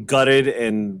fucking gutted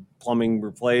and plumbing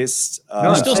replaced?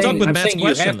 I'm still stuck with Matt's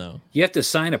question, though. You have to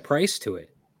sign a price to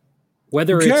it.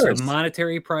 Whether it's a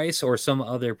monetary price or some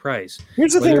other price.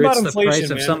 Here's the thing about inflation,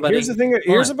 man. Here's the thing.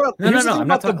 I'm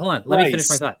not talking. Hold on. Let me finish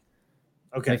my thought.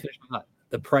 Okay.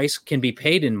 The price can be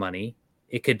paid in money.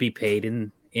 It could be paid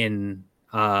in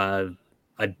a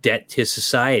debt to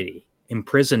society,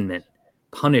 imprisonment,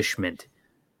 punishment.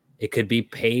 It could be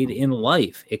paid in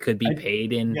life. It could be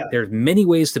paid in. Yeah. There's many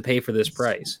ways to pay for this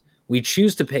price. We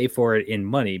choose to pay for it in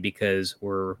money because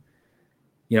we're,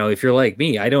 if you're like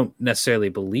me, I don't necessarily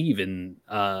believe in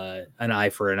an eye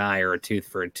for an eye or a tooth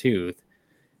for a tooth,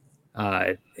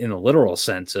 in the literal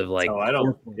sense of like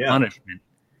punishment.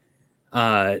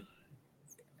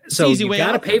 So you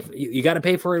got to pay. You got to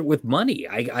pay for it with money.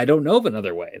 I don't know of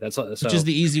another way. That's which is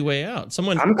the easy way out.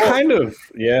 I'm kind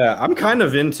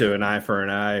of into an eye for an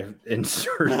eye in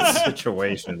certain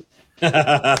situations. Like,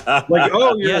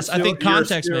 I think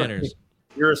context matters.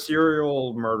 You're a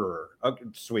serial murderer. Okay,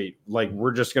 sweet. Like,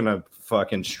 we're just gonna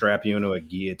fucking strap you into a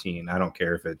guillotine. I don't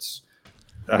care if it's.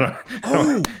 Like,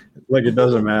 it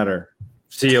doesn't matter.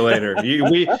 See you later.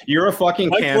 You're a fucking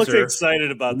Mike cancer. Looked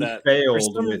excited about that. Failed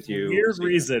For some with you. Weird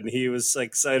reason, he was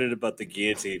excited about the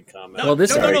guillotine comment. Well,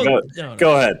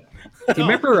 Go ahead. Do you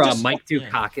remember Mike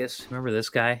Dukakis? Remember this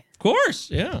guy? Of course,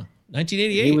 yeah.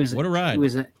 1988. What a ride. He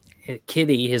was a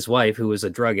Kitty, his wife, who was a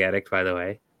drug addict, by the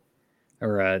way,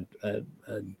 or a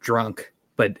drunk.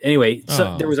 But anyway,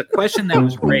 so there was a question that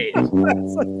was raised.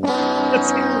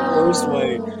 That's the worst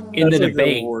way. In the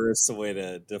debate. The worst way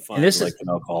to define like an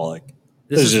alcoholic.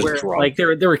 This is where, like, there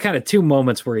were kind of two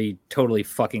moments where he totally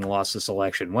fucking lost this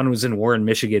election. One was in Warren,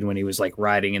 Michigan, when he was like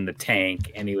riding in the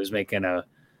tank and he was making a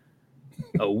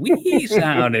wee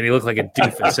sound, and he looked like a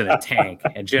doofus in a tank.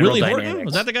 And General Willie Dynamics. Horton?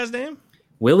 Was that the guy's name?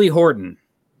 Willie Horton.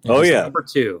 Oh, yeah. Number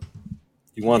 2.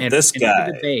 You want And this in guy.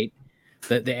 the debate,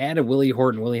 they added Willie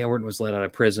Horton. Willie Horton was let out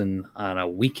of prison on a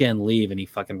weekend leave, and he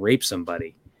fucking raped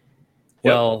somebody.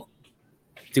 Yep. Well,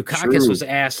 Dukakis was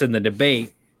asked in the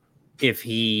debate if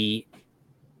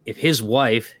his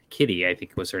wife, Kitty, I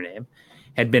think was her name,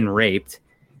 had been raped,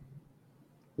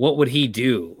 what would he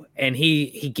do? And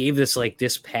he gave this like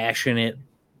dispassionate,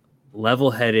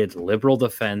 level-headed, liberal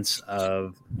defense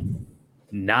of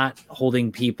not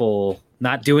holding people,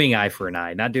 not doing eye for an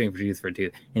eye, not doing tooth for a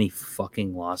tooth, and he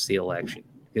fucking lost the election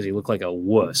because he looked like a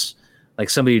wuss, like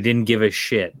somebody who didn't give a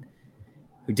shit,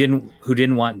 who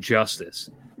didn't want justice.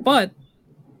 But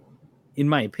in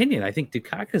my opinion, I think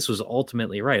Dukakis was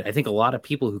ultimately right. I think a lot of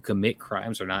people who commit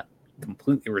crimes are not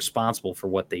completely responsible for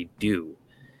what they do.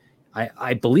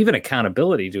 I believe in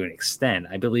accountability to an extent.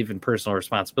 I believe in personal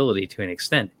responsibility to an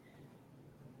extent.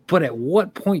 But at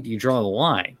what point do you draw the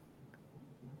line?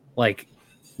 Like,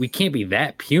 we can't be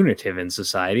that punitive in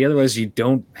society. Otherwise, you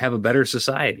don't have a better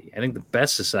society. I think the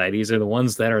best societies are the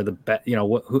ones that are the best. You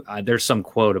know, there's some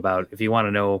quote about if you want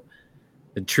to know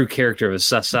the true character of a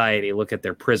society, look at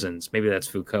their prisons. Maybe that's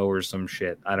Foucault or some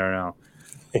shit. I don't know.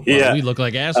 Well, we look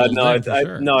like assholes. I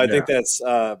sure. think that's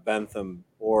Bentham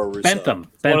or Rousseau. Bentham.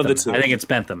 One of the two. I think it's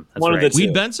Bentham. That's One right. of the two.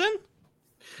 Weed Benson?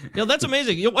 That's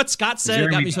amazing. You know what Scott said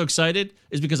got me so excited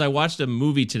is because I watched a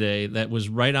movie today that was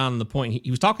right on the point. He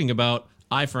was talking about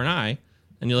eye for an eye,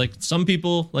 and you're like, some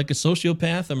people, like a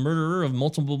sociopath, a murderer of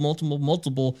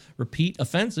multiple repeat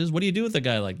offenses. What do you do with a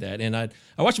guy like that? And I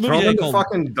watched a movie Throw him in today the called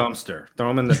fucking dumpster. Throw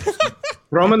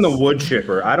him in the wood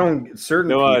chipper. I don't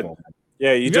certain people.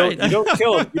 Yeah, you don't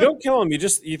kill him. You don't kill him.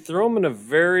 You throw him in a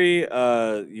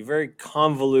very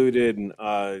convoluted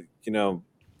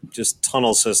just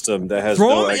tunnel system that has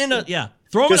throw him in an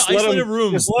isolated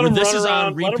room just let where him this run is around,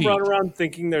 on repeat. Let him run around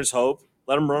thinking there's hope.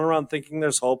 Let him run around thinking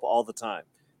there's hope all the time.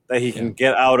 That he can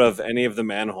get out of any of the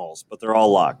manholes, but they're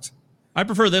all locked. I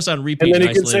prefer this on repeat. And then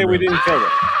he can say we didn't kill them.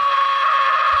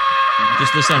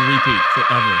 Just this on repeat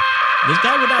forever. This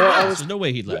guy would not last. There's no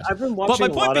way he'd last. I've been watching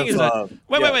but my point being is that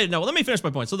wait. No, let me finish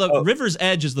my point. So the River's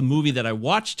Edge is the movie that I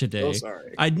watched today. Oh,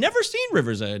 sorry. I'd never seen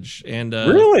River's Edge, and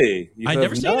really, I'd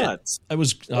never seen it. I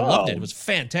loved it. It was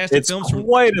fantastic. It's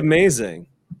quite amazing.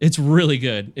 It's really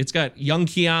good. It's got young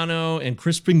Keanu and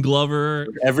Crispin Glover.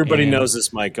 Everybody knows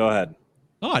this, Mike. Go ahead.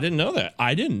 Oh, I didn't know that.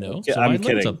 I didn't know. So I'm I learned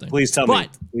kidding. something. Please tell me.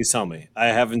 Please tell me. I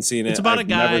haven't seen it. It's about a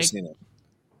guy. I've never seen it.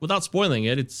 Without spoiling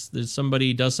it, there's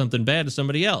somebody does something bad to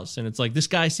somebody else, and it's like this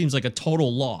guy seems like a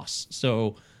total loss.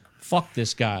 So, fuck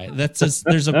this guy.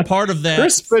 There's a part of that.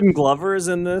 Crispin Glover is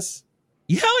in this.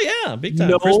 Hell yeah, big time.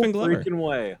 No Crispin Glover. freaking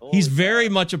way. Holy he's very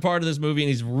much a part of this movie, and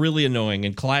he's really annoying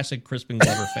in classic Crispin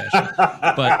Glover fashion.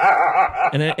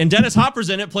 And Dennis Hopper's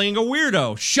in it playing a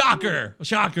weirdo.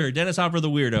 Shocker. Dennis Hopper the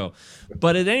weirdo.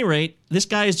 But at any rate, this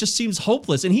guy just seems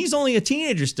hopeless, and he's only a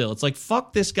teenager still. It's like,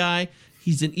 fuck this guy.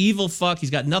 He's an evil fuck.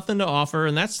 He's got nothing to offer,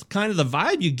 and that's kind of the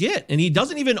vibe you get. And he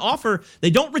doesn't even offer.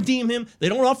 They don't redeem him. They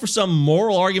don't offer some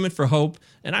moral argument for hope,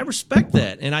 and I respect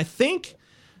that. And I think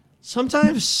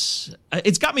sometimes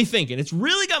it's got me thinking. It's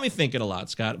really got me thinking a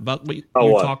lot, Scott, about what you're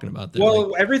talking about there.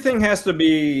 Well, everything has to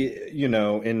be,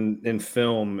 in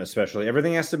film especially,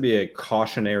 everything has to be a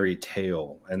cautionary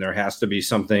tale, and there has to be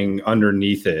something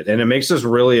underneath it. And it makes us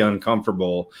really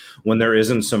uncomfortable when there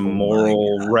isn't some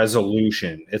moral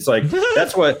resolution. It's like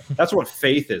that's what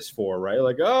faith is for, right?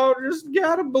 Like, oh, just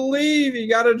gotta believe. You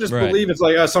gotta just believe. It's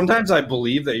like sometimes I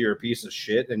believe that you're a piece of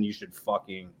shit and you should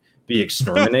fucking be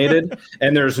exterminated,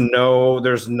 and there's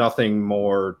nothing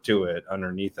more to it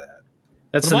underneath that.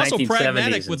 That's but I'm also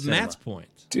pragmatic with Matt's point.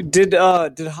 Did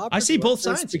Hopper? I see both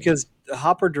sides because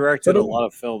Hopper directed a lot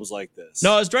of films like this.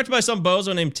 No, it was directed by some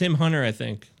bozo named Tim Hunter, I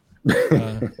think.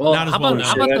 Well, how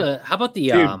about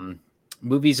the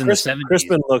movies in the 70s?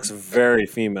 Crispin looks very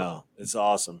female. It's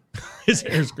awesome. His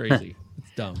hair's crazy.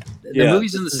 It's dumb. The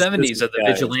movies in the 70s are the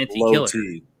vigilante killer.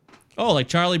 Oh, like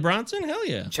Charlie Bronson? Hell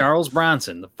yeah. Charles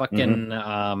Bronson, the fucking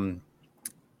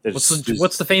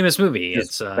what's the famous movie?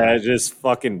 It's just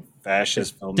fucking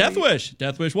fascist film. Death Wish 1,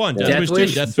 Death Wish 2,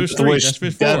 Death Wish 3, Death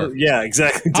Wish 4. Yeah,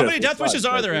 exactly. How many Death Wishes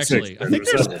are there actually? I think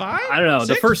there's 5. I don't know. 6?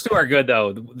 The first 2 are good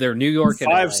though. They're New York and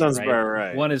 5 LA, sounds about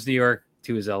right. 1 is New York,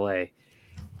 2 is LA.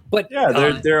 But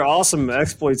yeah, they're awesome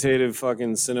exploitative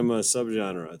fucking cinema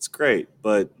subgenre. It's great,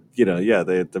 but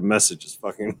the message is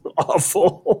fucking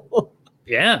awful.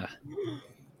 Yeah.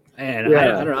 And Yeah. I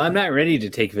don't know. I'm not ready to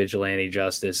take vigilante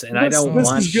justice, and This I don't is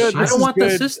want. good. I This don't is want the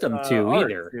good, system to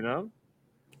art, either. You know,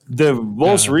 the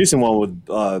most recent one with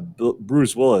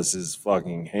Bruce Willis is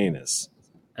fucking heinous.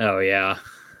 Oh yeah.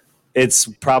 It's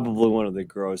probably one of the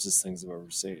grossest things I've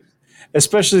ever seen,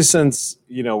 especially since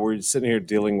we're sitting here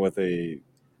dealing with an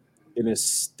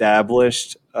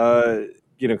established kind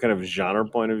of genre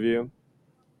point of view,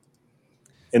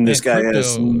 and this guy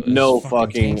has no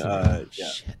fucking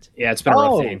Yeah, it's been a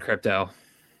rough day in crypto.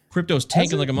 Crypto's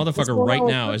tanking like a motherfucker right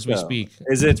now as we speak.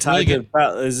 Is it tied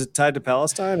really is it tied to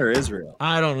Palestine or Israel?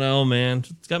 I don't know, man.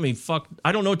 It's got me fucked.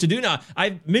 I don't know what to do now.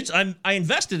 I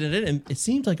invested in it, and it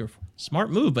seems like a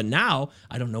smart move, but now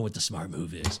I don't know what the smart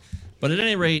move is. But at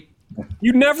any rate,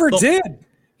 you never did.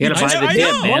 You gotta buy the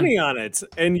dip, man. Money on it,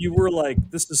 and you were like,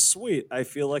 "This is sweet. I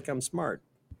feel like I'm smart."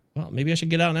 Well, maybe I should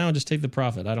get out now and just take the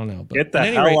profit. I don't know. But get the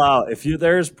hell out. If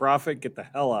there's profit, get the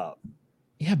hell out.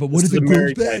 Yeah, but what if it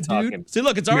goes bad, dude? See,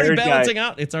 look, it's already balancing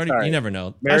out. It's already. Sorry. You never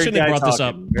know. I shouldn't have brought this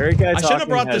up. I shouldn't have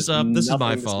brought this up. This is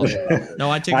my fault.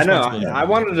 No, I take responsibility. I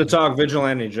wanted to talk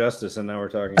vigilante justice, and now we're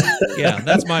talking. Yeah,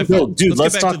 that's my fault. No, dude,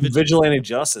 let's talk vigilante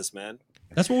justice, man.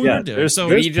 That's what we're doing. There's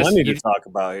plenty to talk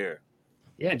about here.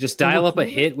 Yeah, just dial up a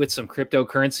hit with some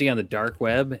cryptocurrency on the dark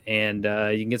web, and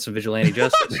you can get some vigilante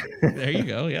justice. There you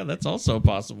go. Yeah, that's also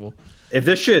possible. If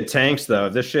this shit tanks, though,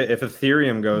 if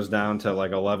Ethereum goes down to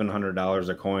like $1,100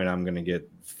 a coin, I'm gonna get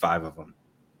 5 of them.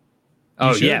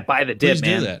 Oh yeah, buy the dip,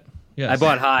 man. Do that. Yes. I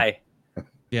bought high.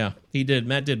 Yeah, he did.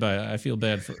 Matt did buy. I feel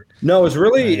bad for. No, it's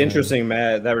really interesting,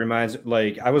 Matt. That reminds,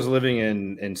 I was living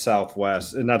in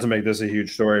Southwest, and not to make this a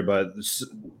huge story, but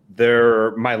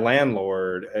my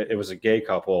landlord, it was a gay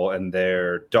couple, and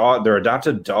their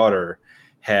adopted daughter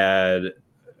was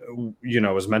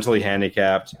mentally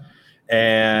handicapped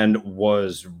and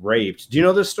was raped. Do you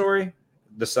know this story?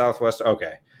 The Southwest.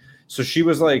 Okay, so she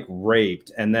was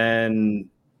raped, and then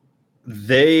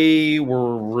they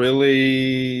were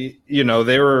really,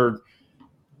 they were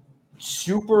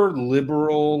super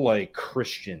liberal,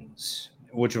 Christians,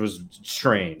 which was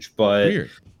strange, but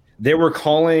weird. They were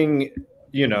calling,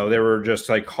 they were just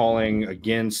calling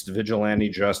against vigilante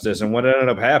justice. And what ended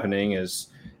up happening is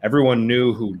everyone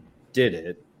knew who did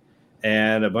it.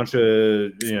 And a bunch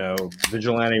of,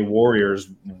 vigilante warriors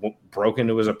broke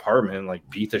into his apartment and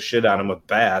beat the shit out of him with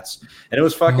bats. And it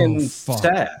was fucking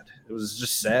sad. It was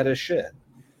just sad as shit.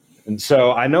 And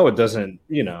so I know it doesn't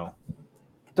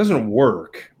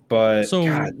work, but so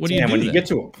God what do you do when you get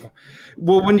to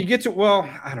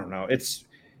I don't know. It's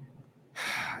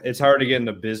hard to get in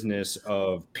the business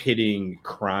of pitting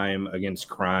crime against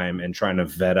crime and trying to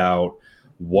vet out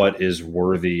what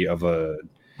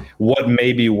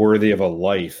may be worthy of a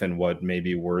life and what may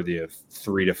be worthy of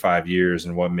 3 to 5 years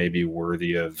and what may be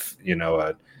worthy of,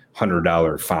 a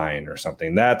 $100 fine or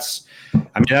something. That's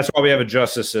why we have a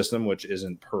justice system, which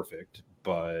isn't perfect,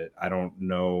 but I don't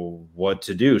know what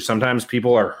to do. Sometimes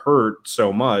people are hurt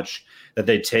so much that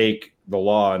they take the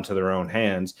law into their own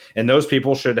hands, and those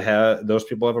people have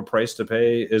a price to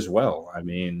pay as well.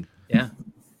 Yeah.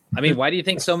 Why do you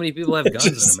think so many people have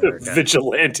guns in America?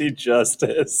 Vigilante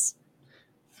justice.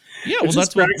 Yeah, well,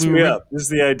 that's what cracks me up. This is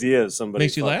the idea of somebody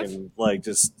makes you laugh?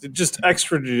 just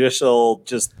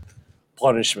extrajudicial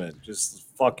punishment, just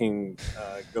fucking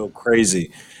go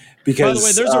crazy. Because by the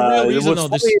way, there's a real reason though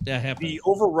this happened. The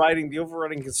overriding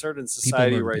concern in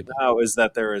society right now is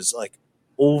that there is it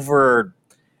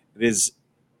is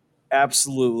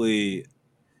absolutely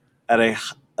at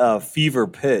a fever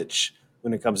pitch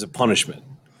when it comes to punishment.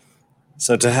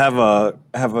 So to have a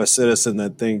citizen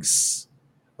that thinks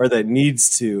or that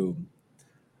needs to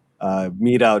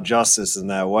mete out justice in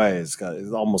that way it's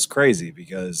almost crazy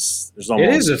because there's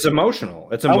almost it's emotional.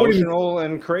 It's emotional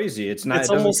and crazy. It's not. It's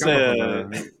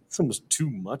almost too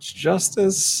much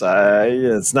justice.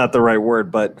 It's not the right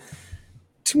word, but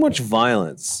too much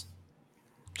violence,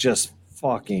 just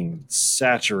fucking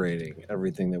saturating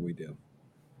everything that we do.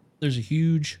 There's a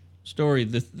huge story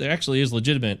that actually is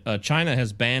legitimate. China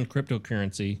has banned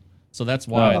cryptocurrency, so that's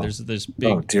why there's this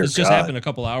big. This just happened a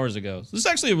couple hours ago. So this is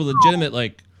actually a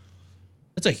legitimate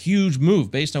It's a huge move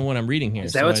based on what I'm reading here.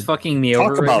 Is that what's fucking me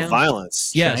over? Talk about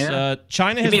violence. Yes,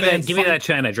 China has banned. Give me that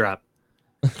China drop.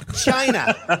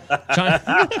 China,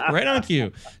 right on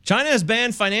cue. China has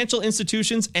banned financial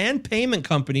institutions and payment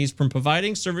companies from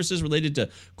providing services related to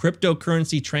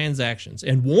cryptocurrency transactions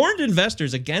and warned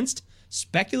investors against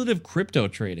speculative crypto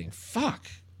trading. Fuck,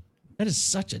 that is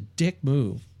such a dick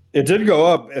move. It did go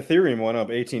up. Ethereum went up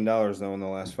 $18 though in the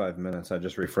last 5 minutes. I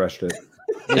just refreshed it.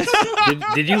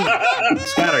 Did you,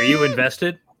 Scott? Are you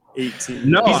invested? 18.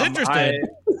 No, he's interested.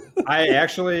 I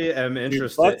actually am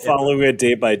interested. Fuck following it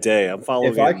day by day. I'm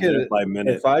following If I it minute by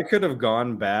minute. If I could have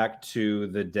gone back to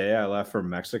the day I left for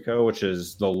Mexico, which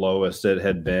is the lowest it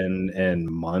had been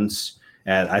in months,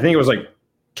 and I think it was like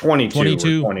 22. Or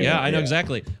 21, yeah, I know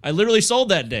exactly. I literally sold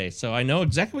that day, so I know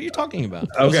exactly what you're talking about. It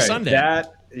Okay, was a Sunday.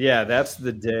 that's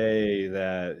the day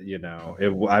that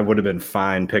I would have been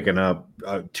fine picking up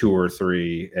 2 or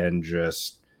 3 and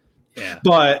just. Yeah,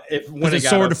 but when it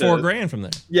soared to $4,000 from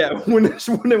there. Yeah, when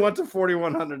it went to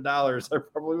 $4,100, I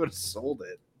probably would have sold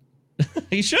it.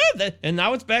 He should, and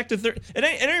now it's back to 30. At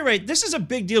any rate, this is a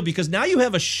big deal because now you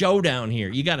have a showdown here.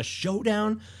 You got a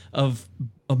showdown of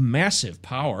massive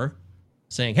power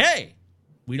saying, "Hey,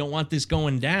 we don't want this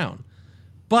going down."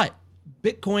 But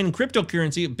Bitcoin and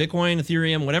cryptocurrency, Bitcoin,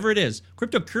 Ethereum, whatever it is,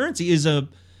 cryptocurrency is a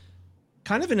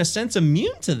kind of in a sense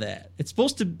immune to that. That's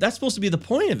supposed to be the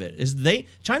point of it.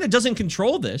 China doesn't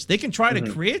control this. They can try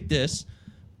to create this,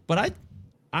 but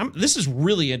this is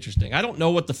really interesting. I don't know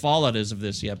what the fallout is of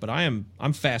this yet, but I'm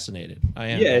fascinated. I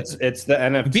am. Yeah, it's the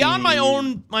NFT beyond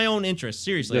my own interest.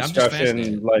 Seriously, I'm just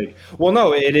fascinated.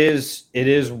 It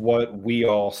is what we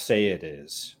all say it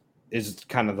is. Is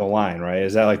kind of the line, right?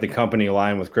 Is that like the company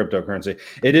line with cryptocurrency?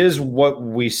 It is what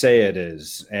we say it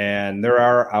is, and there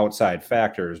are outside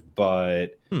factors,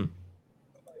 but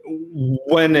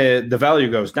when the value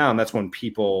goes down, that's when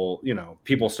people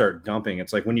start dumping.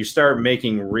 It's like when you start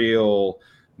making real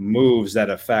moves that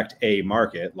affect a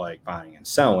market, like buying and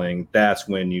selling, that's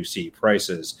when you see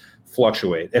prices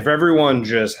fluctuate. If everyone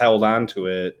just held on to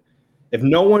it, if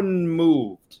no one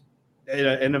moved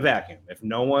in a vacuum, if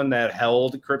no one that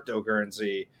held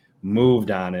cryptocurrency moved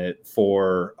on it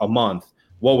for a month,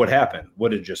 what would happen?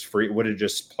 Would it just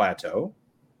plateau?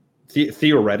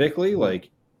 Theoretically, like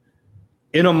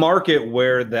in a market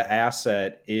where the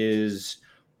asset is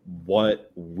what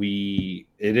it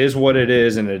is,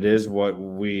 and it is what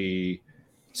we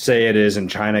say it is, and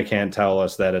China can't tell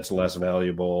us that it's less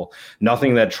valuable.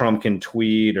 Nothing that Trump can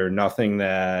tweet or nothing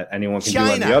that anyone can do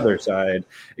on the other side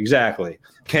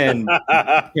can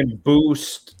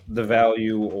boost the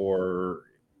value, or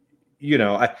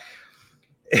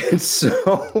it's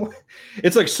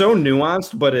like so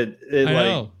nuanced, but it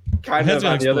like kind of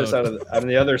on the other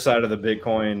side of the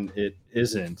Bitcoin, it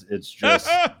isn't. It's just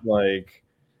like,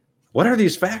 what are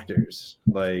these factors?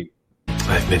 Like,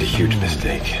 I've made a huge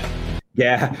mistake.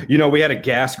 Yeah, we had a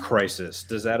gas crisis.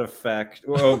 Does that affect?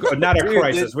 Well, not a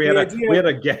crisis. We had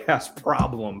a gas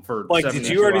problem for. Like, did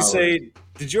you already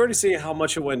say how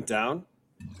much it went down?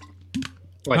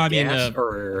 Like gas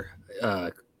or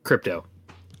crypto?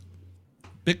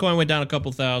 Bitcoin went down a couple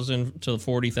thousand to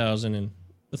 40,000, and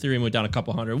Ethereum went down a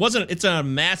couple hundred. It's a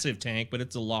massive tank, but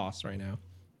it's a loss right now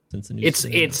since the news.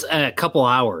 It's a couple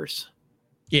hours.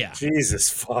 Yeah, Jesus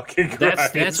fucking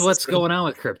Christ. That's what's going on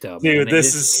with crypto, dude. Man.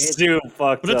 This is too fucked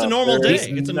up. But it's a normal day.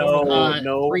 It's a normal.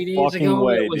 No 3 days fucking ago,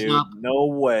 way, it was dude. up. No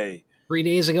way. 3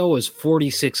 days ago was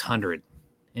 4,600,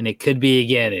 and it could be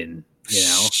again in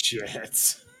shit.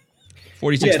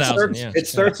 46,000. It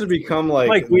starts to become like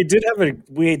Mike. We did have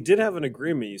an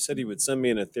agreement. You said he would send me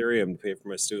an Ethereum to pay for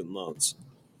my student loans.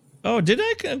 Oh, did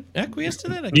I acquiesce to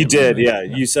that? You did, yeah.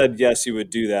 You said yes, you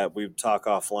would do that. We would talk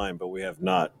offline, but we have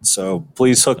not. So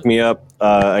please hook me up.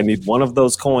 I need one of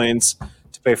those coins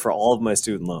to pay for all of my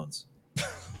student loans.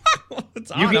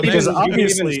 Because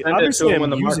obviously when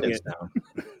the market's down.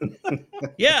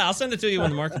 Yeah, I'll send it to you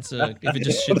when the market's if it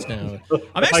just shits down.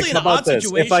 I'm actually Mike, in an odd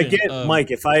situation. If I get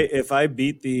Mike, if I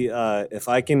beat the if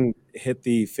I can hit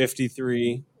the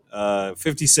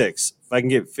 56, if I can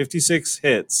get 56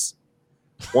 hits.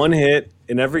 One hit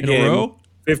in every game. A row?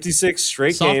 56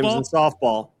 straight games in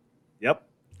softball. Yep.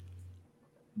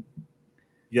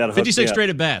 You got 56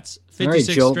 straight at bats.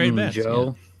 56 straight at bats.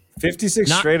 Joe. Yeah.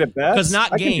 56 straight at bats? Because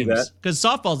not games. Because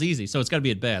softball's easy, so it's got to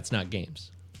be at bats, not games.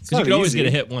 Because you can always get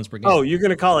a hit once per game. Oh, you're going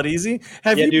to call it easy?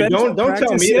 Have you been don't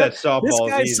tell me that softball This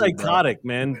guy's easy, psychotic,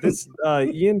 man. This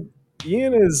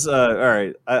Ian is all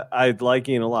right. I like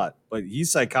Ian a lot, but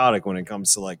he's psychotic when it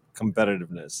comes to like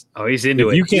competitiveness. Oh, he's into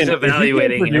it. He's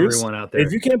evaluating everyone out there.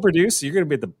 If you can't produce, you're going to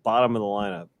be at the bottom of the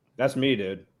lineup. That's me,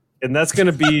 dude. And that's going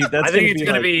to be. I think it's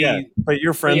going to be. Yeah, but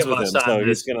you're friends with him, so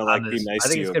he's going to like be nice to you. I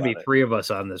think it's going to be 3 of us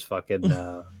on this fucking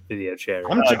video chat.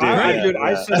 Dude,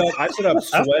 I sit up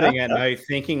sweating at night,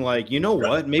 thinking like, you know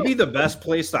what? Maybe the best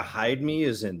place to hide me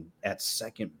is at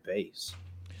second base.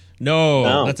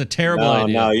 No, that's a terrible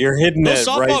idea. No, you're hidden at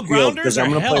right field because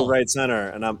I'm going to play hell. right center,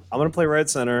 and I'm going to play right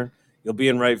center. You'll be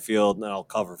in right field, and then I'll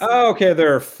cover. For you. Okay.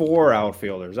 There are 4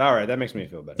 outfielders. All right, that makes me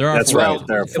feel better. That's right.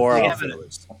 There are 4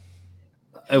 outfielders.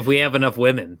 If we have enough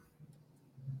women,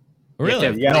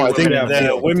 really? No, I think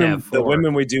the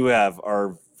women we do have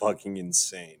are fucking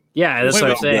insane. Yeah, that's Wait,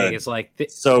 what I'm wait, saying. good. It's like,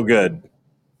 So good.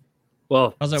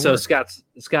 well, How's that so work?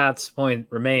 Scott's point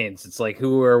remains. It's like,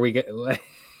 who are we?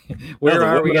 Where No, the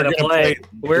are we women going to play?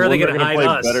 Where are they going to hide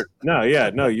us? No,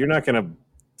 you're not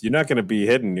gonna be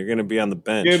hidden. You're gonna be on the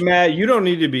bench. Dude, Matt, you don't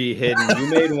need to be hidden. You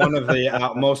made one of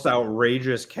the most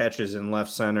outrageous catches in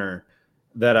left center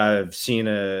that I've seen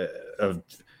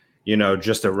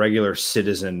just a regular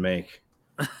citizen make.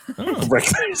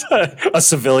 A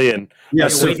civilian. Yeah,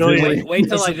 Wait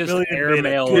till I just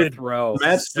airmail a throw.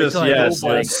 Matt's Wait just till I yes. just,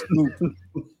 like,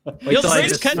 wait till the I greatest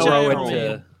just catch throw I it ever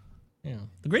to. Yeah,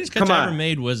 the greatest catch I ever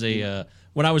made was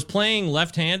when I was playing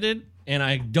left-handed and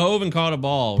I dove and caught a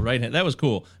ball right-handed. That was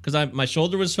cool because my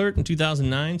shoulder was hurt in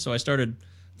 2009, so I started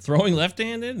throwing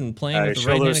left-handed and playing with the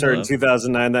shoulder right-handed hurt in glove.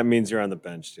 2009. That means you're on the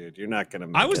bench, dude. You're not gonna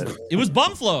make it. It was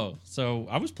bum flow, so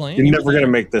I was playing. You're never gonna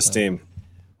make this team.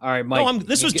 All right, Mike. No,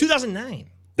 this was 2009.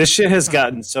 This shit has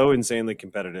gotten so insanely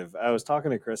competitive. I was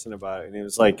talking to Kristen about it, and he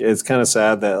was like, it's kind of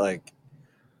sad that, like,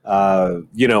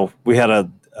 we had a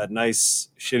nice,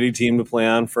 shitty team to play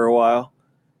on for a while,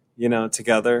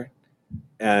 together.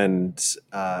 And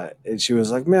she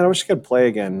was like, man, I wish I could play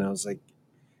again. And I was like,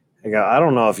 I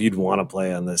don't know if you'd want to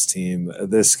play on this team.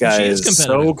 This guy is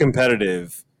so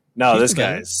competitive. No, this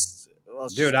guy's...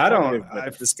 dude, I don't...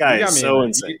 This guy is so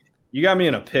insane. You got me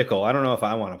in a pickle. I don't know if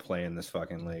I want to play in this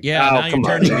fucking league. Yeah, now you're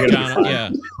turning John. Yeah,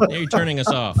 now you're turning us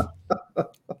off.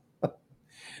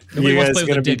 Nobody You wants guys to play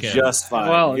gonna with a be dickhead. just fine.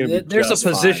 Well, You're gonna be there's a just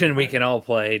fine. position we can all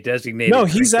play. Designated. No,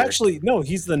 he's drinker.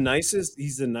 he's the nicest.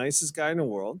 He's the nicest guy in the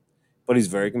world, but he's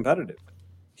very competitive.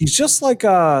 He's just like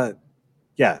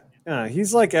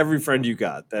he's like every friend you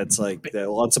got. That's like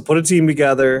that wants to put a team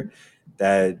together.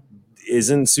 That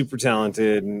isn't super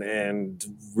talented and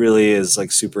really is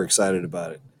like super excited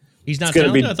about it. He's not It's gonna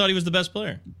talented. be- I thought he was the best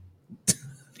player.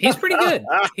 He's pretty good.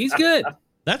 He's good.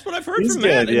 That's what I've heard He's from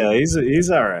good. Matt. Yeah, he's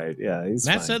all right. Yeah, he's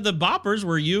Matt fine. said the boppers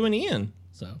were you and Ian.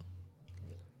 So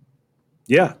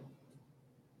Yeah.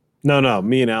 No,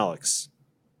 me and Alex.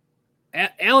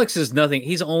 Alex is nothing.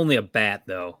 He's only a bat,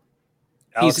 though.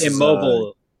 Alex He's is,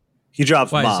 immobile. He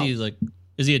drops why bombs.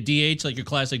 is he a DH like your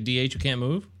classic DH who can't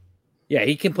move? Yeah,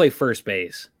 he can play first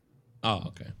base. Oh,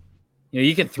 okay.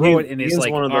 You can throw it in his Ian's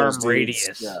like one of arm those dudes,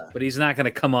 radius, yeah. but he's not going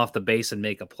to come off the base and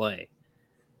make a play.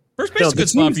 First base is a good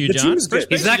spot for you, the John. team's First good.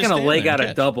 base, He's not you just going to stand leg there out and a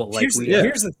catch. double like Here's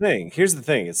the thing. Here's the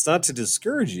thing. It's not to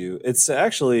discourage you. It's to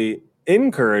actually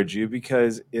encourage you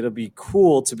because it'll be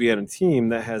cool to be on a team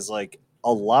that has like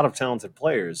a lot of talented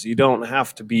players. You don't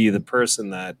have to be the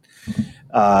person that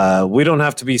we don't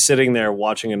have to be sitting there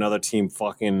watching another team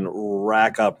fucking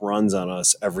rack up runs on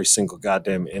us every single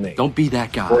goddamn inning. Don't be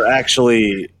that guy. We're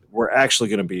actually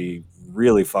going to be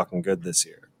really fucking good this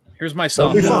year. Here's my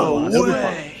It'll be softball. fun. It'll be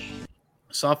fun.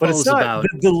 Softball But it's is not about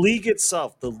the league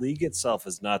itself. The league itself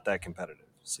is not that competitive,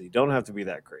 so you don't have to be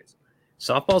that crazy.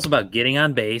 softball's about getting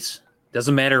on base.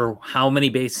 Doesn't matter how many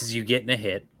bases you get in a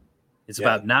hit. It's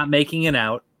about not making an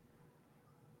out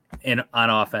on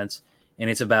offense, and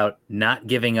it's about not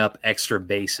giving up extra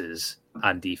bases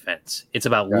on defense. It's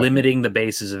about limiting the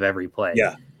bases of every play.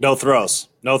 Yeah, no throws.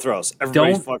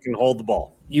 Everybody fucking hold the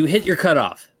ball. You hit your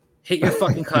cutoff. Hit your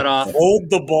fucking cutoff. Hold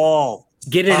the ball.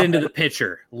 Get it into the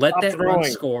pitcher. Let Stop that run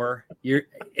throwing. score. You're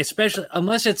especially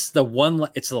unless it's the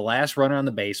last runner on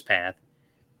the base path.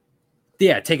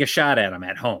 Yeah, take a shot at him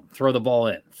at home. Throw the ball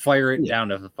in. Fire it down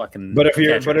to the fucking. But if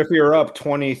catcher. you're up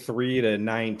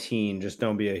 23-19, just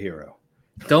don't be a hero.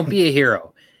 Don't be a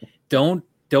hero. Don't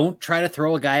try to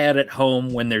throw a guy out at home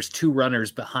when there's two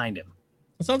runners behind him.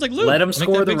 It sounds like Luke. Let him Make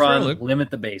score that the big throw, run. Luke. Limit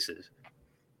the bases.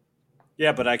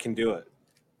 Yeah, but I can do it.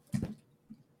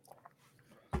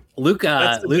 Luke.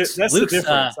 That's the Luke's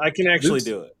difference. I can actually Luke's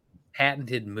do it.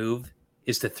 patented move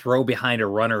is to throw behind a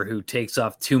runner who takes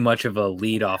off too much of a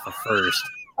lead off of first,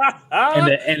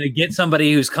 and to get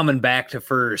somebody who's coming back to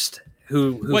first.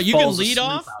 Who What, you can falls lead asleep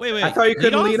off? out Wait, there. wait. I thought you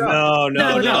couldn't lead off.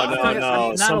 No.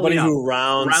 Not a Somebody lead-off. who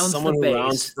rounds the base.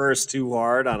 rounds first too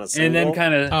hard on a single. And then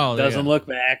kind of Oh, there you doesn't go. look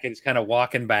back and is kind of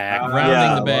walking back. Rounding Yeah,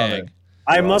 the love bag.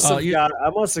 I must Oh,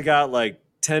 have got like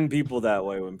 10 people that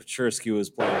way when Pechersky was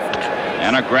playing.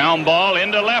 And a ground ball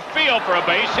into left field for a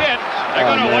base hit. They're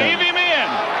going to wave him in.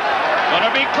 Going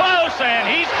to be close, and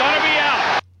he's going to be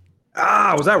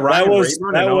out. Was that Ryan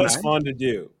Rayburn That in was 09? fun to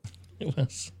do. It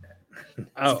was.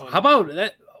 Oh, how about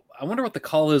that? I wonder what the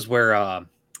call is where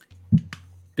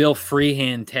Bill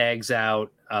Freehan tags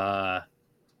out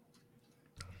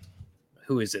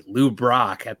who is it? Lou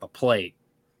Brock at the plate.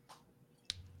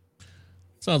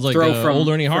 Sounds like Throw from- old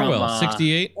Ernie from, Harwell.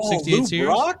 68 Lou series.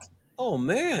 Brock? Oh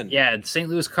man. Yeah, St.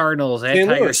 Louis Cardinals at St.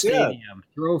 Tiger Louis, yeah. Stadium.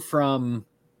 Throw from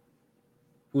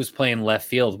who was playing left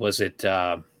field? Was it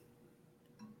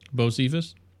Bo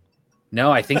Cephas?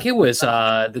 No, I think it was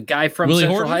the guy from Willie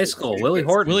Central Horton? High School, Willie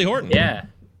Horton. Willie Horton. Yeah.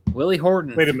 Willie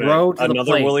Horton. Wait a minute. throw to the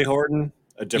Another plate. Willie Horton?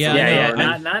 A different Yeah, Willie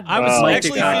Horton? not I was Mike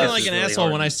actually Dukakis feeling like is an Willie asshole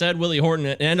when Horton. I said Willie Horton.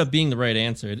 It ended up being the right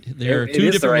answer. There are It two is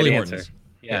the different right Willie answer. Hortons.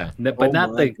 Yeah, Yeah. but Oh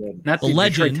not my the goodness. not the The Detroit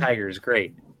legend. Tigers.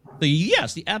 Great.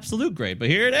 The absolute great. But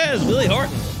here it is, Willie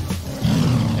Horton.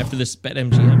 After this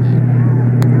BetMGM ad.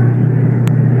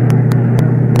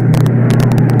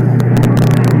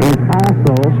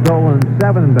 Also stolen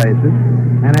 7 bases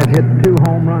and has hit 2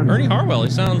 home runs. Ernie Harwell, he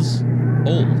sounds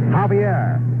old.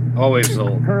 Javier. Always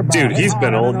old. Dude, he's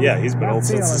been old. Yeah, he's been old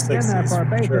since the 60s.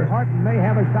 For Sure. Horton may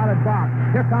have a shot at box.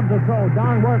 Here comes the throw.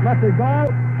 Don Wirt lets it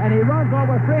go, and he runs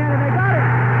over 300, and they got it.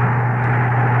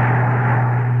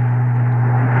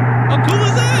 How cool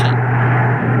is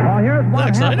that? Well, here's what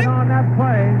exciting? happened on that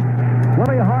play.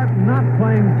 Willie Horton not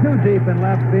playing too deep in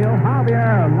left field.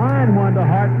 Javier line one to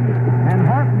Horton, and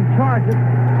Horton charges.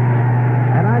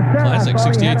 And I said Classic I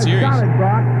thought he had a 68 series. shot at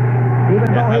Brock, even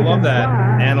Yeah, though I he love can that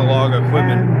fly. analog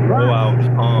equipment And blowout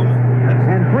hum.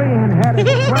 And Freehan had it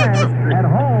crashed at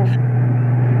home.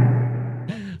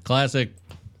 Classic.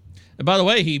 And by the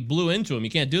way, he blew into him.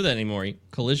 You can't do that anymore. He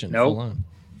collision. Nope. Full on.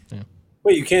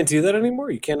 Wait, you can't do that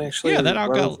anymore? You can't actually... Yeah, that run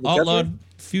got over the catcher? outlawed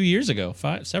a few years ago.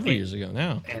 Several years ago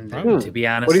now. And Probably. to be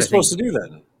honest, What are you I supposed think, to do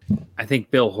then? I think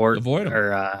Bill Horton Avoid him.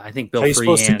 or I think Bill How are you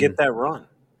supposed to Freehan. get that run?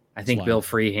 I think Slide. Bill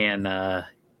Freehan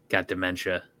got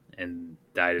dementia and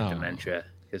died of Oh. dementia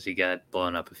because he got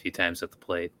blown up a few times at the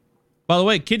plate. By the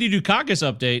way, Kitty Dukakis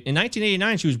update. In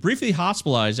 1989, she was briefly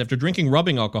hospitalized after drinking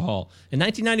rubbing alcohol. In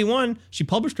 1991, she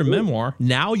published her memoir,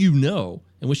 Now You Know,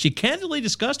 in which she candidly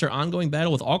discussed her ongoing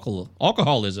battle with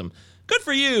alcoholism. Good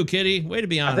for you, Kitty. Way to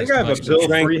be I honest. think I have a about Bill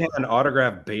yourself. Freehan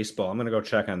autographed baseball. I'm going to go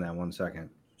check on that 1 second.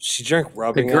 She drank The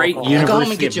rubbing great alcohol. Go home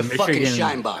and University get of your fucking Michigan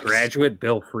shine box. graduate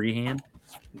Bill Freehan.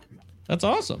 That's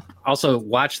awesome. Also,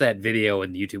 watch that video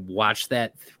on YouTube. Watch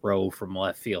that throw from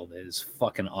left field. It is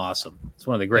fucking awesome. It's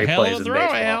one of the great Hell plays of a in throw,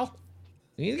 baseball. Al.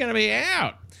 He's going to be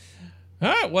out. All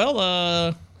right,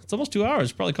 well, it's almost 2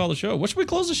 hours. Probably call the show. What should we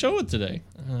close the show with today?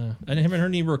 I haven't heard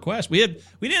any requests. We didn't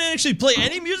actually play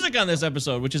any music on this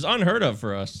episode, which is unheard of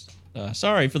for us.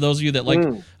 Sorry for those of you that like.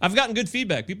 I've gotten good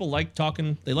feedback. People like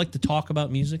talking. They like to talk about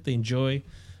music. They enjoy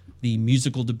the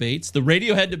musical debates. The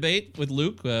Radiohead debate with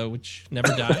Luke, which never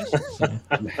dies. So,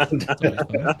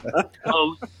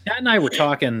 Well, Pat and I were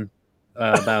talking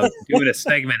about doing a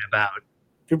segment about.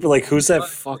 People are like, who's that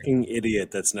fucking idiot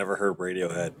that's never heard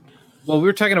Radiohead? Well, we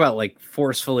were talking about like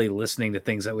forcefully listening to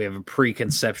things that we have a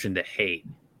preconception to hate,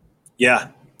 Yeah,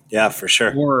 for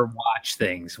sure. or watch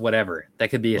things, whatever. That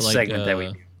could be a Like, segment that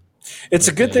we. It's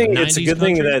a good thing. It's a 90s good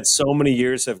thing country? that so many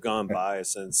years have gone by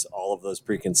since all of those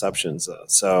preconceptions.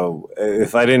 So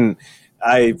if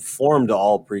I formed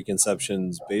all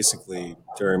preconceptions basically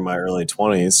during my early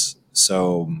 20s.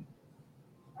 So,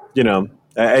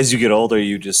 as you get older,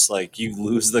 you just you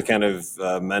lose the kind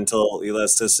of mental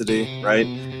elasticity, right?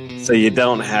 So you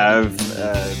don't have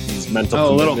these mental.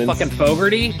 Oh, a little commitments. fucking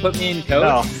Fogarty put me in coach.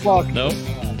 Oh, fuck. nope.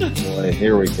 Boy,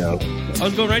 here we go. I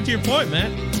was going right to your point,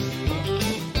 man.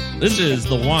 This is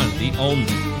the one, the only.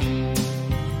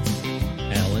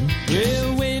 Alan.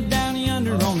 Well, way down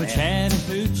yonder on the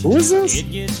Chattahoochee. Who is this?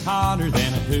 It gets hotter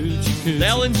than a hoochie coochie.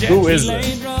 Alan Jackson. Who is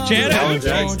this?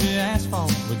 Chattahoochee. Georgia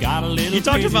asphalt. We got a little You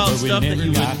talked crazy, about but we stuff that never you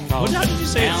would. got caught. How did you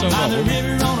say it so Down by the well?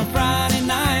 river on a Friday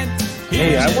night.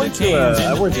 Hey, I went to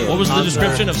a What was the concert.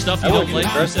 description of stuff you I don't went to like? a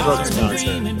Chris You Brooks said-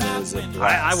 concert. It was a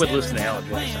I would listen to Alan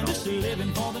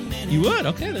Jackson. You would?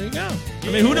 Okay, there you go. I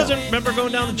mean, who doesn't remember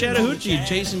going down to Chattahoochee and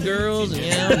chasing girls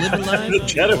and, living life?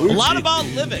 Chattahoochee. A lot about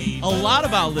living. A lot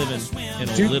about living and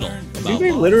a little Do about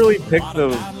they love. literally pick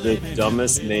the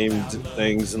dumbest named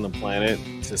things in the planet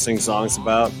to sing songs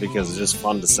about because it's just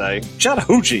fun to say?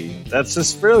 Chattahoochee. That's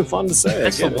just really fun to say.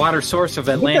 That's the water source of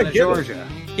Atlanta, get it. Georgia.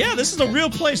 Yeah, this is a real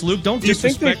place, Luke. Don't Do you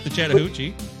think disrespect they- the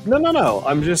Chattahoochee. No.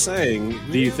 I'm just saying.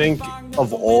 Do you think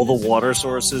of all the water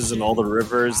sources and all the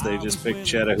rivers, they just pick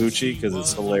Chattahoochee because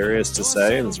it's hilarious to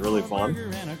say and it's really fun?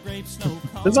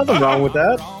 There's nothing wrong with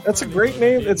that. That's a great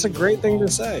name. It's a great thing to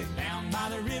say.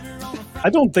 I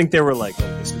don't think they were like,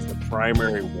 oh, this is the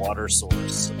primary water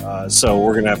source, so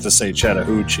we're going to have to say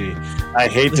Chattahoochee. I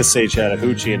hate to say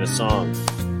Chattahoochee in a song.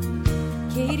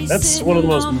 That's one of the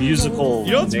most musical.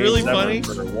 You know what's really names ever funny?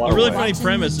 for A waterway. really funny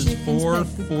premise is 4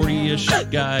 40-ish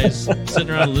guys sitting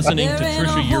around listening to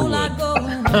Trisha Yearwood.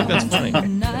 I think that's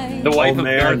funny. The wife of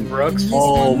man. Garth Brooks.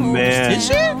 Oh man! Is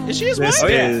she? Is she his This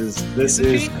wife? is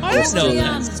I didn't know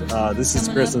that. This is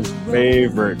Kristen's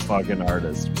favorite fucking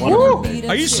artist. One of her Are you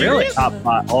favorites. serious? Top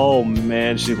five. Oh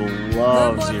man, she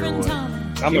loves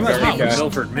Yearwood. I'm a very guy.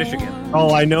 Milford, Michigan.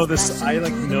 Oh, I know this. I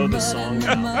know the song.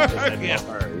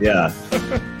 Yeah.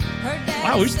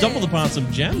 Wow, we stumbled upon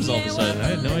some gems all of a sudden. I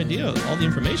had no idea all the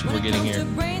information we're getting here.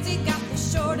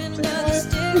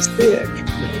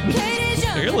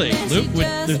 Clearly,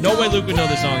 there's no way Luke would know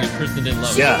this song if Kristen didn't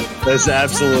love it. Yeah, that's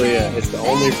absolutely it. It's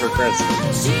only for Kristen.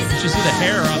 You should see the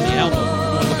hair on the album.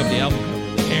 Look up the album.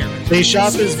 The hair. They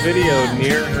shot this video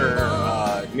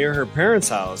near her parents'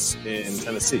 house in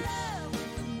Tennessee.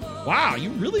 Wow, you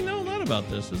really know a lot about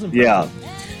this. This is impressive.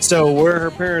 Yeah. So where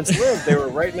her parents lived, they were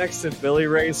right next to Billy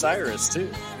Ray Cyrus too.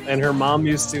 And her mom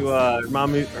used to, her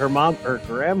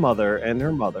grandmother and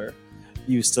her mother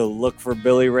used to look for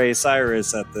Billy Ray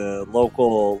Cyrus at the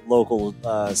local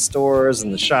stores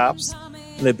and the shops.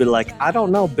 And they'd be like, I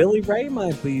don't know, Billy Ray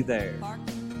might be there.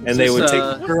 And they would take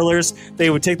the curlers. They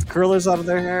would take the curlers out of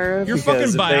their hair. You're a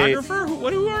fucking biographer.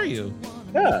 Who are you?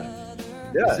 Yeah.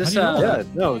 Yeah. Is this,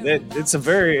 No,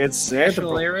 it's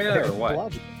national area or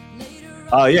what?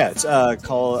 Yeah, it's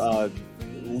called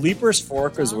Leaper's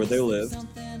Fork is where they lived.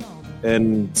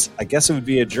 And I guess it would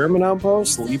be a German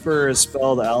outpost. Leaper is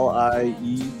spelled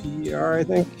Lieper, I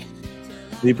think.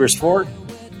 Leaper's Fork.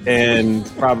 And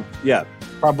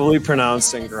probably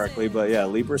pronounced incorrectly, but yeah,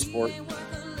 Leaper's Fork.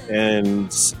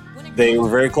 And they were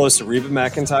very close to Reba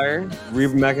McEntire.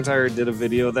 Reba McEntire did a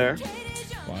video there.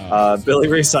 Wow. Billy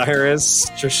Ray Cyrus,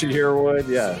 Trisha Yearwood,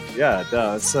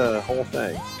 it's a whole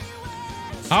thing.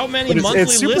 How many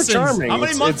monthly listens? Charming. How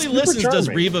many monthly listens does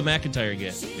Reba McEntire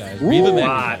get, guys? Reba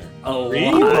McEntire. A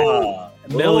lot.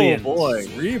 Millions. Oh boy,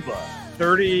 Reba.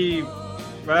 30,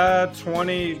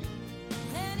 20.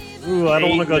 Ooh, I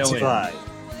don't want to go too high.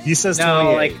 He says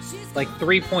no, 28. like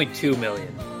 3.2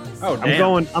 million. Oh,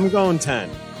 damn. I'm going 10.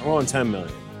 I'm going 10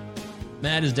 million.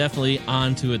 Matt is definitely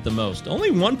onto it the most. Only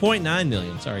 1.9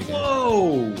 million. Sorry, guys.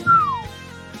 Whoa.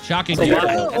 Shocking.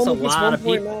 That's a lot of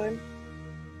people.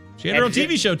 She had her own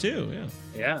TV show too.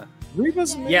 Yeah.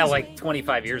 Reba's amazing. Yeah, like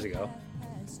 25 years ago.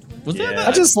 Was that?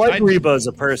 I just like Reba as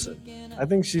a person. I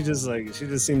think she just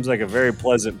seems like a very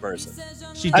pleasant person.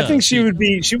 She does. I think she would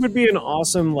be an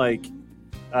awesome Mike,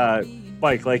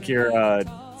 like your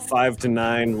 5 to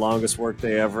 9 longest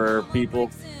workday ever people.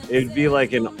 It'd be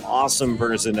like an awesome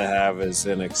person to have as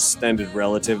an extended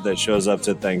relative that shows up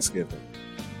to Thanksgiving.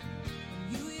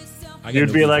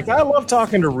 You'd be like, I love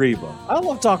talking to Reba. I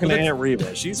love talking to Aunt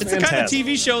Reba. She's fantastic. It's the kind of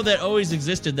TV show that always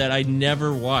existed that I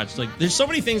never watched. Like, there's so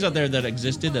many things out there that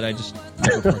existed that I just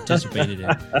never participated in,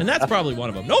 and that's probably one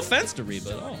of them. No offense to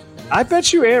Reba at all. I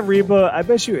bet you Aunt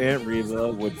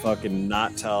Reba would fucking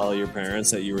not tell your parents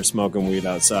that you were smoking weed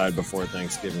outside before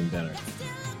Thanksgiving dinner.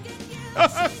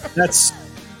 That's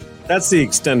the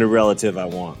extended relative I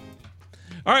want.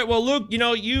 All right, well, Luke,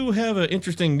 you have an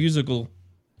interesting musical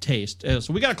taste.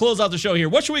 So we got to close out the show here.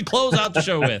 What should we close out the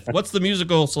show with? What's the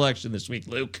musical selection this week,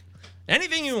 Luke?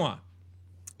 Anything you want.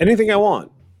 Anything I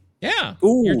want. Yeah.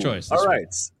 Ooh, your choice. All right.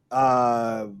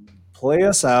 Play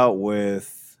us out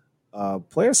with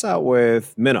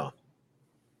Minna.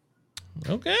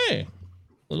 Okay.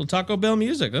 Little Taco Bell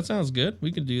music. That sounds good.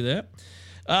 We could do that.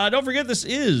 Don't forget, this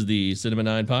is the Cinema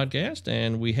 9 podcast,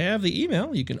 and we have the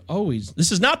email. You can always...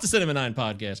 This is not the Cinema 9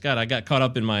 podcast. God, I got caught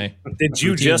up in my Did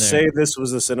you just say this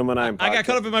was the Cinema 9 podcast? I got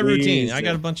caught up in my routine. I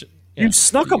got a bunch of... Yeah. You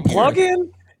snuck a plug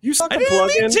in? You snuck a plug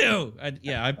in? I didn't mean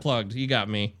to. I plugged. You got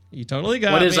me. You totally got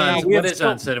me. What is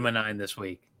on Cinema 9 this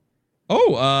week?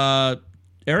 Oh,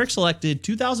 Eric selected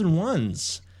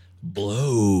 2001's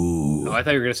Blow. Oh, I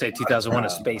thought you were going to say 2001: A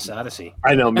Space Odyssey.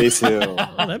 I know, me too. Oh,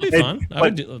 that'd be fun. I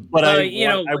would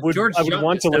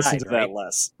want to listen to that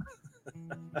less.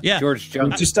 Yeah, George Jung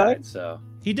just died. So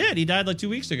he did. He died like 2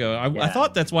 weeks ago. I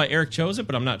thought that's why Eric chose it,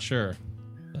 but I'm not sure.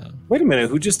 Wait a minute,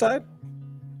 who just died?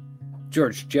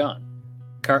 George Jung.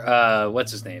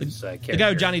 What's his name? The guy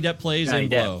who Johnny Depp plays in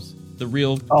Blow. The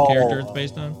real character it's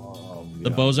based on.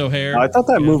 The bozo hair. I thought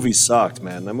that movie sucked,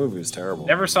 man. That movie was terrible.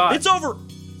 Never saw it. It's over.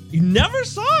 You never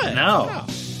saw it? No. Wow.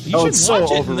 You should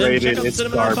watch it and then check out the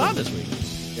Cinema 9 Pod this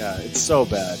week. Yeah, it's so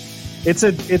bad. It's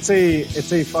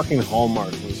a fucking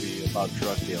Hallmark movie about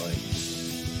drug dealing.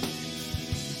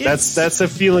 That's the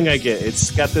feeling I get.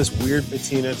 It's got this weird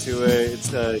patina to it. It's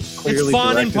clearly it's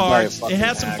fun in directed by a parts. fucking It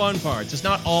has some actor. fun parts. It's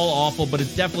not all awful, but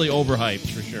it's definitely overhyped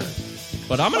for sure.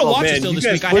 But I'm gonna watch it still this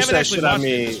week. I haven't actually watched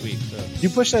it this week. So. You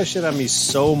pushed that shit on me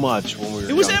so much when we were.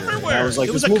 It was younger. everywhere. Was like,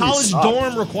 it was a college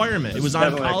dorm requirement. It was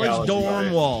on college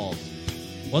dorm walls.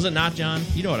 Was it not, John?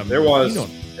 You know what I'm. There was. You know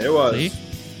it was.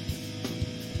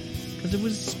 Because it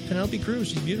was Penelope Cruz.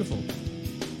 She's beautiful.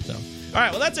 So, all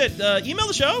right. Well, that's it. Email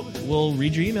the show. We'll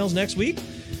read your emails next week.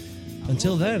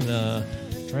 Until then,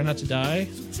 try not to die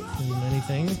from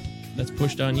anything that's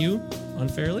pushed on you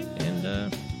unfairly,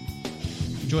 and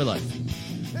enjoy life.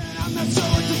 I'm not sure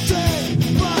what to say,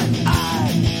 but I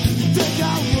think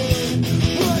I will.